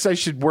Stu thinks I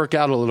should work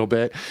out a little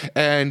bit.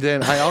 And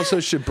then I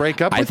also should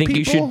break up with people. I think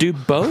you should do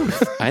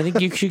both. I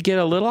think you should get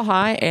a little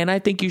high, and I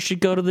think you should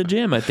go to the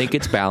gym. I think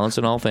it's balance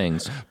in all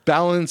things.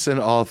 Balance in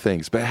all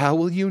things. But how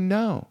will you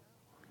know?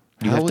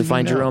 You have to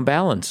find your own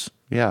balance.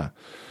 Yeah.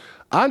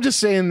 I'm just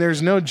saying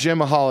there's no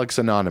Gymaholics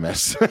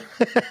Anonymous.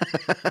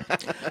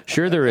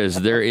 Sure there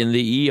is. They're in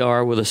the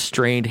ER with a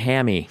strained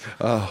hammy.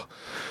 Oh,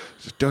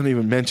 don't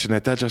even mention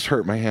it. That just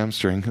hurt my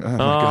hamstring. Oh, my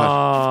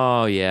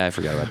God. Oh, yeah. I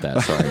forgot about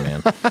that. Sorry,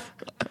 man.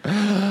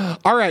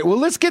 All right. Well,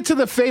 let's get to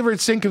the favorite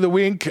sync of the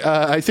week.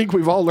 I think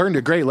we've all learned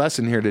a great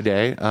lesson here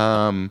today.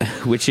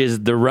 Which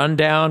is the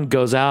rundown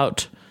goes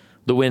out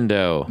the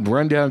window.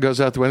 Rundown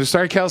goes out the window.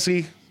 Sorry,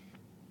 Kelsey.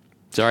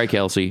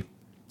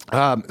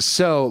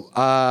 So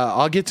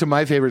I'll get to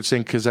my favorite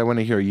sync because I want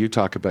to hear you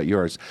talk about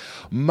yours.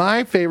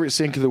 My favorite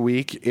sync of the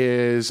week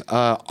is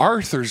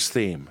Arthur's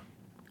theme.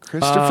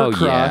 Christopher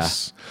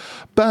Cross.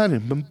 When you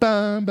get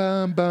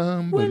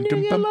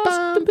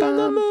lost in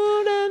the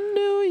moon in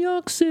New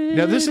York City.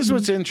 Now, this is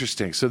what's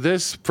interesting. So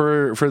this,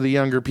 for the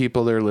younger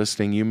people that are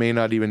listening, you may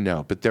not even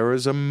know, but there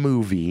was a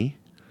movie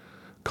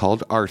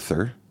called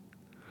Arthur.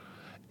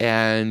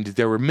 And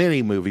there were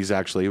many movies,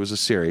 actually. It was a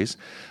series.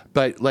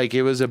 But, like,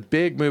 it was a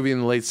big movie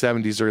in the late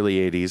 70s, early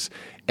 80s.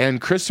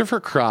 And Christopher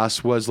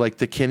Cross was, like,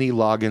 the Kenny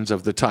Loggins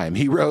of the time.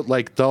 He wrote,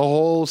 like, the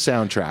whole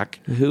soundtrack.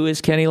 Who is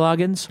Kenny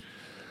Loggins?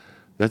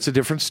 That's a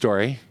different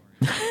story.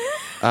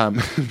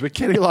 But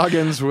Kenny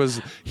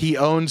Loggins he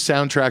owned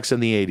soundtracks in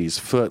the 80s.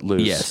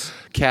 Footloose, yes.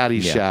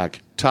 Caddyshack,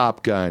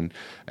 Top Gun.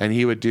 And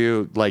he would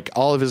do, like,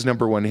 all of his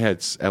number one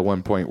hits at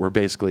one point were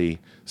basically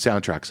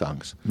soundtrack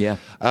songs. Yeah,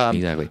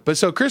 exactly. But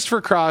so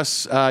Christopher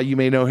Cross, you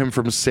may know him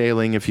from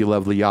Sailing if you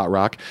love the yacht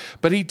rock.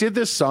 But he did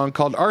this song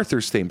called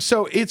Arthur's Theme.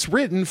 So it's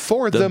written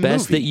for the movie. The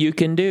best that you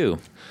can do.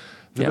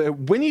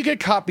 Yep. When you get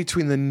caught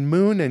between the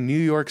moon and New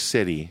York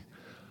City,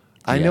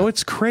 I know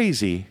it's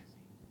crazy,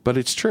 but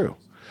it's true.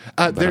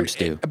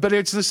 But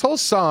it's this whole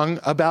song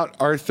about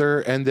Arthur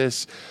and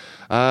this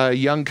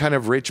young kind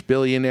of rich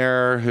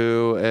billionaire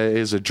who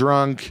is a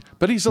drunk,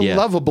 but he's a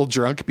lovable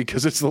drunk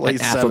because it's the late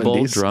 70s.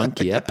 Affable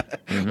drunk,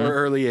 yep. Mm-hmm. Or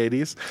early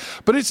 80s.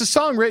 But it's a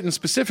song written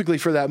specifically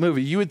for that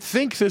movie. You would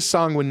think this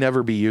song would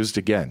never be used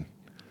again.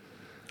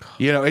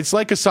 You know, it's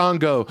like a song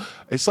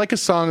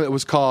that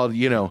was called,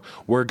 you know,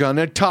 we're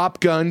gonna Top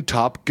Gun,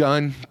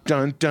 dun,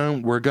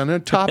 dun, we're gonna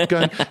Top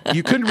Gun.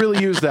 You couldn't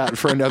really use that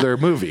for another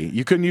movie.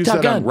 You couldn't use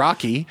that on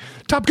Rocky.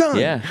 Top Gun.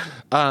 Yeah.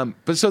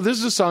 But so this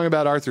is a song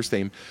about Arthur's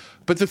theme.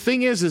 But the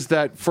thing is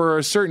that for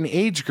a certain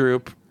age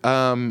group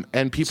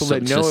and people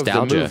that know of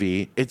the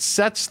movie, it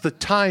sets the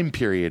time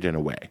period in a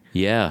way.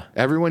 Yeah.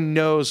 Everyone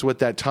knows what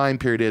that time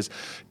period is.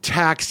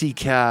 Taxi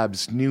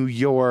cabs, New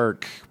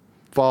York,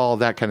 fall,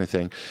 that kind of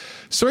thing.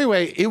 So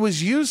anyway, it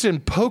was used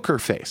in Poker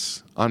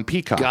Face on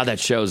Peacock. God, that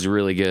show's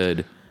really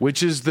good.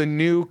 Which is the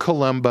new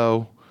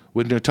Columbo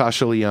with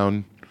Natasha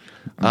Lyonne.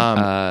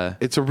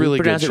 It's a really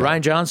good show.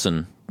 Ryan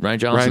Johnson.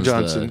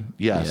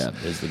 Yes. Yeah,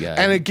 is the guy.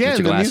 And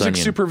again, the music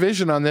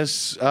supervision on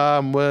this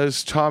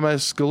was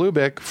Thomas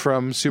Golubic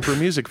from Super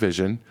Music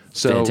Vision.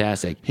 So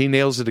fantastic. He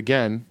nails it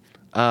again.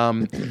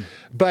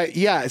 But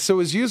yeah, so it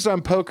was used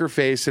on Poker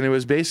Face, and it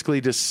was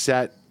basically to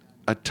set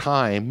a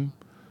time.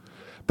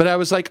 But I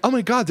was like, oh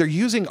my God, they're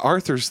using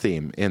Arthur's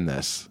theme in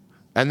this.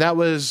 And that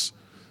was,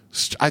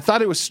 I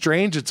thought it was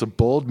strange. It's a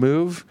bold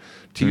move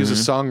to use a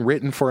song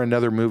written for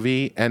another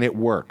movie, and it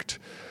worked.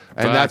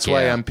 And that's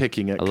why I'm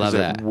picking it, because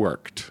it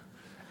worked.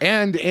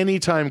 And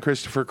anytime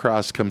Christopher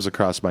Cross comes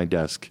across my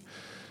desk,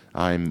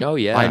 I'm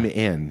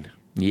in.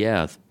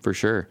 Yeah, for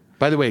sure.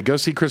 By the way, go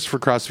see Christopher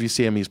Cross if you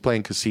see him. He's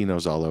playing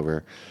casinos all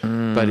over.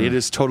 But it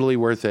is totally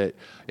worth it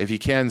if you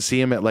can see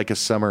him at like a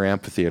summer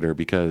amphitheater,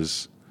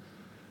 because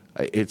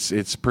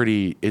it's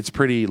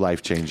pretty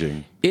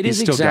life-changing. It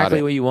is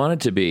exactly what you want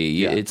it to be.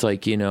 Yeah. It's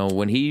like, you know,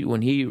 when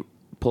he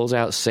pulls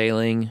out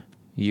Sailing,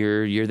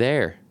 you're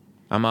there.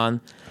 I'm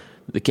on.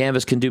 The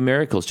canvas can do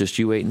miracles. Just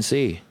you wait and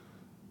see.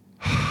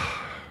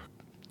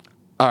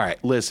 All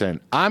right, listen.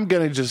 I'm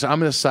gonna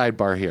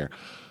sidebar here.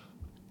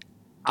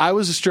 I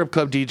was a strip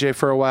club DJ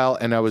for a while,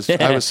 and I was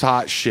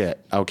hot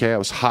shit. Okay, I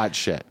was hot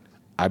shit.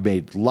 I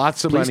made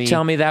lots of money. Please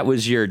tell me that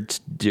was your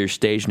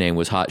stage name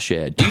was Hot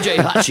Shit. DJ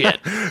Hot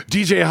Shit.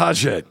 DJ Hot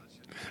Shit.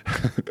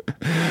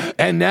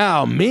 And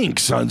now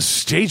Minx on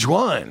stage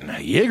 1.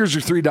 Jaegers are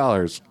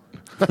 $3.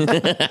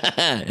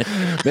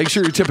 Make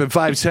sure you're tipping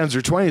 5 cents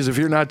or 20s. If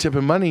you're not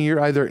tipping money,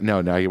 you're either no,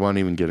 you won't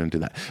even get into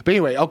that. But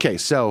anyway, okay,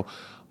 so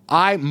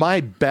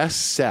my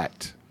best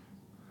set.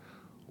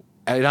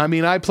 And I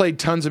mean, I played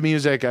tons of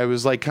music. I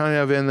was like kind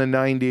of in the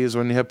 90s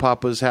when hip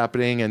hop was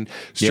happening, and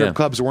strip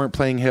clubs weren't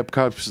playing hip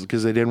hop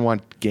because they didn't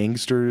want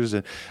gangsters.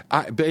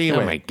 But anyway,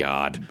 oh my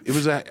God,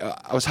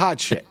 I was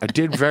hot shit. I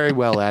did very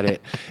well at it.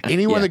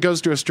 Anyone that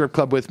goes to a strip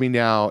club with me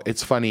now,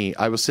 it's funny.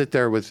 I will sit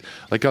there with,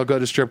 like, I'll go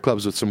to strip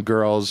clubs with some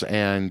girls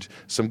and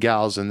some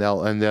gals, and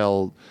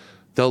they'll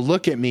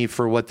look at me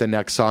for what the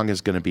next song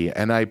is going to be,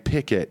 and I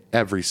pick it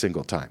every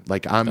single time.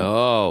 I'm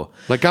so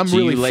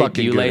really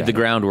fucking. You good laid at the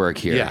groundwork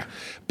here. Yeah,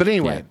 but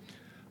anyway,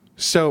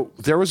 so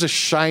there was a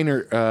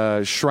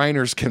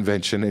Shriners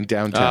convention in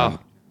downtown.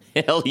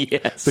 Oh, hell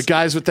yes! The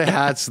guys with the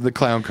hats and the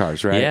clown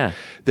cars, right? Yeah,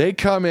 they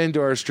come into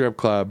our strip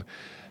club,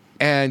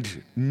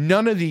 And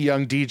none of the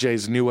young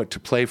DJs knew what to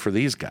play for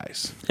these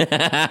guys,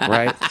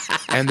 right?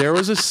 And there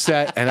was a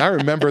set, and I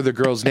remember the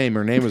girl's name.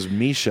 Her name was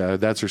Misha.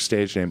 That's her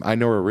stage name. I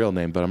know her real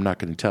name, but I'm not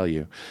going to tell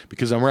you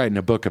because I'm writing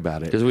a book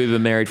about it. Because we've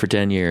been married for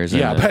 10 years.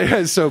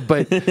 Yeah, so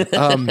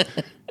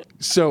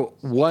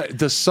what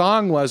the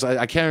song was,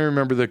 I can't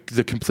remember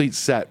the complete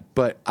set,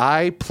 but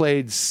I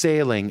played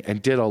Sailing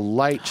and did a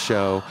light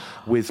show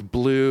with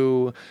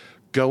Blue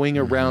going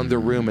around the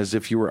room as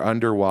if you were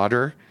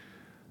underwater.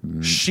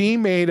 She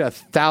made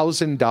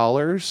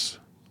 $1,000.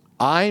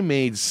 I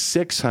made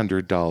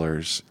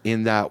 $600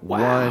 in that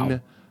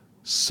one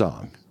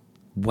song.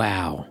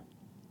 Wow.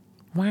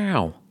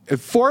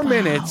 4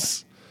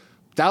 minutes,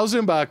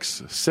 $1,000,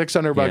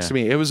 $600 to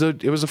me. It was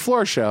a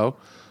floor show,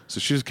 so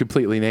she was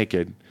completely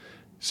naked.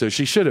 So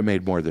she should have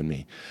made more than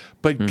me.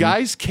 But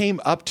guys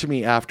came up to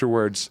me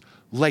afterwards,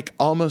 like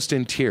almost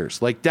in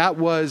tears. Like that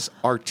was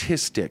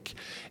artistic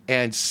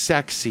and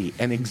sexy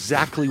and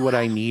exactly what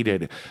I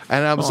needed.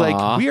 And I was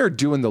like, we are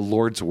doing the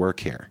Lord's work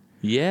here.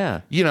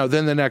 Yeah. You know,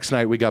 then the next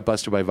night we got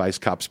busted by vice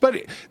cops.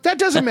 But that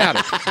doesn't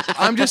matter.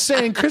 I'm just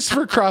saying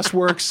Christopher Cross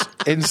works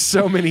in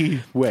so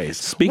many ways.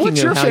 Speaking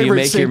of how you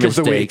make your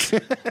mistakes,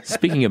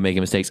 speaking of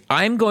making mistakes,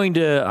 I'm going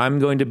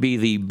to be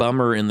the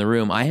bummer in the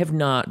room. I have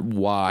not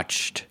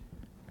watched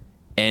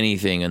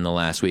anything in the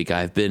last week.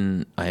 I've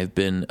been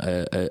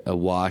a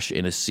wash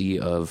in a sea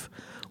of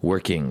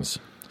workings.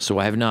 So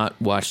I have not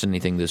watched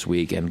anything this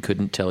week and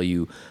couldn't tell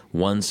you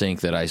one sync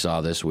that I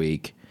saw this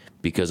week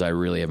because I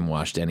really haven't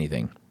watched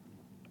anything.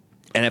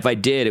 And if I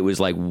did, it was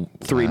like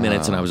 3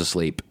 minutes and I was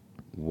asleep.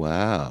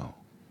 Wow.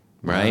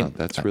 Right? Wow,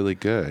 that's really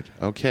good.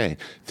 Okay.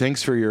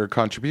 Thanks for your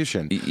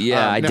contribution.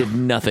 Yeah, I did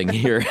nothing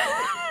here.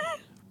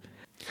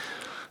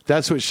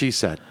 That's what she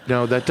said.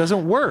 No, that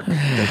doesn't work.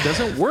 That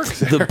doesn't work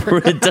there.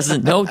 It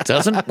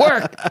doesn't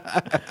work.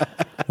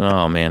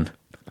 Oh, man.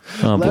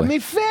 Oh, Let boy. me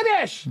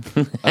finish.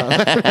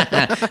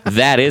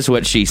 That is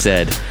what she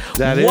said.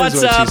 That is what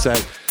she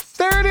said.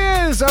 There it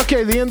is.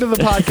 Okay, the end of the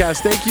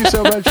podcast. Thank you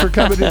so much for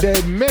coming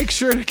today. Make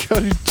sure to go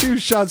to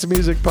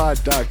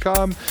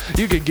 2ShotsMusicPod.com.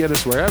 You can get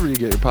us wherever you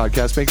get your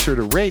podcast. Make sure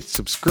to rate,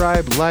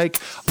 subscribe, like.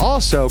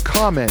 Also,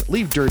 comment.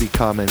 Leave dirty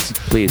comments.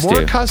 Please do.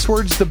 More cuss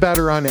words, the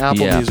better on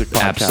Apple Music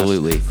Podcasts.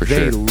 Absolutely, for sure.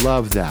 They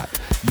love that.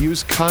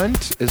 Use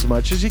cunt as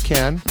much as you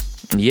can.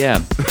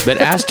 Yeah, but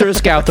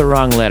asterisk out the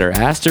wrong letter.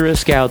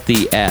 Asterisk out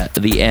the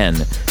N.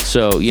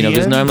 So, you know,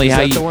 because normally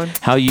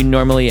how you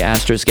normally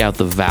asterisk out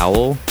the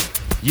vowel.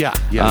 Yeah.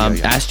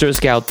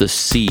 Asterisk out the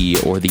C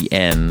or the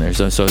N.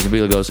 So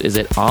somebody goes, is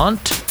it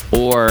aunt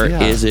or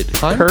is it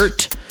Hunt?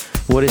 Kurt?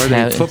 What is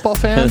that? Football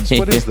fans?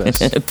 What is this?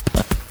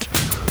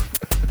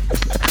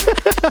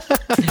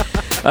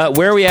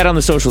 Where are we at on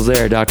the socials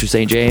there, Dr.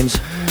 St. James?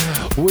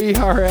 We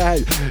are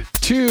at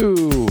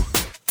 2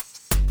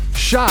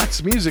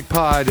 Shots Music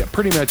Pod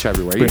pretty much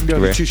everywhere. You can go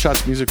to 2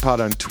 Shots Music Pod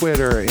on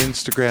Twitter,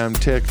 Instagram,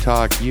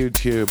 TikTok,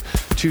 YouTube.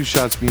 2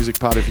 Shots Music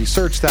Pod. If you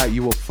search that,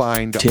 you will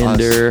find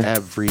Tinder, us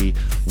everywhere.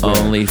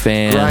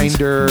 OnlyFans,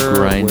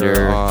 Grindr.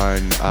 We're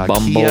on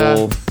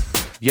Bumble.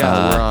 Kia.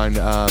 We're on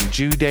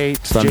Judate.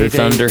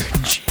 Thunder.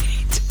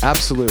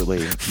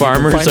 Absolutely.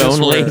 Farmers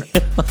Only.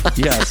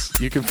 Yes.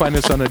 You can find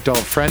us on Adult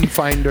Friend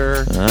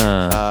Finder.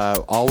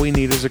 All we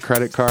need is a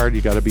credit card.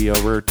 You got to be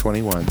over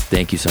 21.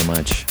 Thank you so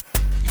much.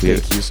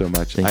 Thank you so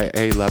much.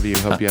 I love you.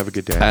 Hope you have a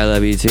good day. I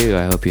love you too.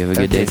 I hope you have a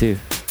good day too.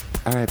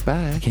 All right.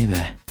 Bye. Okay,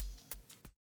 bye.